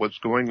world what's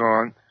going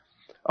on.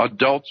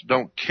 Adults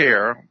don't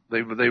care.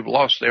 They've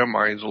lost their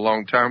minds a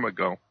long time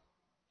ago.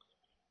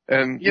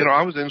 And you know,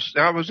 I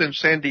was in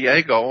San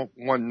Diego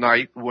one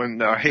night when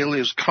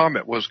Halley's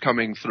Comet was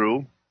coming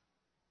through.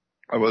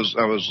 I was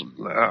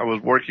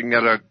working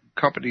at a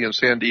company in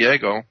San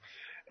Diego,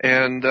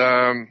 and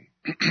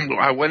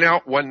I went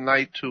out one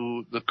night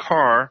to the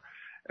car,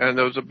 and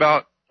there was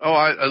about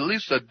at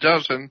least a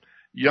dozen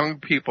young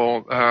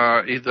people,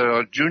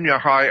 either junior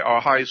high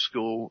or high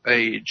school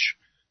age,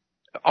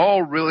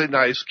 all really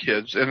nice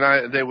kids,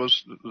 and they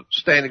was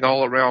standing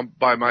all around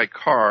by my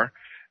car.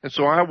 And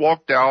so I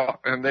walked out,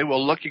 and they were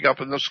looking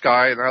up in the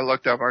sky, and I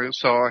looked up, and I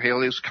saw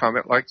Halley's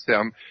Comet like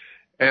them.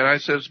 And I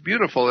said, "It's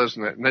beautiful,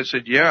 isn't it?" And they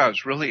said, "Yeah,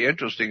 it's really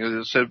interesting." And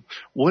they said,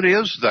 "What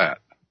is that?"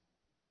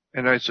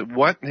 And I said,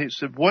 "What?" And he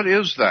said, "What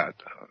is that?"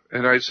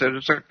 And I said,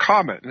 "It's a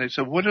comet." And they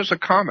said, "What is a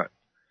comet?"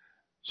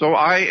 So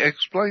I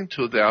explained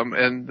to them,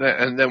 and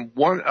then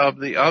one of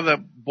the other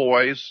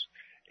boys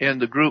in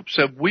the group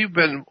said,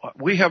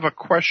 we have a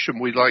question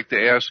we'd like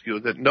to ask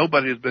you that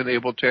nobody's been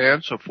able to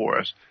answer for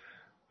us.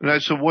 And I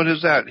said, "What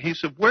is that?" He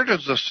said, "Where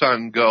does the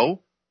sun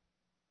go?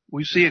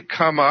 We see it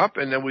come up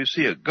and then we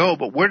see it go,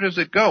 but where does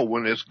it go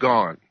when it's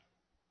gone?"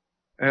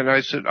 And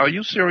I said, "Are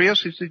you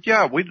serious?" He said,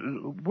 "Yeah,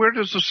 where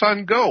does the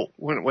sun go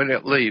when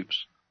it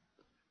leaves?"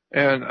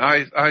 And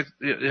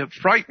it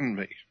frightened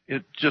me.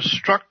 It just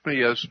struck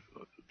me as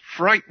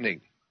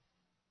frightening.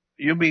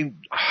 You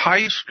mean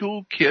high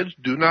school kids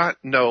do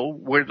not know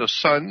where the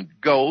sun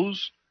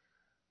goes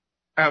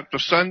after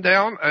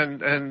sundown?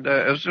 And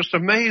it's just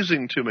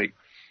amazing to me.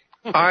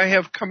 I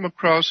have come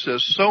across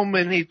this so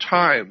many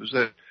times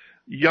that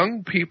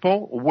young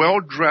people,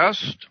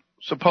 well-dressed,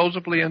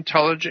 supposedly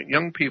intelligent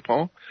young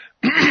people,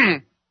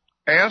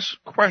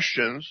 ask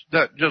questions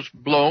that just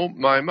blow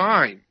my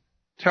mind,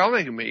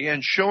 telling me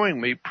and showing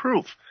me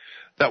proof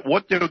that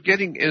what they're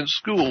getting in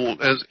school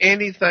is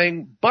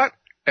anything but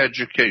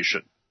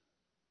education.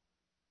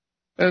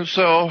 And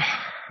so,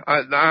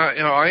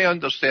 I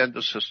understand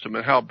the system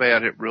and how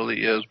bad it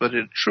really is, but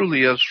it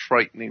truly is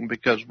frightening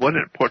because what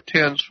it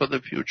portends for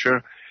the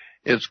future,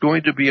 it's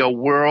going to be a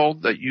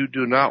world that you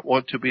do not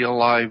want to be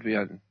alive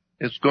in.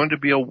 It's going to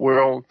be a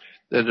world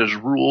that is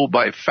ruled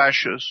by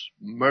fascists,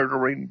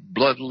 murdering,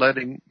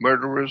 bloodletting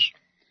murderers.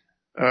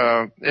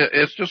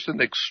 It's just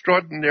an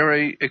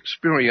extraordinary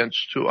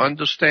experience to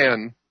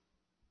understand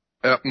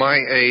at my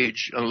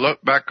age and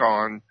look back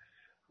on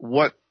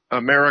what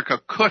America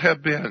could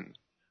have been,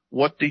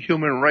 what the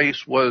human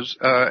race was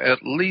at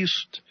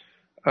least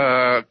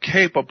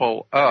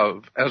capable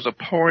of, as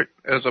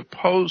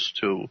opposed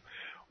to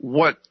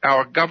what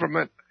our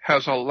government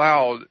has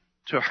allowed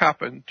to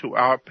happen to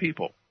our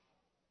people.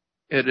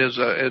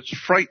 It's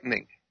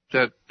frightening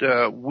that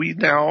we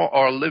now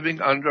are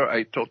living under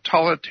a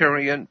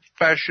totalitarian,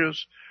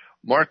 fascist,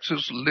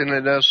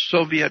 Marxist-Leninist,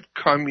 Soviet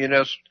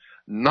communist,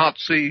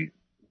 Nazi,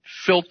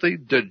 filthy,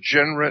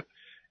 degenerate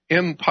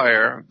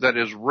empire that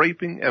is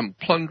raping and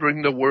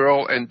plundering the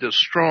world and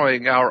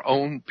destroying our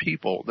own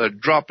people.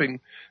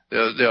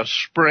 They're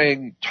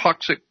spraying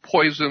toxic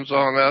poisons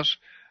on us,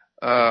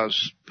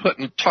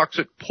 putting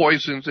toxic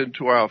poisons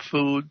into our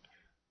food.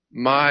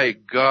 My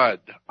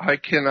God, I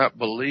cannot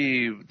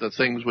believe the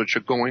things which are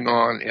going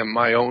on in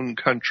my own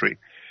country.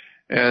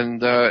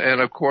 And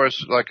of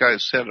course, like I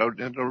said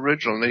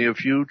originally,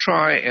 if you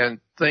try and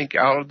think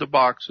out of the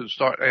box and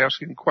start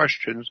asking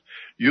questions,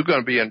 you're going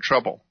to be in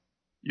trouble.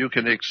 You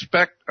can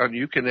expect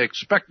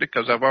it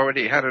because I've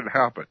already had it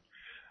happen.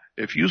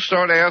 If you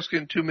start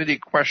asking too many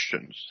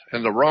questions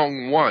and the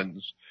wrong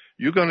ones,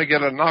 you're going to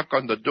get a knock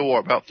on the door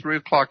about 3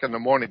 o'clock in the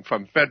morning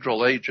from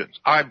federal agents.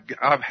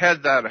 I've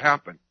had that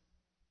happen.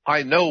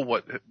 I know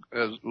what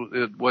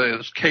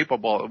is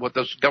capable, what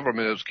this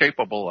government is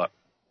capable of.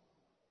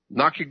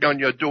 Knocking on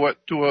your door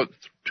at 2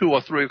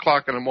 or 3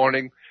 o'clock in the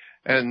morning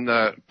and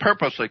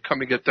purposely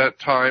coming at that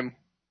time.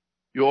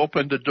 You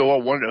open the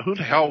door, wonder who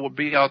the hell would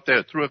be out there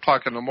at 3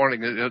 o'clock in the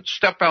morning.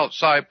 Step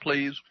outside,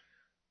 please.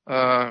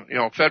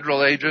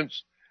 Federal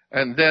agents.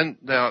 And then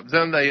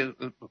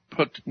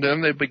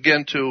they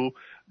begin to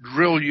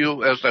drill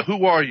you as to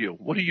who are you?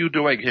 What are you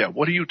doing here?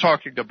 What are you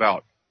talking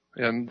about?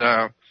 And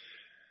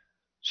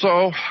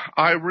so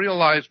I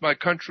realize my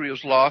country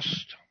is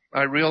lost.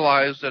 I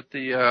realize that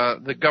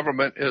the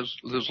government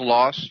is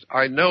lost.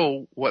 I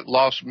know what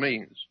loss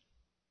means,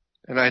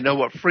 and I know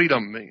what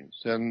freedom means.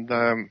 And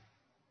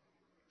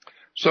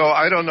so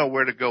I don't know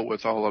where to go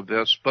with all of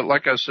this. But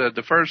like I said,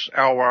 the first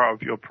hour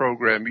of your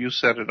program, you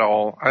said it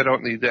all. I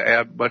don't need to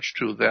add much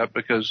to that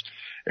because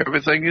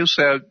everything you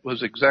said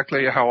was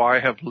exactly how I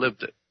have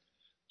lived it.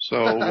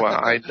 So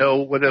I know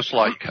what it's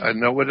like. I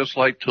know what it's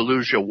like to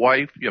lose your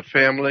wife, your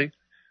family,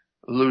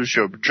 lose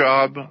your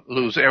job,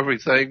 lose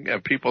everything,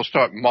 and people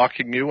start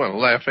mocking you and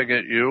laughing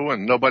at you,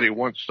 and nobody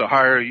wants to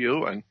hire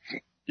you, and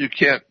you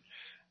can't,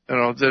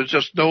 there's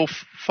just no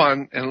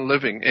fun in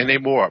living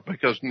anymore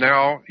because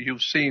now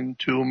you've seen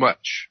too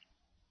much.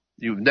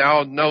 You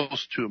now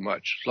knows too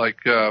much.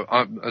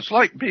 It's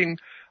like being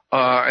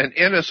an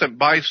innocent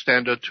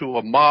bystander to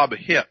a mob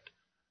hit,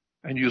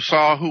 and you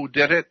saw who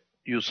did it,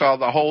 you saw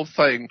the whole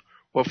thing.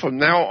 Well, from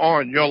now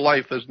on, your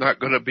life is not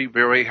going to be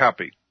very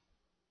happy.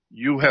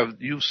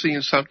 You've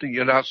seen something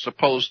you're not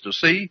supposed to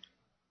see.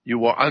 You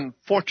were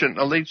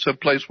unfortunately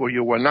someplace where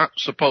you were not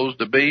supposed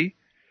to be,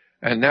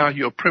 and now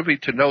you're privy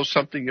to know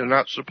something you're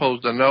not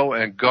supposed to know,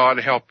 and God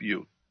help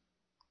you,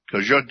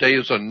 because your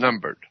days are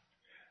numbered.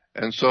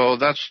 And so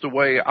that's the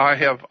way I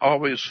have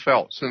always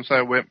felt since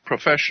I went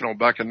professional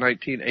back in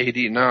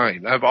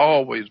 1989. I've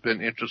always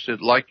been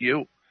interested like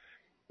you,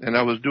 and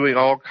I was doing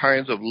all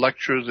kinds of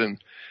lectures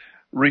and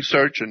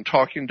research and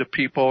talking to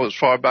people as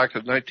far back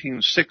as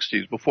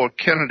 1960s before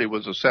Kennedy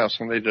was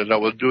assassinated. I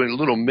was doing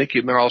little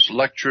Mickey Mouse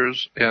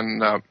lectures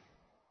in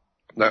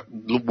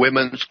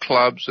women's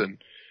clubs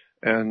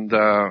and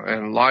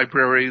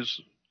libraries,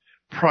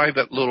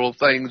 private little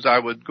things. I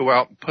would go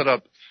out and put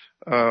up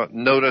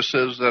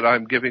notices that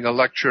I'm giving a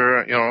lecture,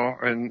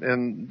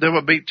 and there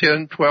would be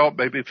 10, 12,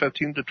 maybe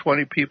 15 to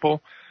 20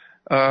 people.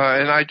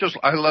 And I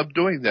love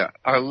doing that.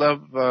 I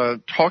love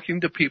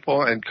talking to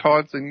people and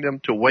causing them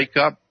to wake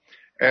up,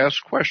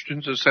 ask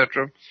questions,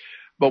 etc.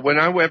 But when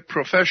I went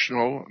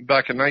professional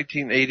back in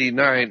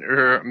 1989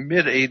 or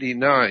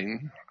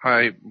mid-89,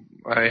 I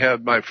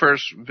had my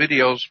first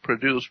videos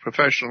produced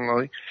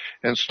professionally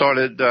and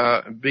started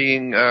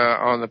being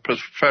on the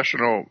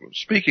professional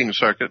speaking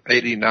circuit.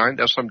 89,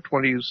 that's some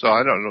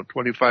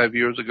 25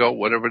 years ago,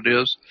 whatever it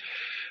is.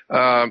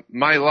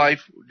 My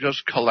life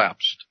just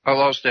collapsed. I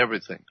lost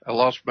everything. I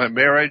lost my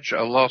marriage.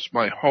 I lost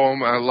my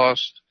home. I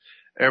lost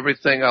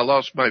everything. I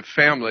lost my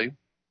family.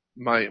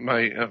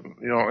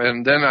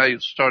 And then I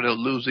started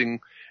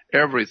losing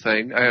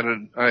everything. I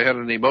had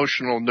an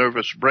emotional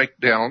nervous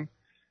breakdown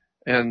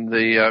in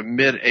the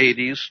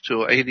mid-80s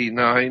to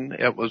 89.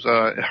 It was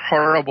a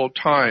horrible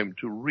time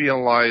to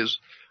realize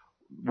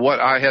what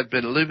I had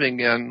been living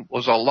in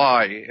was a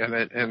lie,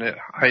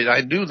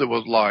 I knew there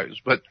was lies,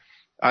 but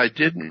I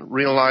didn't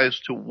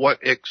realize to what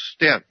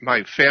extent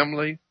my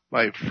family,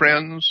 my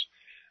friends,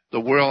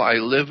 the world I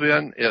live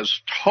in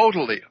is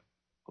totally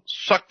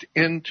sucked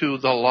into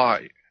the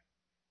lie.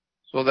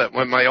 So that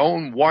when my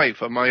own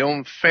wife and my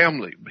own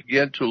family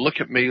began to look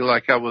at me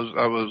like I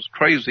was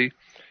crazy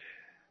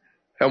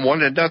and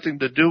wanted nothing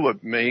to do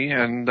with me,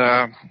 and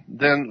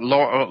then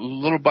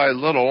little by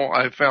little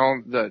I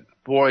found that,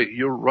 boy,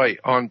 you're right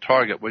on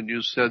target when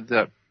you said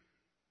that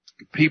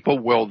people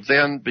will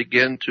then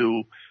begin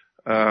to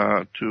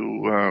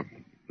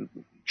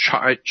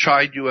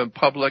chide you in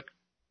public.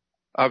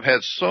 I've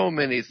had so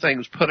many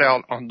things put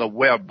out on the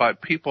web by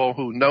people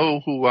who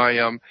know who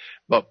I am,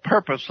 but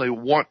purposely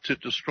want to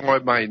destroy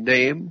my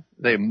name.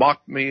 They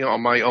mock me on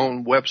my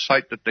own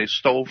website that they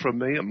stole from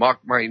me, and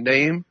mock my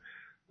name.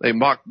 They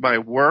mock my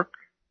work.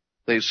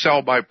 They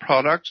sell my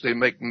products. They're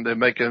making,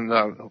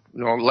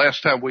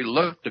 last time we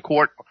looked, the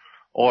court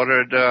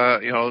ordered,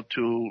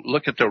 to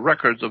look at the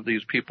records of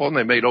these people, and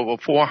they made over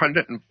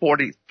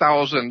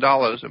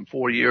 $440,000 in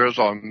 4 years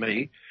on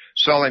me,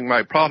 selling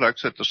my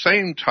products. At the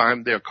same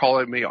time, they're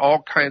calling me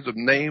all kinds of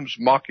names,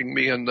 mocking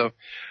me on the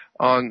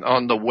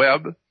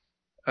web.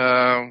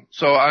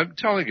 So I'm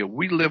telling you,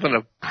 we live in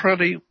a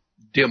pretty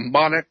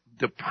demonic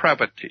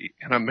depravity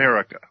in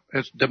America.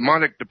 It's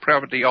demonic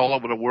depravity all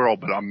over the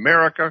world, but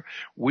America,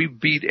 we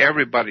beat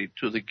everybody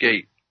to the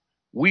gate.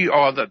 We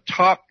are the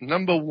top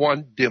number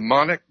one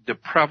demonic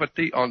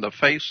depravity on the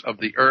face of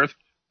the earth,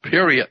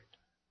 period.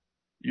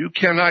 You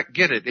cannot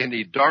get it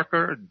any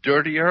darker,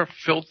 dirtier,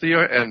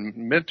 filthier, and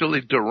mentally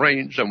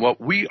deranged than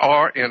what we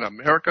are in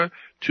America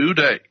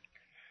today.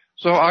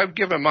 So I've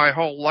given my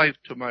whole life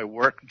to my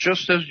work,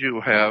 just as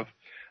you have.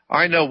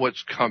 I know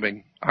what's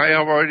coming.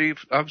 I've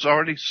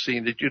already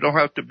seen it. You don't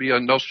have to be a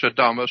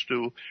Nostradamus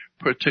to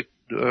predict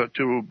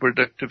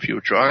the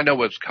future. I know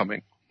what's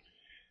coming.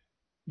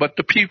 But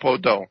the people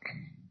don't.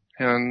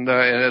 And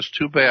it's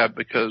too bad,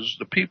 because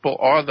the people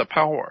are the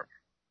power.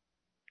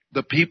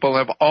 The people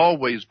have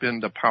always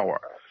been the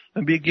power.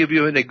 Let me give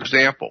you an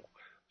example.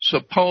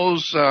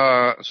 Suppose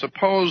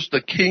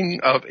the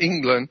King of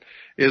England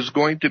is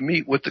going to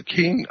meet with the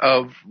King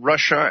of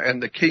Russia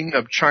and the King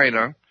of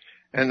China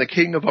and the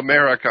King of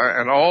America,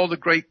 and all the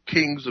great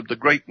kings of the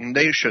great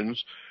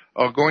nations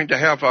are going to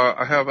have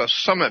a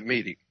summit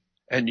meeting.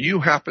 And you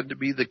happen to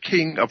be the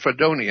King of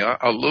Fredonia,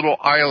 a little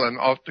island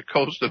off the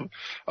coast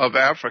of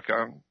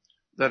Africa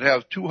that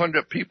has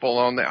 200 people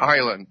on the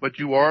island, but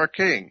you are a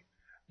king.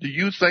 Do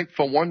you think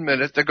for 1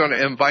 minute they're going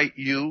to invite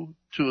you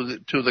to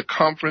the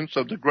conference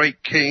of the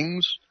great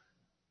kings?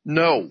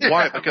 No.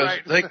 Why? Because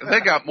right. they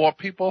got more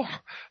people.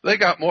 They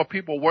got more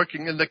people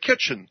working in the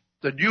kitchen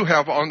than you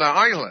have on the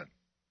island.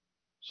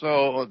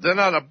 So they're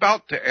not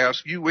about to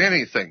ask you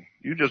anything.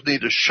 You just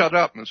need to shut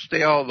up and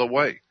stay out of the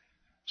way.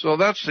 So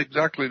that's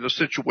exactly the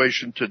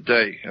situation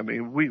today. I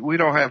mean, we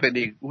don't have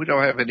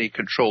any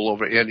control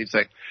over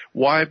anything.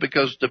 Why?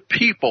 Because the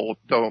people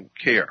don't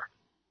care.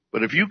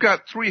 But if you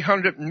got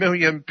 300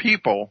 million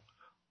people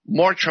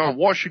march on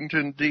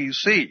Washington,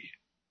 D.C.,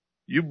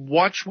 you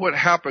watch what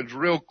happens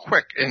real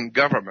quick in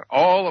government.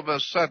 All of a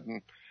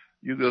sudden,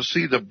 you're going to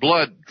see the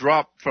blood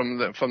drop from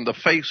the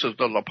faces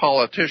of the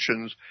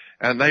politicians,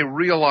 and they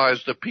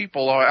realize the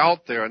people are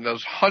out there, and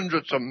there's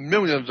hundreds of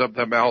millions of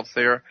them out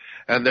there,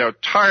 and they're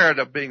tired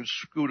of being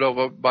screwed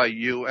over by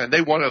you, and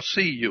they want to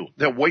see you.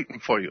 They're waiting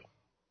for you,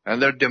 and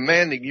they're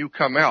demanding you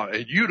come out,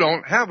 and you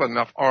don't have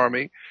enough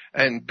army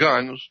and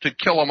guns to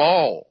kill them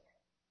all.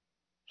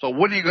 So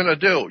what are you going to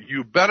do?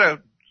 You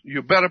better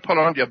put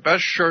on your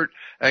best shirt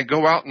and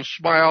go out and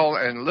smile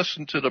and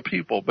listen to the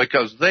people,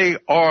 because they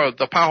are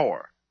the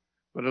power.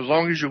 But as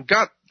long as you've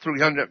got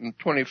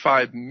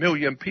 325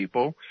 million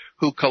people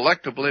who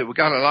collectively have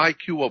got an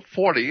IQ of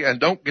 40 and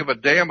don't give a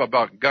damn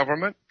about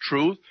government,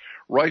 truth,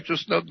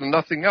 righteousness, and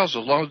nothing else,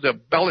 as long as their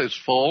belly's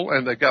full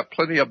and they got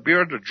plenty of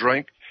beer to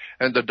drink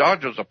and the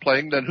Dodgers are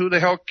playing, then who the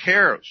hell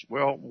cares?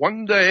 Well,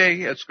 one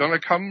day it's going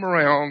to come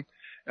around,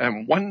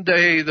 and one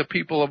day the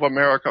people of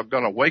America are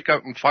going to wake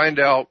up and find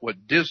out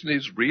what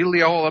Disney's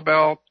really all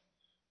about,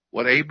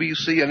 what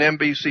ABC and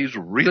NBC's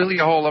really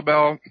all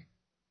about,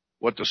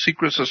 what the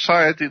secret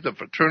society, the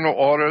fraternal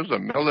orders, the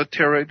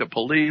military, the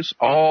police,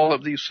 all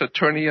of these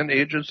Saturnian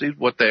agencies,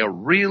 what they're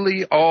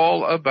really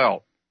all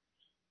about.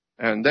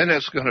 And then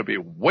it's going to be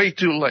way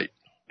too late.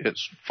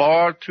 It's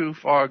far too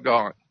far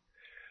gone.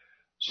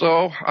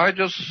 So I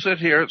just sit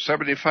here at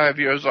 75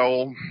 years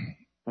old,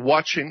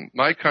 watching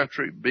my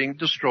country being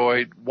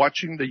destroyed,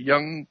 watching the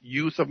young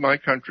youth of my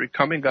country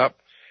coming up,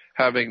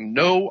 having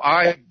no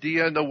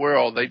idea in the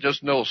world. They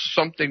just know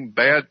something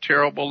bad,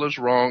 terrible is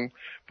wrong,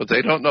 but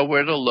they don't know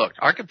where to look.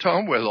 I can tell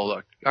them where to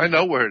look. I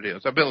know where it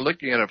is. I've been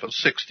looking at it for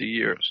 60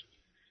 years.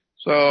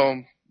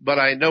 So, but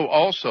I know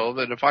also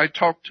that if I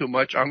talk too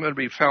much, I'm going to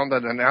be found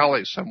in an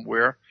alley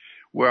somewhere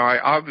where I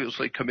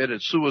obviously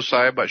committed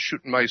suicide by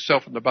shooting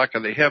myself in the back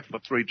of the head for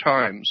 3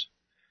 times.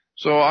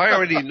 So I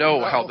already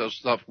know how this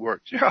stuff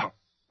works. Yeah,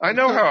 I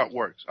know how it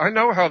works. I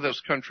know how this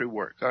country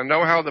works. I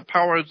know how the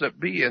powers that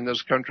be in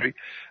this country,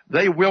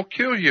 they will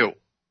kill you.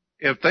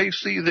 If they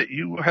see that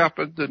you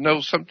happen to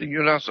know something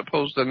you're not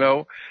supposed to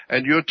know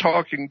and you're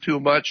talking too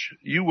much,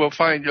 you will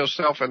find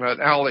yourself in an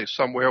alley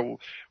somewhere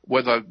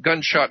with a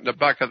gunshot in the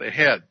back of the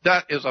head.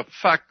 That is a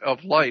fact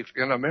of life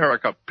in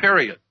America,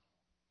 period.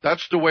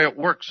 That's the way it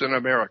works in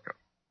America.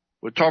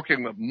 We're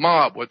talking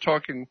mob. We're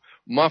talking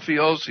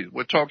mafiosi.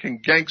 We're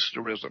talking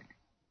gangsterism.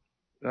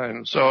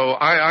 And so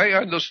I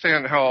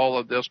understand how all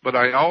of this, but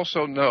I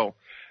also know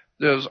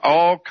there's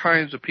all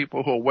kinds of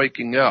people who are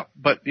waking up.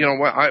 But, you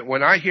know,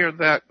 when I hear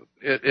that,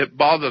 it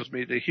bothers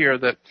me to hear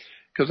that,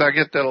 because I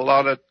get that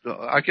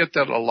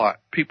a lot.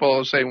 People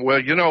are saying,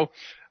 well, you know,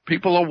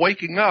 people are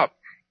waking up.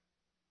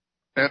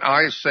 And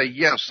I say,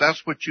 yes,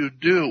 that's what you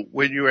do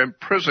when you're in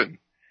prison.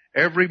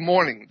 Every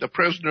morning, the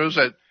prisoners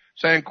at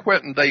San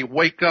Quentin, they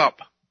wake up.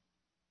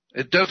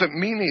 It doesn't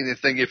mean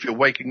anything if you're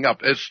waking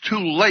up. It's too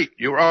late.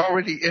 You're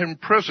already in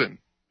prison.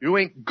 You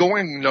ain't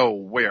going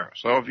nowhere.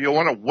 So if you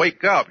want to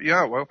wake up,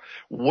 yeah, well,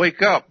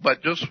 wake up. But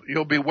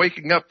you'll be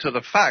waking up to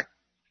the fact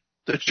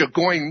that you're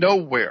going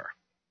nowhere.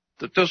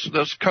 That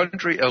this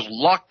country is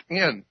locked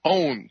in,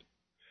 owned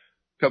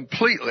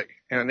completely.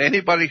 And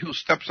anybody who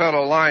steps out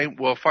of line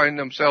will find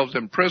themselves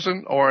in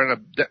prison or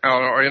in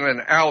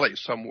an alley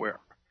somewhere.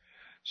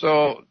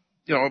 So,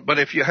 you know, but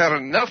if you had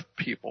enough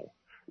people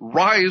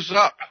rise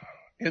up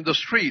in the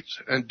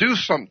streets and do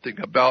something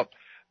about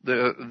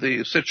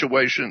the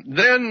situation,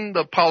 then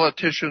the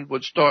politicians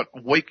would start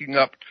waking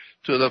up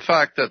to the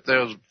fact that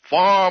there's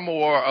far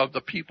more of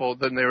the people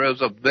than there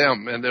is of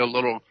them and their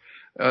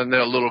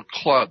little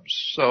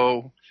clubs.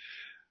 So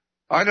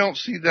I don't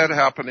see that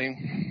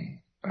happening.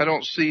 I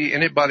don't see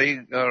anybody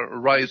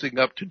rising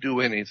up to do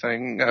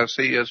anything. I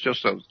see it's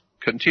just a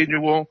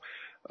continual,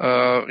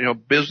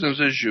 business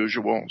as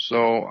usual.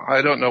 So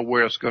I don't know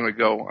where it's going to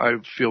go. I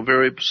feel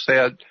very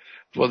sad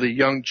for the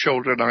young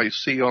children I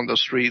see on the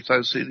streets.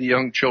 I see the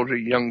young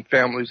children, young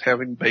families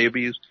having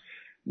babies,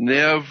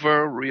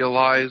 never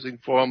realizing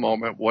for a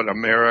moment what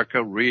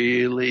America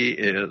really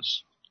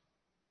is,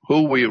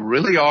 who we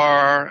really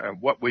are,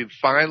 and what we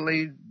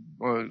finally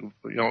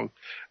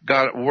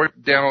got it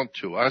worked down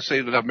to. I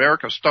say that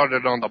America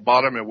started on the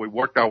bottom and we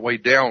worked our way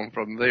down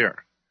from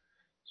there.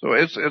 So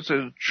it's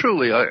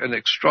truly an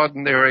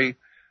extraordinary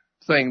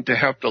thing to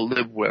have to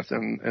live with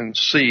and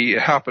see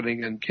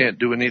happening and can't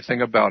do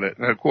anything about it.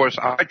 And of course,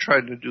 I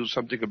tried to do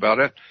something about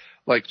it,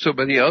 like so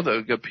many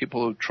other good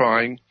people are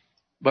trying,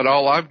 but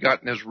all I've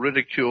gotten is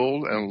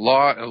ridicule and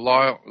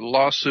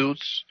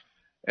lawsuits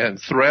and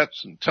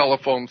threats and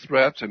telephone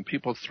threats and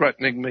people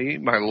threatening me,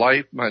 my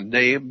life, my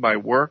name, my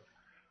work.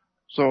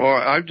 So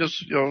I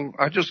just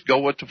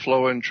go with the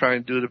flow and try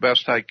and do the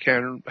best I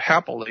can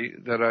happily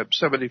that I'm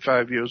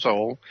 75 years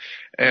old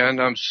and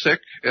I'm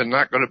sick and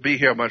not going to be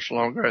here much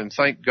longer, and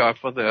thank God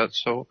for that.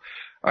 So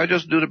I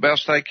just do the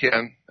best I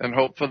can and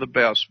hope for the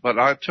best. But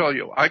I tell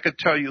you, I could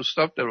tell you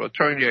stuff that will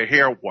turn your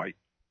hair white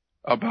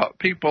about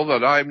people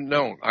that I've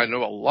known. I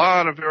know a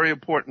lot of very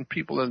important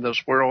people in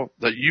this world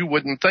that you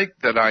wouldn't think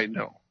that I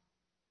know.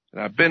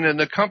 And I've been in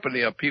the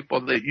company of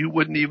people that you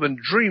wouldn't even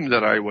dream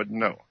that I would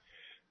know.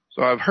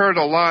 So I've heard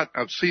a lot,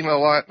 I've seen a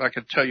lot, and I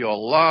can tell you a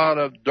lot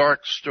of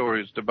dark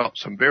stories about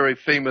some very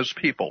famous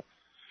people.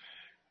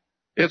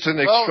 It's an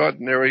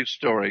extraordinary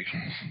story.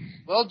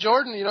 Well,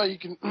 Jordan, you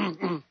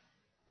can,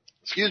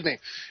 excuse me,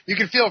 you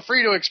can feel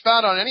free to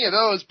expound on any of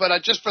those,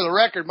 but just for the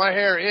record, my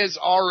hair is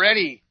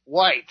already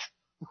white.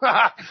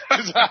 Well,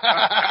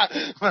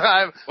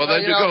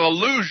 then you're going to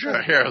lose your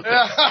hair.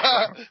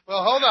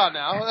 Well, hold on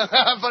now.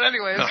 But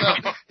anyways,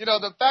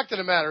 the fact of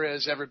the matter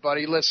is,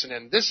 everybody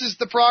listening, this is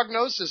the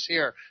prognosis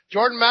here.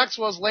 Jordan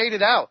Maxwell's laid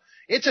it out.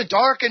 It's a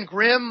dark and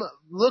grim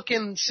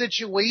looking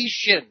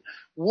situation.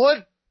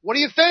 What do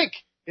you think?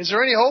 Is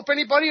there any hope,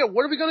 anybody? Or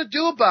what are we going to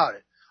do about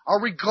it? Are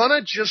we going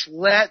to just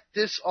let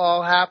this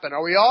all happen?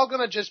 Are we all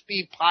going to just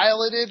be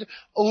piloted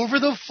over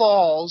the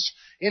falls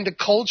into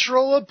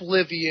cultural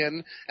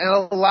oblivion and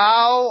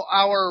allow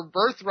our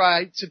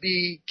birthright to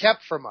be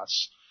kept from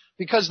us?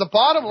 Because the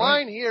bottom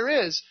line here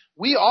is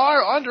we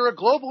are under a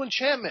global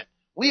enchantment.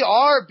 We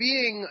are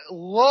being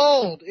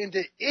lulled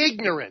into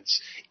ignorance,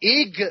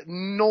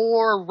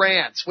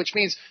 ignorance, which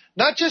means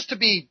not just to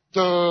be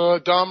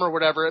dumb or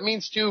whatever. It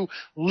means to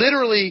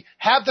literally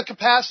have the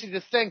capacity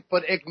to think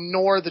but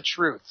ignore the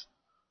truth,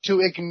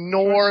 to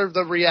ignore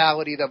the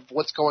reality of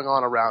what's going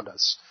on around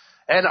us.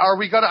 And are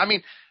we going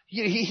to,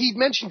 he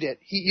mentioned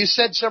it. You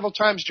said several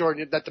times,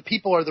 Jordan, that the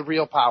people are the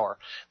real power.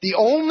 The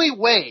only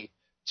way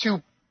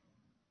to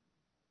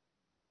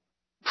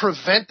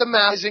prevent them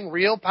using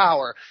real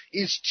power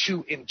is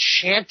to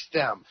enchant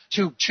them,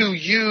 to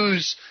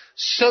use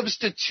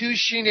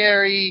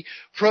substitutionary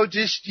I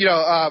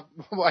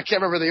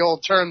can't remember the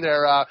old term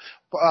there,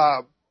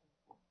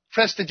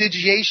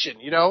 prestidigitation,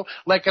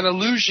 like an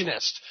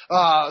illusionist,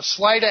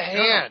 sleight of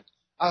hand,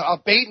 a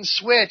bait and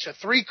switch, a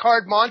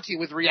 3-card Monty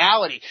with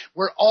reality.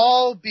 We're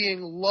all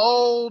being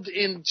lulled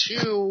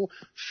into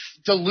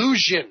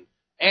delusion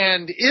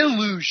and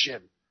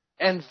illusion.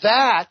 And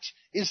that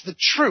is the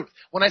truth.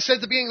 When I said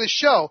at the beginning of the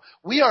show,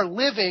 we are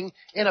living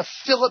in a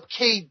Philip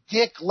K.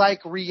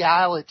 Dick-like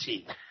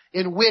reality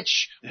in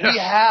which we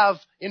have,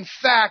 in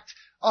fact,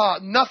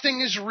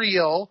 nothing is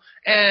real,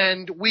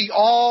 and we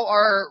all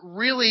are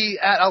really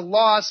at a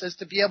loss as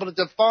to be able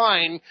to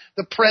define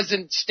the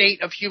present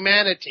state of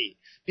humanity,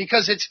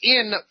 because it's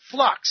in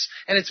flux,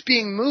 and it's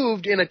being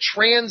moved in a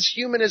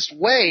transhumanist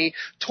way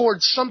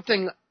towards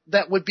something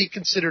that would be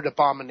considered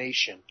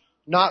abomination,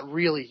 not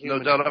really human.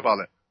 No doubt about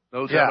it.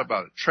 No doubt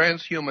about it.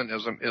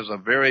 Transhumanism is a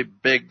very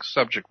big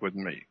subject with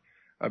me.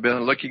 I've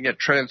been looking at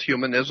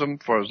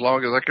transhumanism for as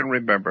long as I can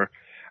remember.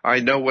 I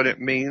know what it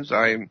means.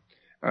 I've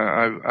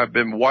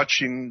been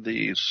watching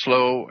the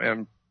slow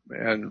and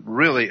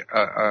really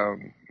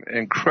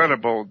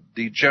incredible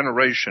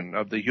degeneration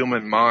of the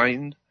human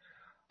mind,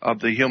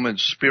 of the human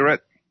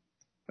spirit.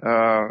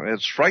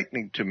 It's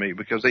frightening to me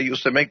because they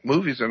used to make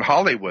movies in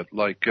Hollywood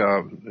like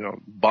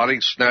Body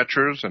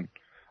Snatchers and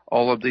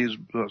all of these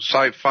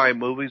sci-fi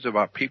movies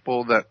about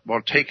people that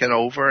were taken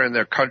over in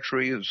their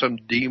country and some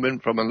demon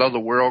from another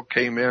world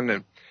came in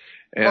and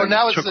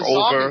now it's took the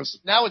over. Zombies.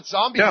 Now it's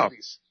zombie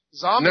movies.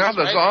 Zombies, now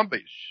the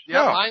zombies.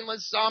 Yeah,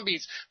 mindless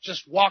zombies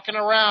just walking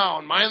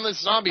around, mindless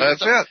zombies.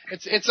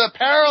 That's It's a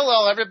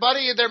parallel,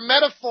 everybody. They're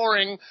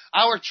metaphoring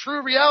our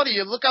true reality.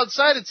 You look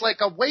outside, it's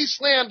like a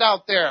wasteland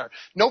out there.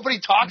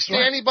 Nobody talks to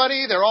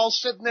anybody. They're all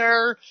sitting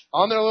there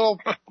on their little,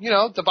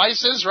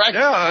 devices, right?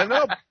 Yeah, I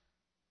know.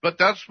 But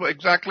that's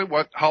exactly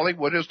what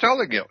Hollywood is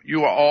telling you.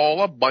 You are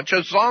all a bunch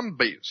of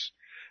zombies.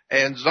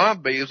 And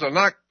zombies are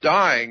not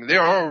dying.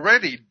 They're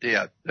already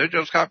dead. They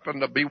just happen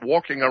to be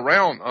walking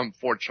around,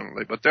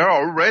 unfortunately, but they're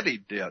already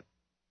dead.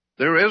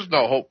 There is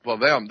no hope for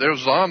them. They're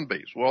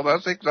zombies. Well,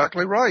 that's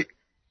exactly right.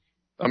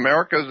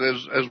 America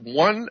is as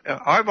one.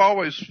 I've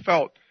always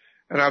felt,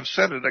 and I've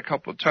said it a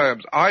couple of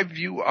times, I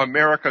view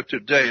America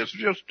today, it's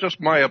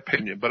just my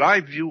opinion, but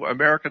I view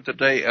America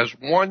today as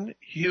one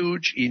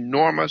huge,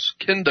 enormous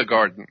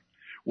kindergarten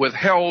with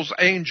hell's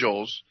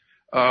angels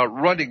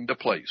running the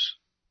place.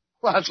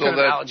 Well, that's a good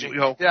analogy.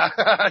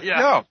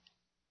 Yeah.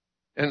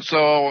 And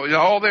so,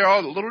 there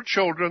are little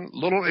children,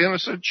 little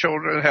innocent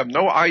children, have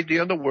no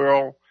idea in the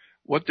world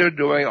what they're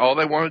doing. All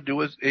they want to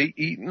do is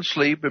eat and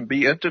sleep and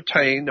be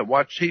entertained and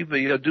watch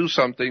TV or do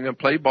something and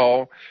play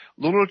ball.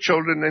 Little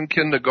children in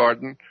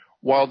kindergarten,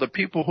 while the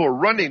people who are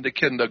running the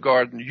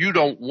kindergarten, you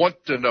don't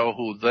want to know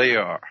who they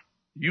are.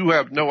 You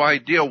have no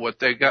idea what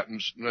they got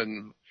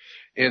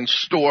in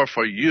store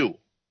for you.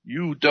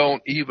 You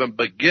don't even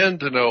begin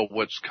to know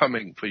what's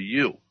coming for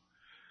you.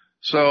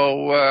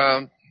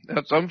 So,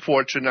 that's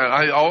unfortunate.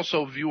 I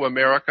also view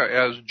America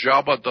as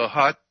Jabba the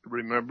Hutt.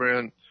 Remember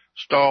in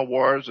Star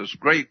Wars, this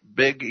great,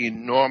 big,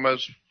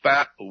 enormous,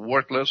 fat,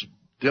 worthless,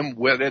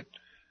 dim-witted,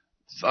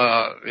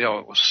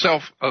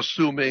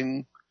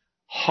 self-assuming,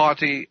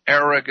 haughty,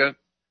 arrogant,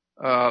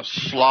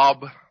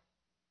 slob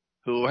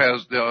who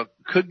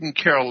couldn't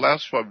care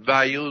less for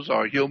values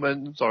or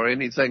humans or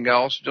anything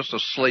else, just a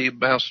slave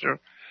master.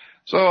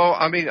 So,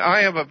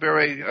 I have a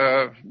very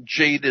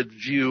jaded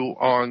view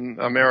on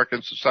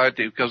American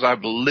society because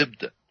I've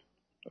lived it.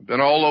 I've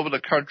been all over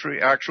the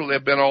country. Actually,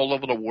 I've been all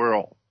over the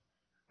world.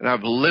 And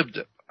I've lived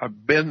it.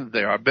 I've been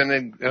there. I've been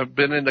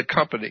in the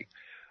company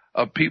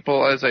of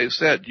people, as I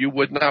said, you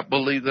would not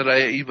believe that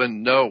I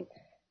even know.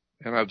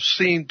 And I've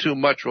seen too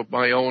much with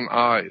my own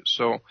eyes.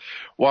 So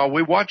while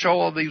we watch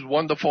all of these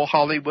wonderful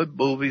Hollywood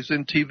movies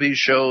and TV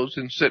shows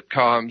and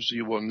sitcoms,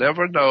 you will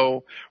never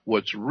know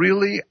what's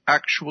really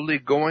actually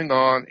going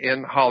on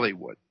in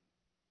Hollywood.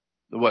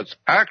 What's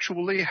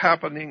actually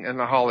happening in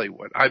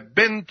Hollywood. I've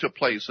been to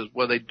places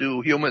where they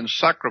do human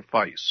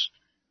sacrifice.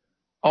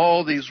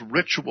 All these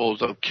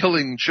rituals of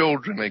killing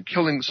children and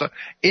killing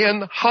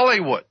in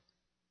Hollywood,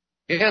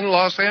 in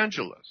Los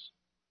Angeles.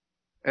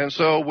 And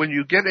so when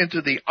you get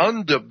into the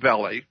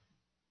underbelly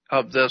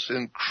of this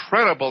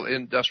incredible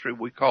industry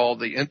we call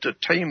the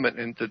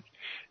entertainment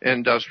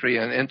industry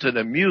and into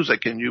the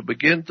music, and you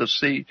begin to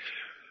see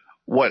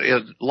what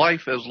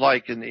life is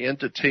like in the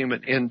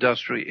entertainment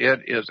industry,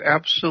 it is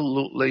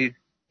absolutely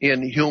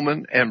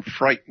inhuman and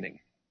frightening.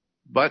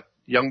 But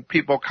young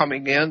people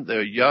coming in,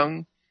 they're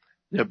young,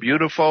 they're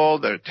beautiful,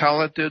 they're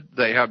talented,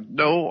 they have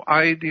no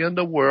idea in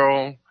the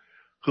world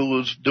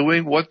who's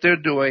doing what they're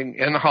doing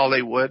in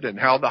Hollywood and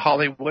how the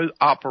Hollywood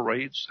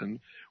operates and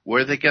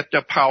where they get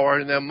their power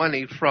and their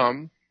money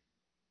from.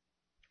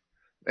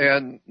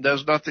 And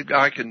there's nothing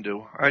I can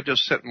do. I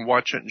just sit and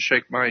watch it and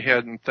shake my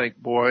head and think,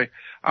 boy,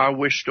 I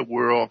wish the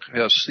world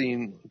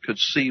could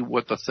see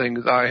what the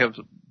things I have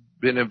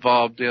been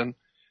involved in.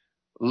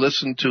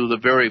 Listen to the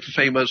very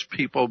famous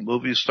people,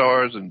 movie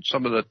stars, and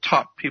some of the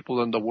top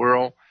people in the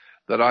world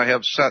that I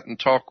have sat and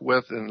talked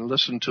with and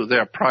listened to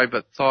their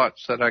private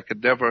thoughts that I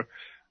could never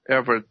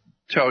ever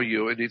tell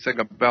you anything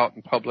about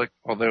in public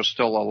while they're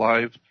still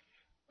alive.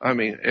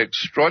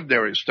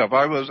 Extraordinary stuff.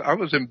 I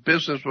was in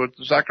business with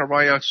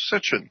Zachariah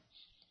Sitchin,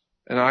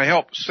 and I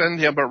helped send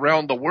him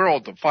around the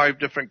world to 5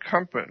 different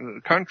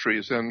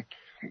countries, and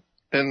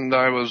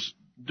I was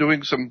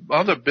doing some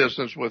other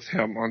business with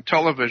him on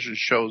television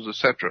shows,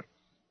 etc.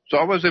 So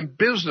I was in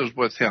business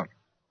with him,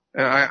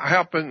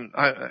 and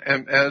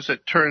and as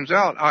it turns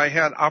out, I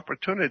had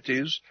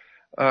opportunities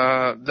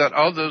that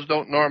others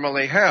don't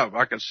normally have.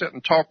 I could sit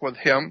and talk with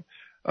him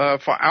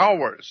for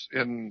hours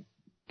in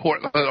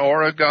Portland,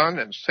 Oregon,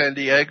 and San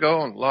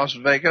Diego, and Las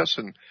Vegas,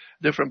 and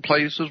different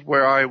places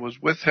where I was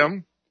with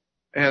him.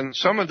 And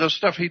some of the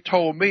stuff he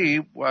told me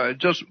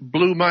just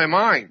blew my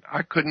mind.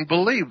 I couldn't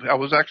believe I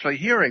was actually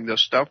hearing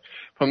this stuff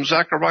from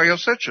Zachariah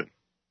Sitchin.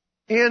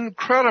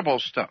 Incredible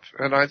stuff.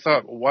 And I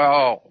thought,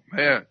 wow,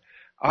 man,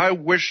 I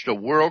wish the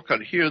world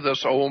could hear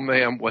this old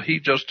man, what he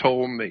just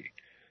told me.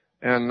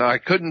 And I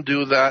couldn't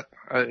do that.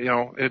 I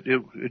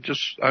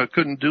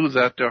couldn't do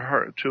that to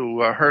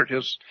hurt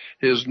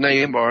his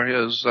name or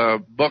his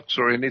books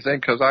or anything,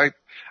 because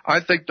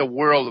I think the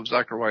world of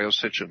Zachariah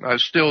Sitchin. I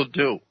still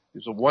do.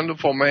 He's a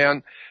wonderful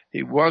man.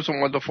 He was a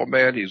wonderful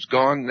man. He's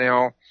gone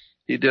now.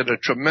 He did a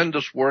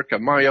tremendous work,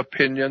 in my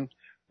opinion.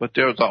 But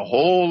there's a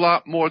whole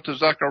lot more to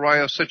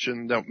Zachariah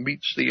Sitchin that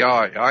meets the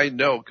eye. I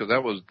know, because I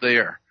was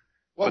there.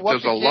 Well, but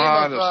there's a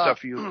lot of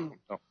stuff you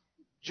know.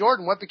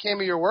 Jordan, what became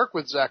of your work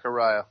with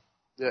Zachariah?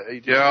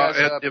 It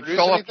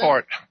fell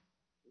apart.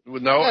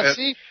 No,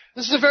 see,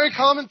 this is a very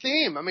common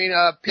theme.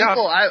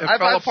 People, I've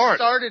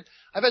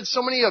had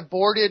so many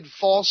aborted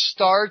false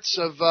starts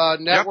of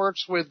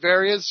networks with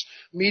various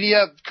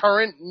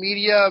current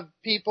media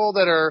people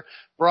that are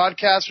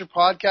broadcasters,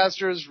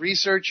 podcasters,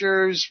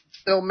 researchers,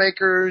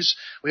 filmmakers.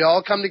 We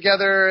all come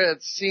together.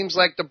 It seems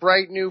like the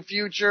bright new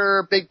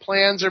future. Big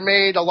plans are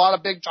made, a lot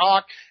of big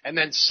talk, and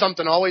then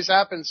something always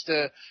happens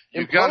to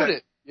implode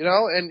it.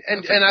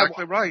 That's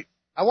exactly right.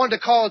 I wanted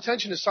to call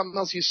attention to something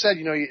else you said.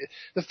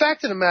 The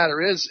fact of the matter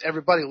is,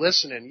 everybody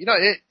listening,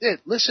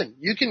 listen,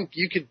 you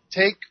could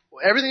take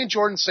everything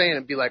Jordan's saying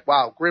and be like,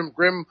 wow, grim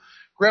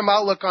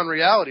outlook on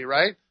reality,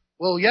 right?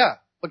 Well, yeah,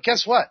 but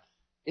guess what?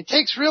 It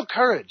takes real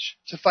courage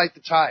to fight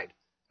the tide.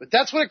 But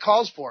that's what it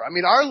calls for. I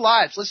mean, our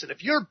lives, listen,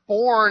 if you're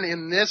born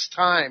in this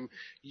time,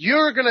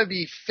 you're going to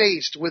be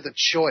faced with a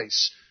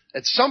choice.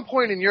 At some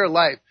point in your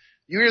life,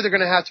 you're either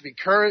going to have to be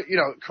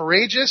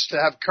courageous,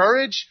 to have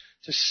courage,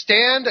 to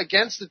stand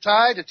against the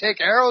tide, to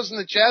take arrows in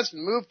the chest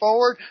and move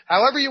forward,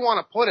 however you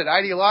want to put it,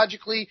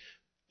 ideologically,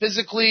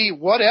 physically,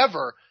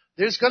 whatever.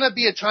 There's going to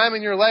be a time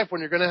in your life when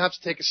you're going to have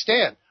to take a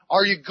stand.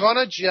 Are you going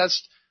to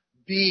just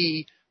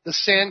be the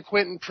San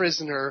Quentin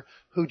prisoner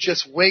who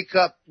just wakes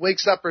up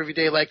every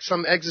day like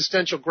some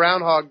existential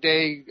Groundhog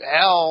Day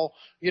hell,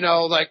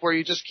 like where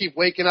you just keep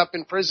waking up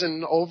in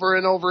prison over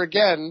and over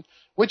again,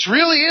 which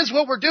really is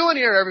what we're doing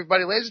here,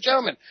 everybody, ladies and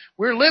gentlemen.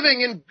 We're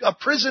living in a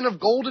prison of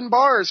golden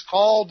bars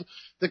called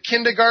the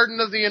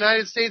kindergarten of the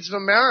United States of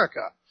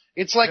America.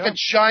 It's like a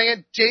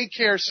giant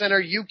daycare center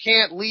you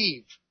can't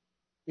leave,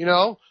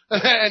 and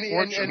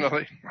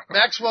Jordan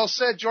Maxwell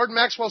said,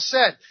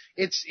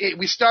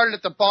 we started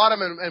at the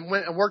bottom and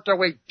went and worked our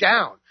way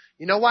down.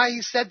 You know why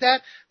he said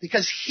that?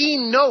 Because he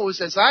knows,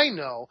 as I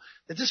know,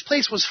 that this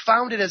place was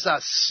founded as a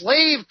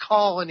slave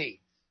colony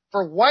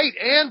for white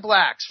and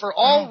blacks, for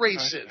all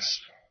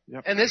races.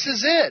 Yep. And this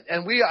is it.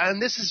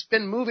 And this has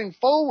been moving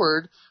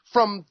forward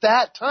from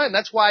that time.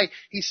 That's why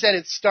he said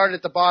it started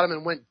at the bottom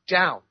and went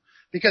down.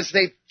 Because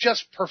they've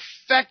just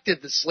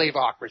perfected the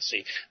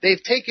slaveocracy.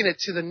 They've taken it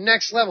to the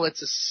next level.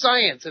 It's a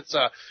science. It's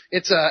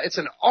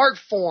an art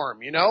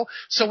form,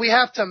 So we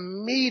have to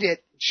meet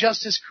it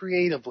just as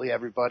creatively,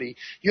 everybody.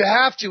 You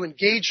have to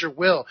engage your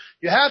will.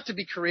 You have to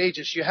be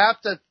courageous. You have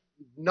to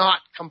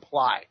not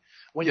comply.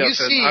 When you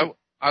see,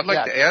 I'd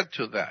like to add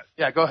to that.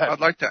 Yeah, go ahead. I'd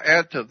like to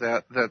add to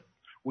that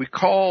we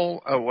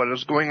call what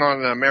is going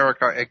on in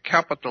America a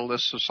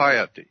capitalist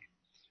society.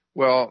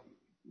 Well,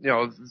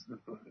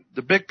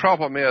 the big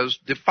problem is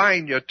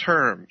define your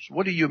terms.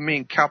 What do you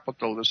mean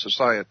capitalist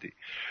society?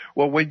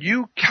 Well, when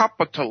you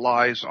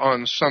capitalize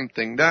on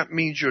something, that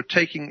means you're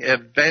taking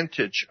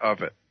advantage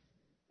of it.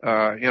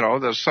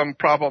 There's some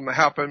problem that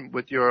happened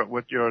with your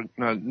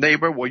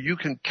neighbor. Well, you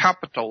can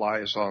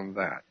capitalize on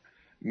that,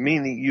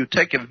 meaning you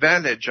take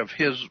advantage of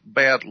his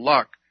bad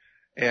luck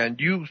and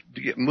you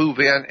move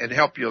in and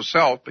help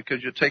yourself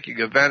because you're taking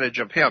advantage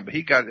of him.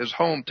 He got his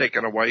home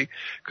taken away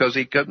because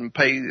he couldn't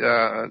pay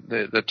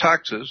the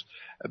taxes,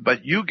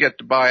 but you get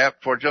to buy it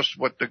for just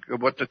what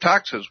the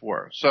taxes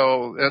were.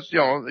 So that's,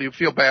 you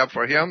feel bad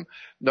for him.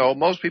 No,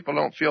 most people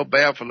don't feel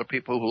bad for the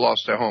people who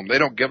lost their home. They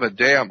don't give a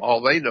damn.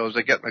 All they know is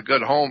they're getting a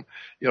good home,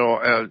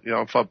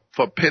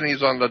 for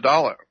pennies on the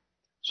dollar.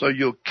 So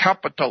you're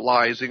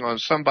capitalizing on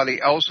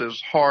somebody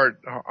else's hard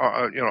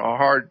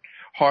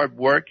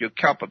work. You're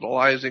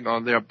capitalizing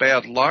on their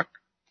bad luck.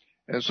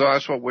 And so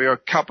that's what we are,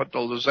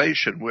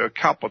 capitalization. We're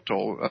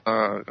capital.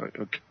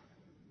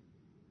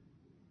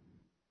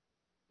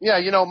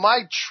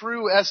 My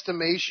true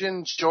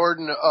estimation,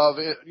 Jordan, of,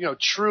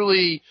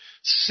 truly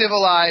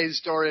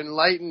civilized or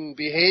enlightened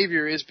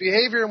behavior is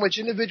behavior in which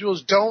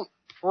individuals don't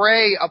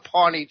prey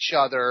upon each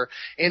other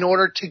in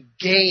order to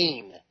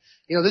gain.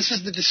 This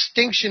is the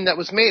distinction that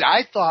was made.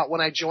 I thought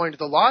when I joined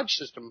the lodge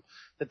system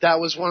that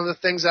was one of the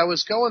things I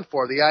was going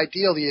for, the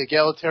ideal, the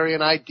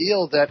egalitarian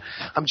ideal, that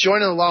I'm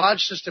joining the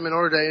lodge system in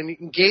order to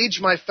engage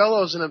my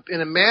fellows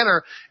in a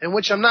manner in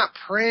which I'm not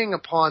preying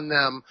upon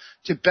them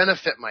to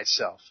benefit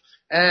myself.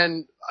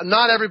 And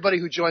not everybody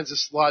who joins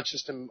this lodge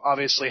system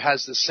obviously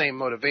has the same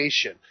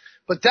motivation.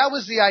 But that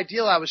was the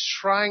ideal I was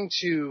trying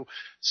to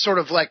sort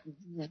of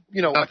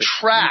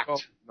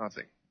attract.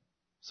 Nothing.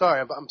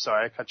 Sorry, I'm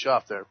sorry, I cut you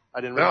off there. I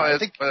didn't know.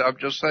 I'm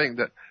just saying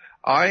that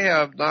I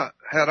have not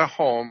had a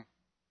home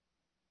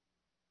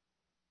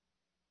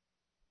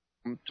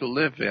to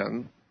live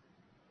in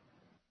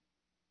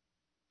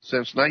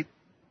since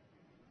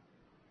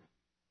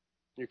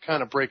You're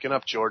kind of breaking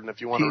up, Jordan,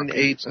 if you want to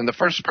repeat. And the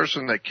first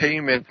person that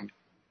came in,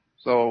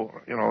 so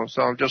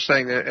I'm just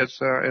saying that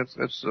it's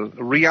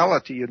a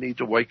reality you need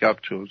to wake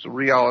up to. It's a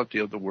reality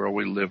of the world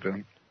we live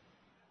in.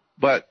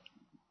 But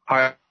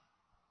I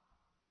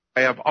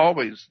have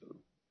always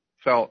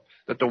felt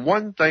that the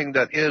one thing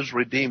that is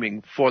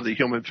redeeming for the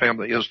human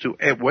family is to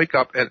wake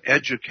up and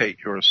educate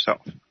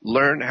yourself.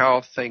 Learn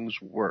how things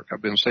work.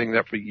 I've been saying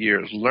that for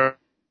years. Learn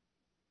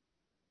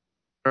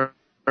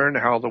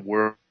how the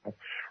world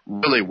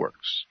really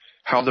works,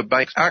 how the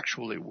banks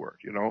actually work,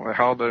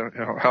 how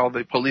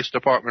the police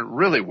department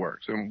really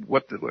works, and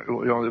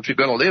if you're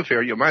going to live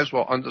here, you might as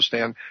well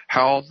understand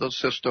how the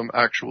system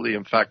actually,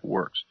 in fact,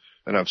 works.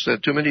 And I've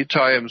said too many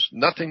times,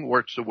 nothing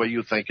works the way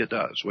you think it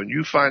does. When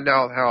you find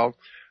out how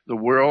the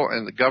world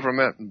and the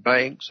government and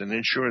banks and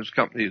insurance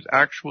companies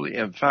actually,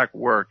 in fact,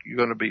 work, you're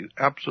going to be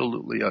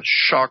absolutely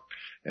shocked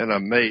and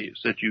amazed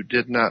that you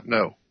did not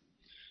know.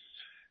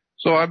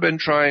 So I've been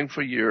trying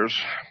for years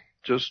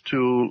just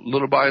to,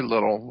 little by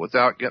little,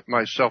 without getting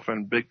myself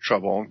in big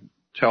trouble,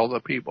 tell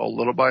the people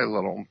little by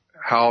little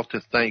how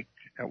to think,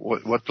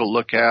 what to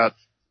look at,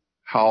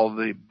 how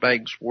the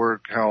banks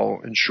work, how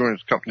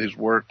insurance companies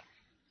work.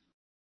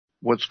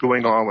 what's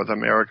going on with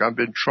America. I've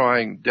been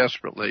trying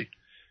desperately,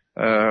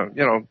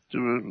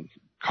 to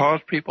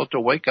cause people to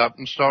wake up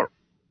and start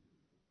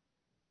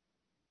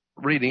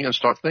reading and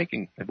start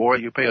thinking. And boy,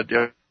 you pay a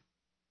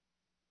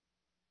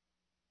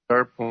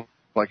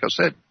like I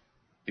said,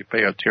 you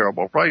pay a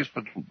terrible price,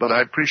 but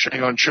I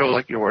appreciate on a show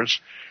like yours,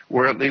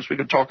 where at least we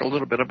can talk a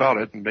little bit about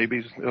it, and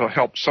maybe it'll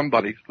help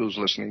somebody who's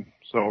listening.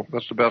 So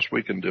that's the best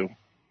we can do.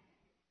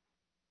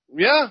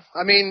 Yeah,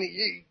 I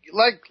mean,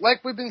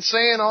 like we've been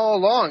saying all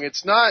along,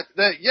 it's not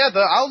that. Yeah, the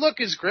outlook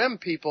is grim,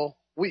 people.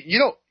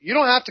 You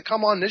don't have to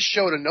come on this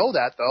show to know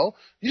that, though.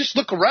 You just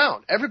look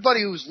around.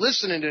 Everybody who's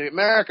listening to the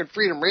American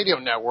Freedom Radio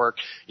Network,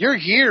 you're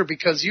here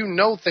because you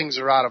know things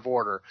are out of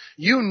order.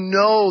 You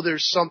know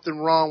there's something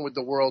wrong with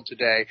the world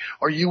today,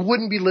 or you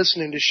wouldn't be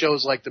listening to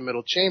shows like The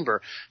Middle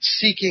Chamber,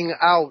 seeking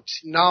out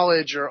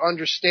knowledge or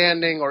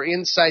understanding or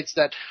insights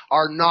that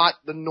are not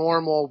the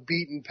normal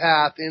beaten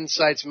path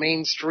insights,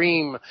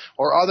 mainstream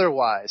or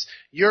otherwise.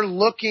 You're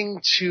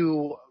looking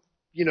to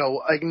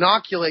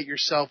inoculate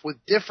yourself with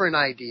different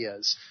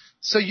ideas.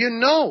 So you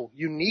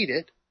need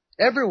it.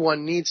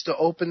 Everyone needs to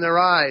open their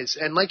eyes.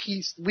 And like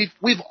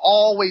we've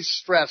always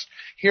stressed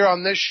here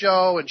on this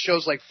show and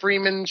shows like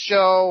Freeman's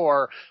show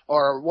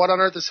or What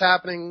on Earth is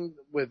Happening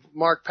with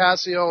Mark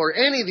Passio or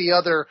any of the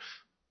other,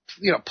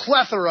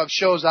 plethora of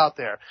shows out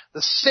there.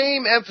 The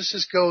same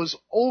emphasis goes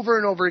over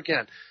and over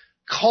again.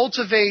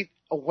 Cultivate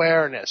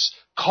awareness.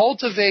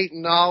 Cultivate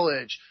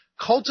knowledge.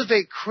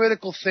 Cultivate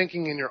critical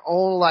thinking in your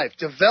own life.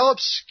 Develop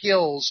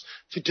skills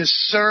to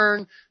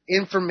discern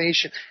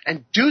information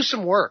and do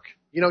some work.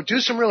 Do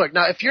some real work.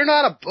 Now, if you're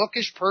not a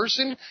bookish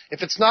person,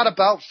 if it's not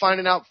about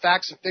finding out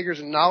facts and figures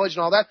and knowledge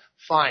and all that,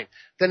 fine.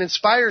 Then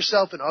inspire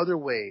yourself in other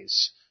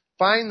ways.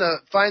 Find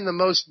the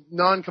most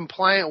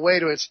non-compliant way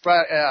to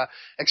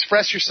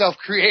express yourself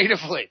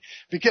creatively,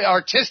 because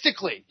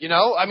artistically,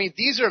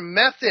 these are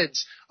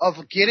methods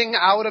of getting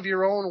out of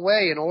your own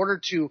way in order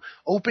to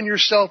open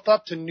yourself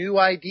up to new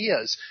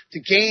ideas, to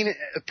gain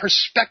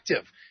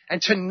perspective,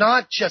 and to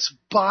not just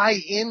buy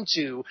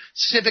into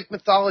civic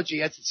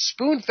mythology as it's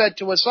spoon-fed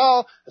to us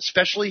all,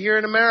 especially here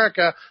in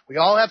America. We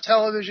all have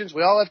televisions,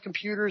 we all have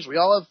computers, we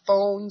all have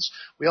phones,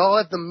 we all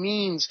have the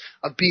means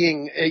of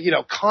being,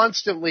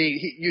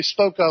 constantly, you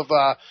spoke of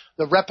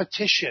the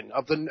repetition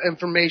of the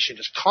information,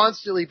 just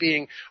constantly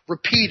being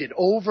repeated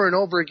over and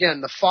over again,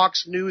 the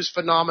Fox News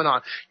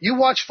phenomenon. You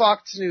watch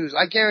Fox News,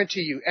 I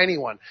guarantee you,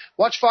 anyone,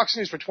 watch Fox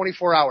News for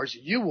 24 hours,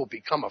 you will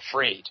become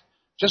afraid.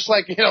 Just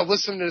like,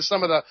 listening to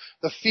some of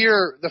the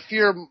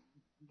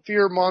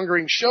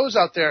fear-mongering shows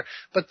out there.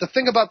 But the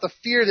thing about the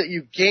fear that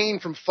you gain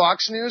from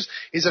Fox News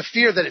is a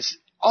fear that is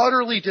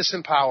utterly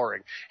disempowering.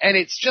 And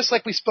it's just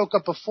like we spoke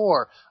of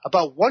before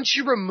about once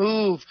you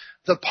remove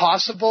the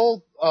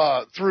possible,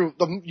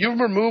 you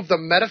remove the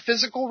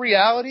metaphysical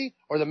reality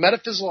or the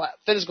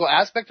metaphysical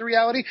aspect of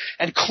reality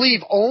and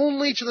cleave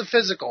only to the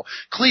physical,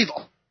 cleave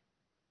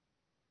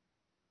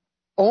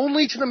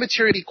only to the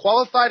material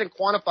qualified and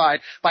quantified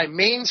by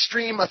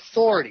mainstream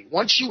authority.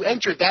 Once you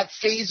enter that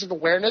phase of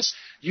awareness,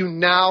 you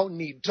now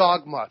need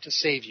dogma to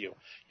save you.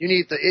 You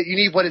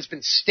need what has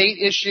been state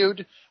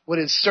issued, what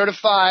is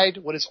certified,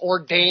 what is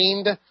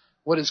ordained,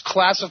 what is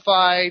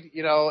classified,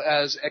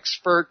 as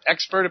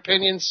expert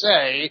opinions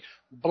say,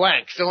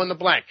 blank, fill in the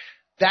blank.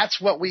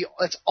 That's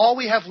all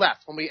we have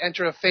left when we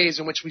enter a phase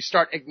in which we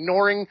start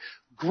ignoring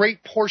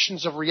great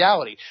portions of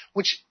reality,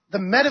 which the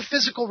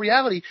metaphysical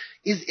reality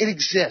it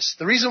exists.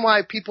 The reason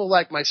why people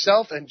like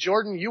myself and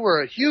Jordan, you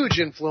were a huge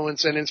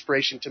influence and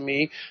inspiration to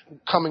me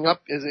coming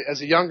up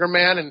as a younger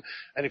man and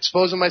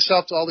exposing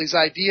myself to all these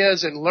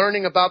ideas and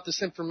learning about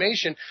this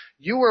information.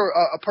 You were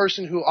a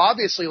person who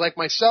obviously, like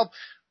myself,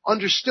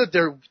 understood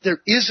there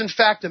is in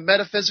fact a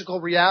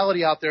metaphysical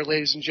reality out there,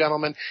 ladies and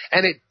gentlemen,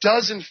 and it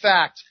does in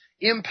fact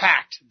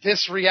impact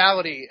this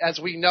reality as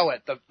we know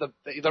it,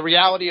 the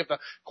reality of the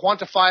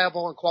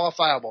quantifiable and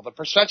qualifiable. The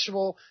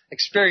perceptual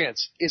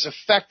experience is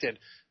affected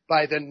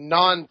by the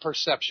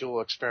non-perceptual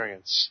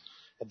experience.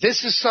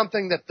 This is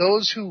something that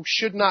those who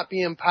should not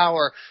be in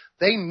power,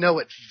 they know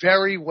it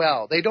very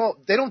well. They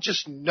don't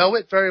just know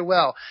it very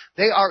well.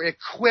 They are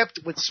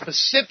equipped with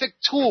specific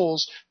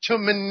tools to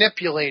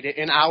manipulate it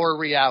in our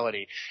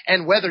reality.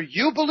 And whether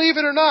you believe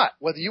it or not,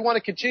 whether you want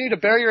to continue to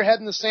bury your head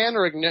in the sand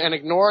and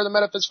ignore the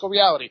metaphysical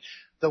reality,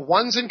 the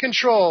ones in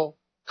control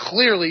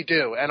clearly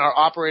do and are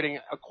operating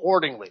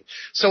accordingly.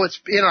 So it's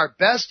in our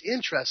best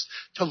interest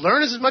to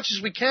learn as much as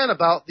we can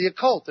about the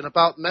occult and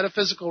about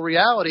metaphysical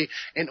reality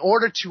in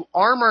order to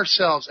arm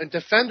ourselves and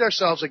defend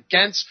ourselves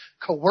against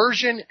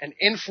coercion and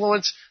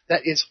influence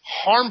that is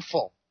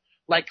harmful,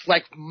 like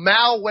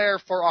malware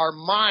for our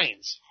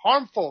minds,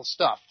 harmful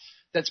stuff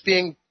that's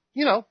being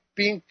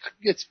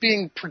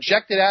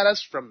projected at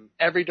us from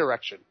every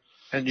direction.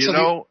 And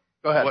go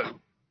ahead.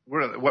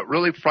 What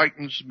really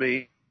frightens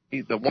me,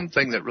 the one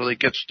thing that really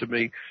gets to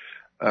me,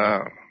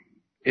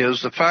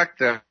 is the fact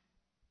that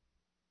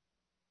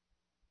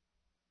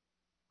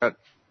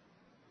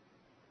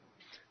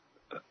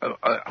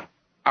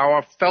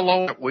our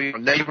fellow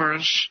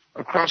neighbors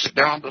across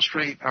down the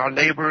street, our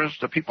neighbors,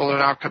 the people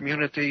in our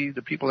community,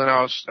 the people in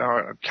our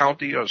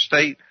county or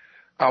state,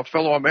 our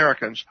fellow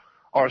Americans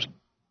are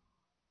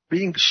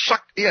being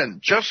sucked in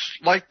just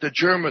like the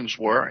Germans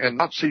were in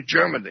Nazi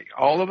Germany.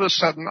 All of a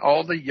sudden,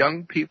 all the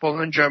young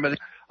people in Germany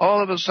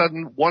all of a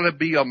sudden want to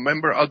be a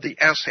member of the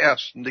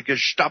SS and the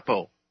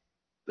Gestapo.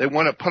 They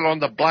want to put on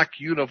the black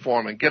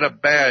uniform and get a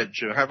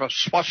badge or have a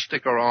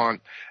swastika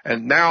on.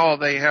 And now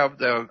they have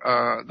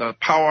the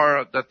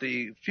power that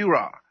the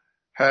Führer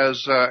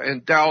has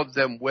endowed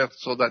them with,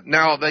 so that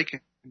now they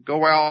can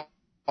go out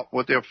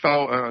with their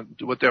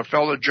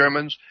fellow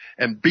Germans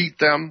and beat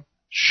them,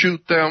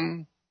 shoot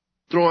them,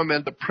 throw them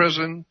into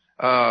prison,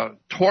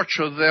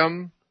 torture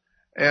them,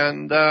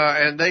 and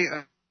they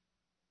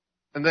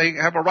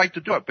have a right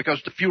to do it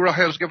because the Führer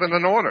has given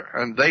an order,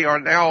 and they are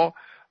now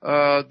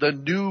the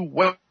new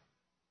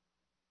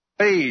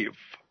wave,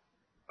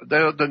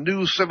 the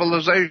new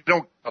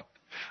civilization.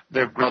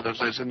 Their brothers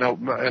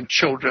and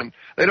children,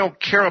 they don't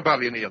care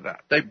about any of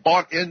that. They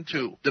bought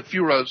into the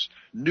Führer's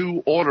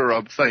new order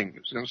of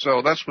things. And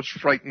so that's what's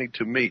frightening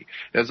to me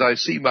as I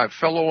see my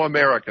fellow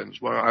Americans.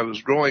 When I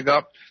was growing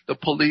up, the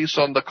police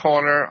on the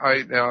corner,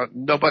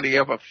 nobody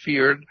ever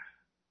feared.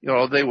 You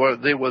know, they were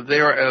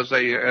there as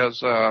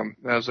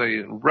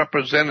a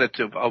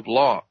representative of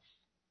law.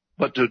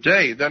 But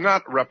today, they're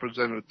not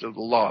representative of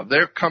the law.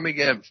 They're coming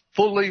in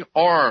fully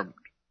armed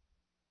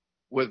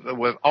with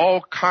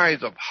all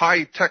kinds of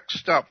high-tech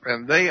stuff,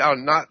 and they are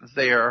not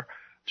there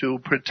to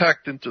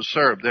protect and to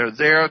serve. They're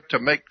there to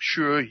make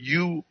sure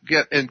you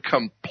get in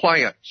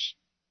compliance,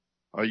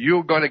 or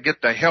you're going to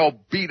get the hell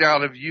beat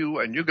out of you,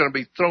 and you're going to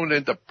be thrown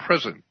into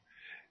prison.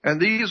 And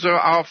these are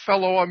our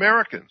fellow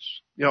Americans,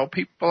 you know,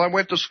 people I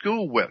went to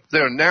school with.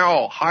 They're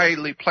now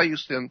highly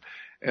placed in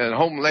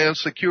Homeland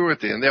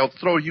Security, and they'll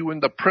throw you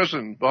into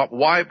prison. But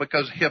why?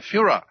 Because Herr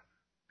Führer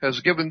has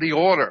given the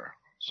order.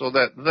 So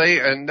that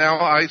and now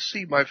I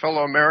see my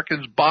fellow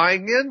Americans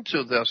buying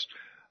into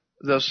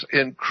this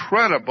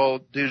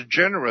incredible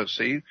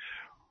degeneracy,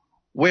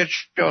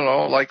 which, you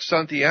know, like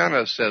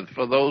Santayana said,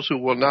 for those who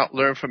will not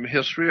learn from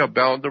history are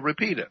bound to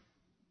repeat it.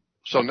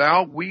 So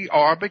now we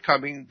are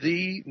becoming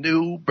the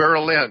new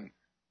Berlin.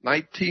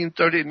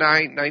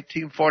 1939,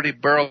 1940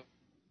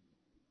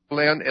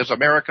 Berlin is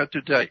America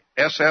today.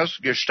 SS,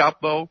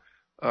 Gestapo,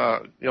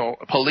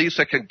 police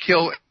that can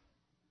kill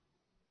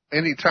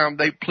anytime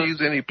they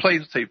please, any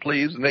place they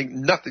please, and ain't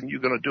nothing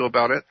you're going to do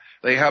about it.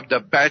 They have their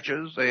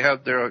badges. They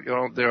have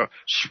their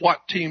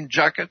SWAT team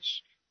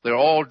jackets. They're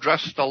all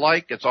dressed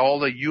alike. It's all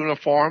the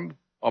uniform,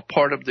 a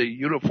part of the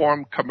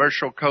Uniform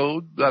Commercial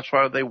Code. That's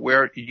why they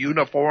wear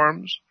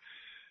uniforms.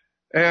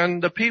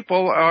 And the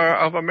people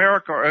of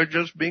America are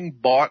just being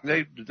bought.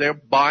 They're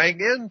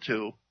buying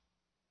into.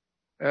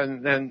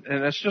 And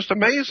it's just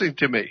amazing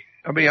to me.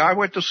 I mean, I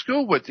went to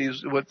school with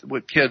kids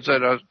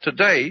that are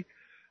today,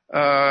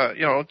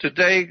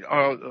 today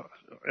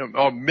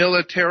are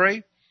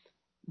military.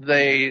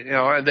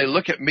 And they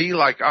look at me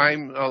like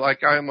I'm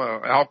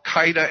a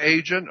Al-Qaeda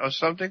agent or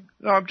something.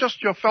 No, I'm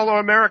just your fellow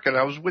American.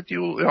 I was with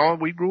you,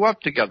 we grew up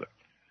together.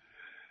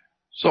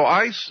 So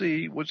I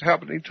see what's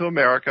happening to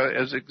America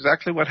as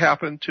exactly what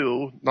happened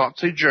to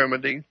Nazi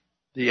Germany.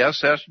 The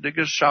SS, the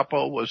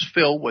Gestapo, was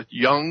filled with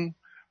young,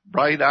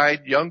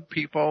 bright-eyed young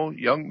people,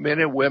 young men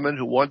and women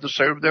who want to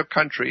serve their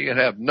country and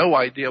have no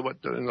idea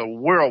in the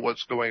world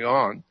what's going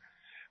on.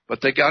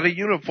 But they got a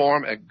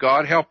uniform, and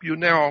God help you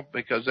now,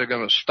 because they're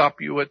going to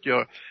stop you at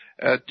your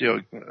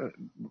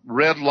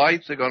red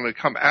lights. They're going to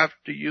come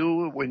after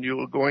you when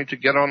you're going to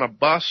get on a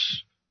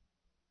bus.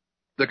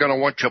 They're going to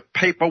want your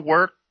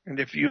paperwork, and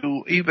if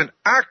you even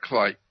act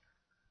like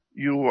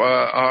you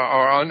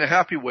are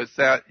unhappy with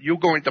that, you're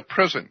going to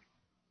prison.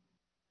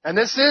 And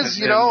this is,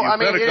 you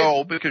better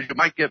go because you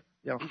might get,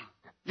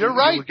 You're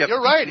right.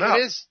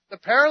 It is, the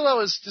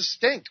parallel is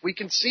distinct. We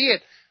can see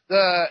it.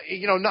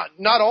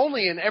 Not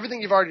only in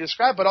everything you've already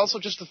described, but also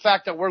just the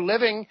fact that we're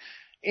living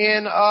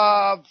in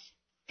a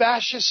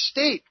fascist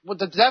state. What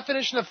the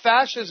definition of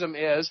fascism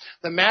is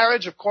the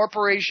marriage of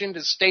corporation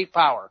to state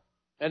power.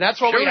 And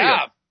that's what we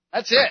have.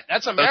 That's it.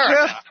 That's America.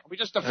 That's it. We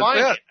just defined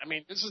it. I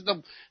mean,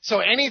 so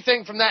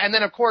anything from that. And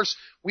then, of course,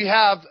 we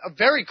have a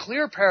very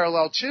clear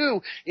parallel,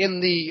 too, in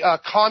the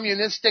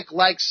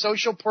communistic-like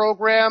social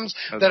programs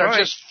that are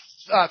just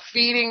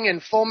feeding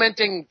and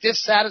fomenting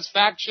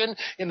dissatisfaction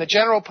in the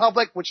general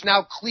public, which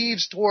now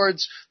cleaves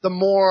towards the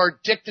more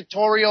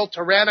dictatorial,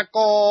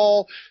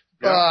 tyrannical,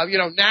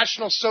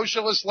 National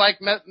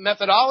Socialist-like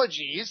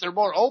methodologies. They're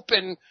more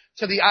open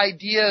to the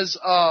ideas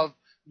of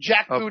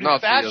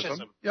jackbooted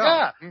fascism.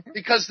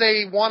 Because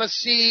they want to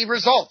see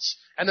results,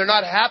 and they're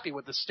not happy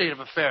with the state of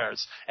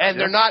affairs, and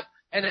they're not.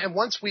 And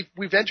once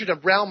we've entered a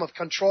realm of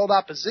controlled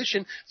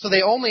opposition, so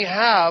they only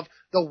have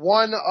the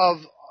one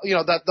of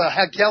the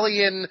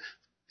Hegelian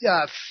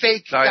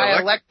fake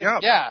dialectic,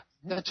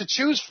 to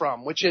choose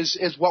from, which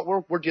is what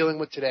we're dealing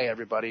with today,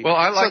 everybody. Well,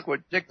 I like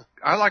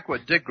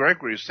what Dick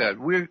Gregory said.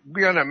 We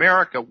in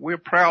America, we're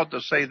proud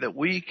to say that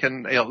we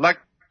can elect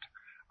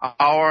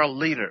our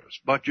leaders,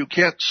 but you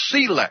can't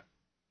select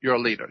your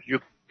leaders. You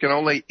can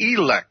only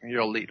elect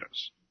your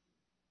leaders.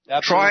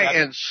 Absolutely. Try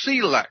and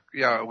select.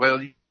 Yeah, well,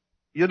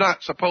 you're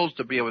not supposed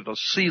to be able to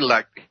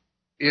select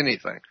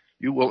anything.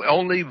 You will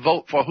only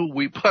vote for who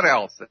we put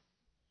out there.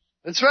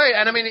 That's right.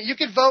 And I mean, you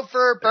could vote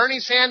for Bernie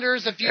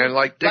Sanders if you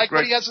like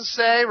what he has to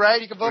say,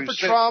 right? You can vote for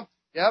Trump.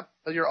 Yep.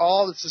 But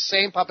it's the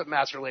same puppet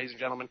master, ladies and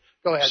gentlemen.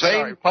 Go ahead.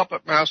 Same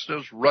puppet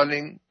masters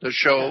running the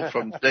show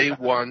from day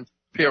one,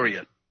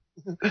 period.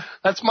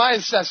 That's my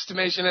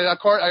estimation. And of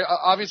course,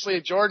 obviously,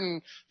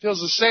 Jordan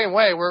feels the same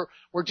way. We're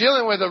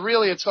dealing with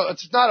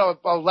it's not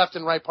a left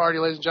and right party,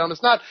 ladies and gentlemen.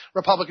 It's not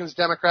Republicans,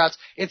 Democrats.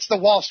 It's the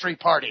Wall Street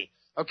Party.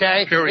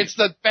 Okay? Period. It's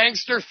the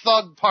bankster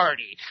thug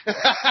party.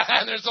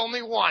 And there's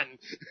only one.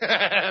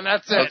 And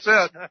that's it. That's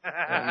it.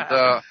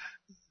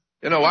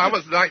 And, I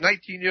was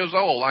 19 years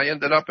old. I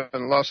ended up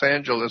in Los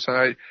Angeles,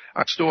 and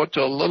I stood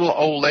to a little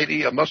old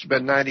lady. I must have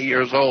been 90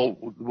 years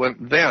old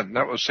then.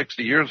 That was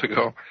 60 years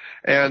ago.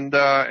 And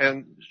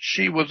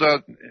she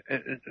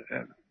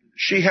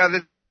she had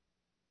an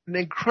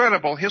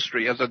incredible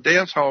history as a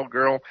dance hall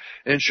girl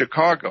in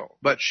Chicago,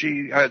 but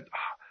she had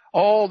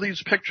all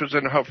these pictures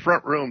in her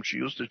front room. She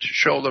used to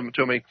show them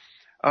to me.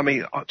 I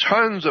mean,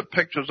 tons of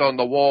pictures on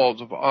the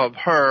walls of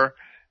her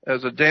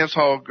as a dance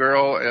hall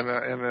girl and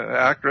an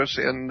actress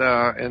in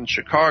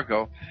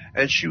Chicago.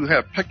 And she would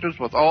have pictures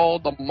with all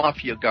the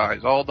mafia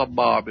guys, all the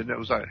mob, and it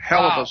was a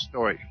hell of a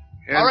story.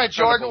 All right,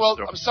 Jordan. Well,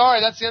 I'm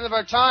sorry. That's the end of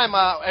our time.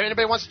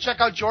 Anybody wants to check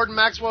out Jordan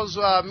Maxwell's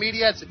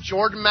media, it's at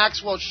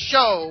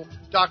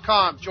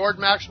jordanmaxwellshow.com.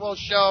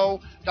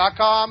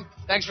 jordanmaxwellshow.com.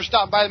 Thanks for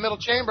stopping by the Middle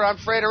Chamber. I'm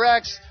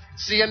FraterX.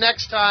 See you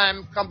next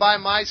time. Come buy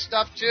my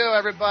stuff, too,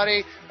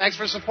 everybody. Thanks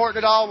for supporting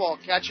it all. We'll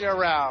catch you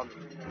around.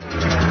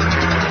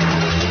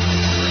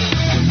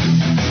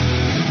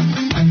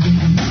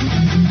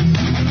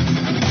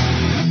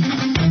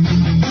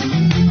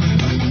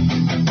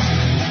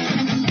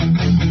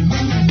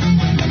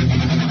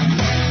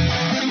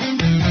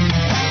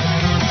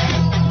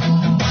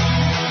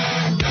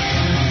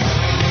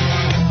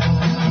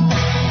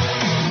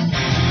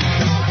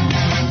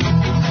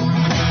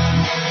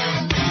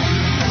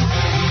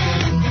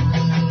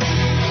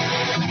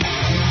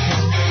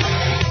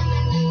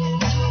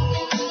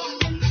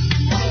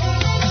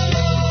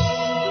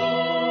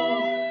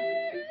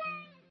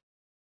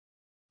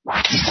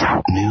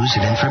 News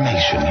and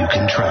information you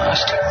can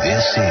trust.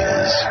 This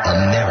is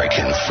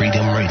American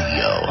Freedom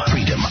Radio.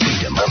 Freedom.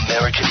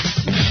 American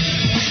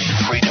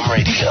Freedom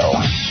Radio.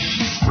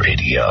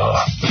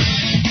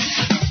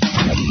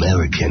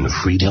 American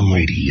Freedom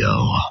Radio.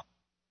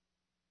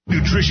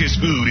 Nutritious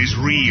food is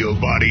real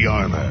body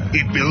armor.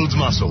 It builds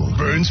muscle,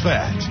 burns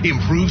fat,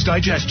 improves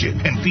digestion,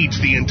 and feeds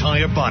the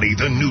entire body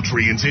the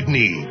nutrients it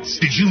needs.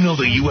 Did you know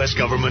the U.S.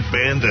 government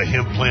banned the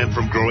hemp plant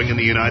from growing in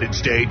the United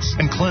States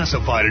and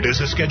classified it as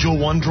a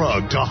Schedule I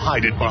drug to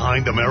hide it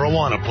behind the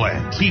marijuana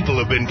plant? People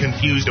have been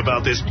confused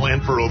about this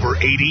plant for over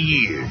 80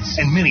 years,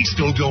 and many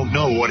still don't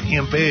know what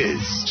hemp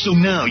is. So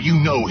now you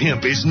know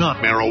hemp is not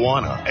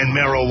marijuana, and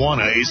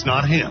marijuana is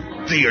not hemp.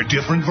 They are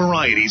different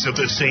varieties of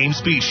the same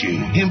species.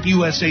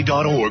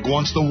 HempUSA.org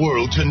wants the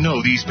world to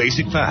know these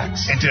basic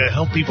facts and to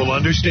help people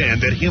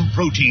understand that hemp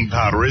protein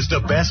powder is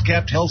the best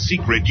kept health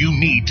secret you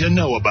need to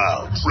know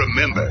about.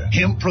 Remember,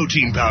 hemp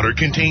protein powder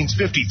contains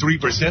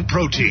 53%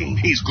 protein,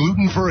 is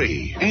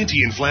gluten-free,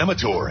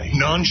 anti-inflammatory,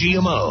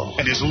 non-GMO,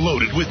 and is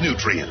loaded with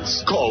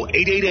nutrients. Call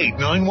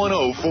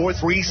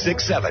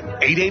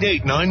 888-910-4367,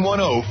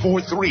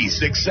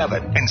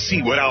 888-910-4367, and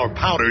see what our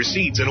powder,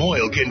 seeds, and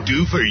oil can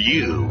do for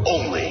you.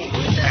 Only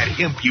at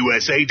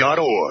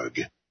HempUSA.org.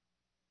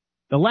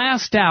 The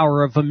last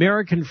hour of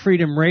American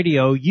Freedom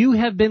Radio you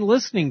have been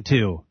listening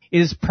to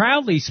is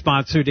proudly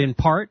sponsored in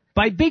part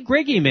by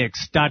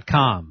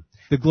BigReggaeMix.com,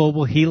 the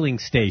global healing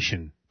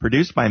station.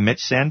 Produced by Mitch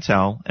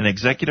Santel and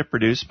executive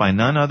produced by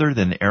none other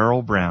than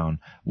Errol Brown,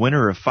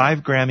 winner of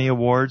 5 Grammy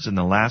Awards and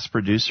the last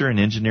producer and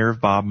engineer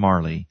of Bob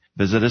Marley.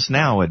 Visit us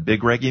now at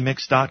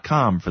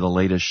BigReggaeMix.com for the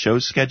latest show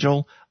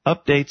schedule,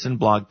 updates, and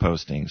blog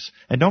postings.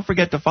 And don't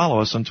forget to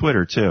follow us on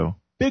Twitter, too.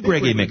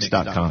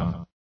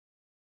 BigReggaeMix.com.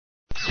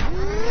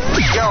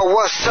 Yo,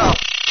 what's up?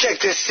 Check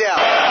this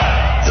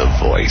out. The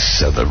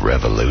voice of the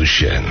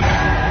revolution.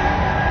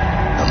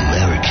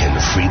 American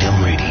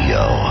Freedom Radio.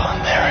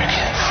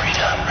 American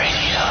Freedom Radio.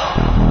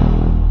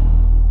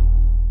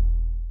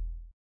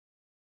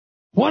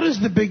 What is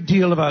the big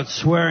deal about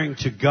swearing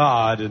to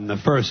God in the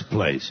first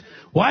place?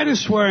 Why does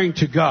swearing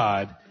to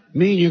God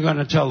mean you're going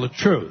to tell the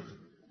truth?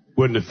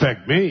 Wouldn't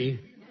affect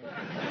me.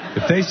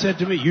 If they said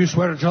to me, you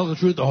swear to tell the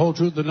truth, the whole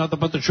truth, and nothing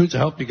but the truth to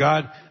help you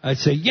God, I'd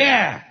say,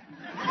 yeah.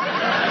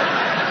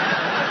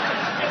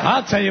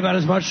 I'll tell you about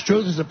as much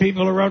truth as the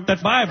people who wrote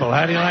that Bible.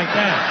 How do you like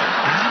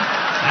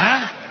that?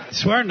 Huh?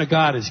 Swearing to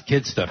God is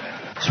kid stuff.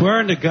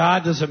 Swearing to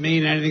God doesn't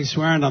mean anything.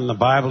 Swearing on the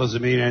Bible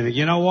doesn't mean anything.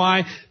 You know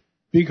why?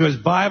 Because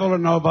Bible or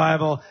no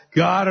Bible,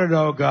 God or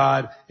no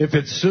God, if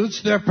it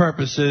suits their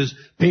purposes,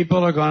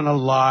 people are going to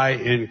lie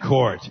in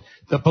court.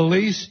 The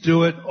police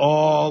do it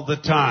all the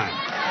time.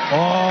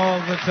 All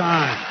the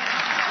time.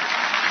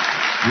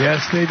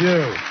 Yes, they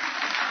do.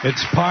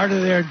 It's part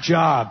of their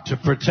job to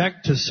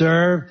protect, to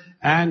serve,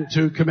 and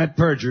to commit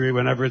perjury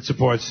whenever it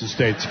supports the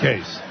state's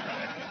case.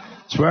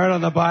 Swearing on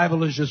the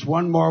Bible is just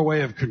one more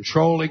way of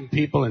controlling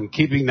people and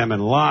keeping them in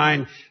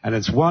line, and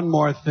it's one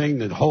more thing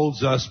that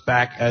holds us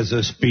back as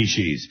a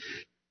species.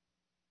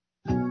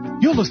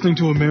 You're listening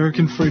to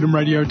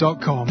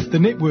AmericanFreedomRadio.com, the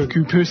network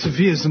who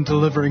perseveres in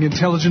delivering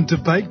intelligent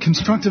debate,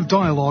 constructive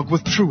dialogue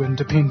with true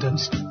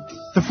independence.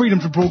 The freedom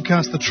to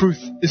broadcast the truth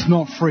is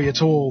not free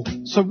at all.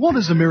 So what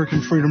is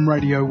American Freedom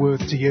Radio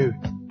worth to you?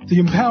 The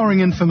empowering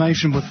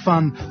information with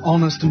fun,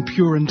 honest and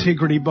pure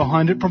integrity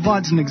behind it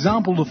provides an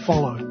example to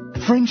follow.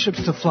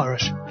 Friendships to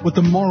flourish with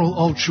the moral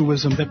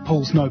altruism that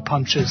pulls no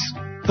punches.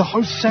 The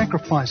hosts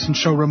sacrifice and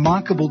show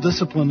remarkable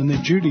discipline in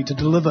their duty to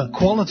deliver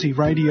quality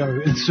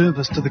radio in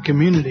service to the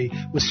community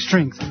with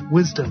strength,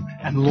 wisdom,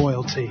 and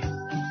loyalty.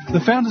 The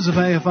founders of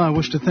AFR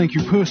wish to thank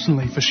you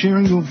personally for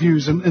sharing your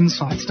views and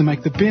insights to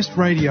make the best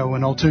radio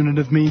and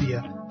alternative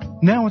media.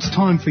 Now it's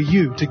time for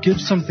you to give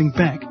something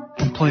back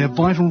and play a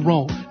vital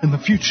role in the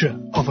future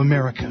of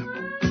America.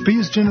 Be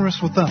as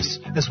generous with us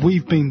as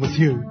we've been with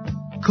you.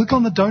 Click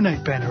on the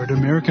donate banner at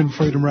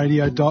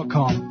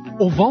AmericanFreedomRadio.com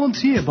or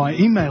volunteer by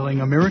emailing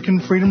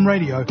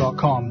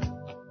AmericanFreedomRadio.com.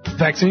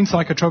 Vaccine,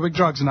 psychotropic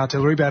drugs, and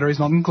artillery batteries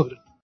not included.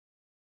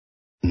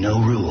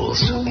 No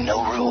rules,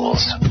 no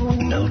rules,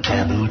 no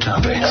taboo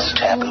topics, no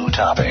taboo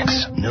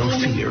topics, no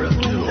fear of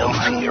doom, no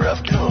fear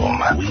of doom.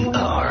 We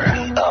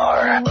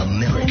are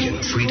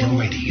American Freedom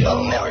Radio,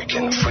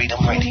 American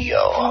Freedom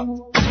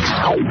Radio.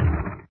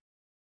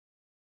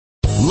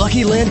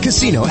 Lucky Land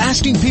Casino,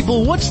 asking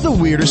people, what's the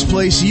weirdest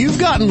place you've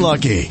gotten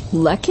lucky?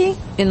 Lucky?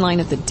 In line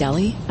at the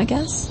deli, I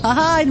guess?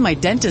 Aha, in my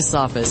dentist's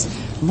office.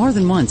 More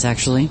than once,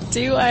 actually.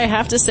 Do I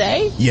have to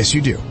say? Yes,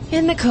 you do.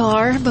 In the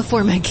car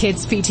before my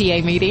kids'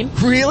 PTA meeting.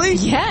 Really?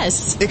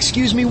 Yes.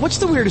 Excuse me, what's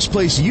the weirdest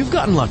place you've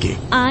gotten lucky?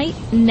 I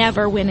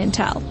never win and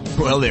tell.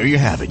 Well, there you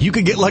have it. You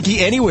can get lucky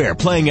anywhere,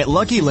 playing at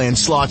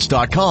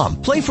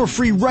LuckyLandSlots.com. Play for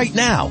free right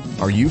now.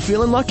 Are you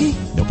feeling lucky?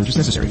 No purchase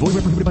necessary. Void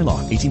where prohibited by law.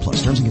 18+.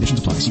 Terms and conditions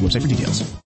apply. See website for details.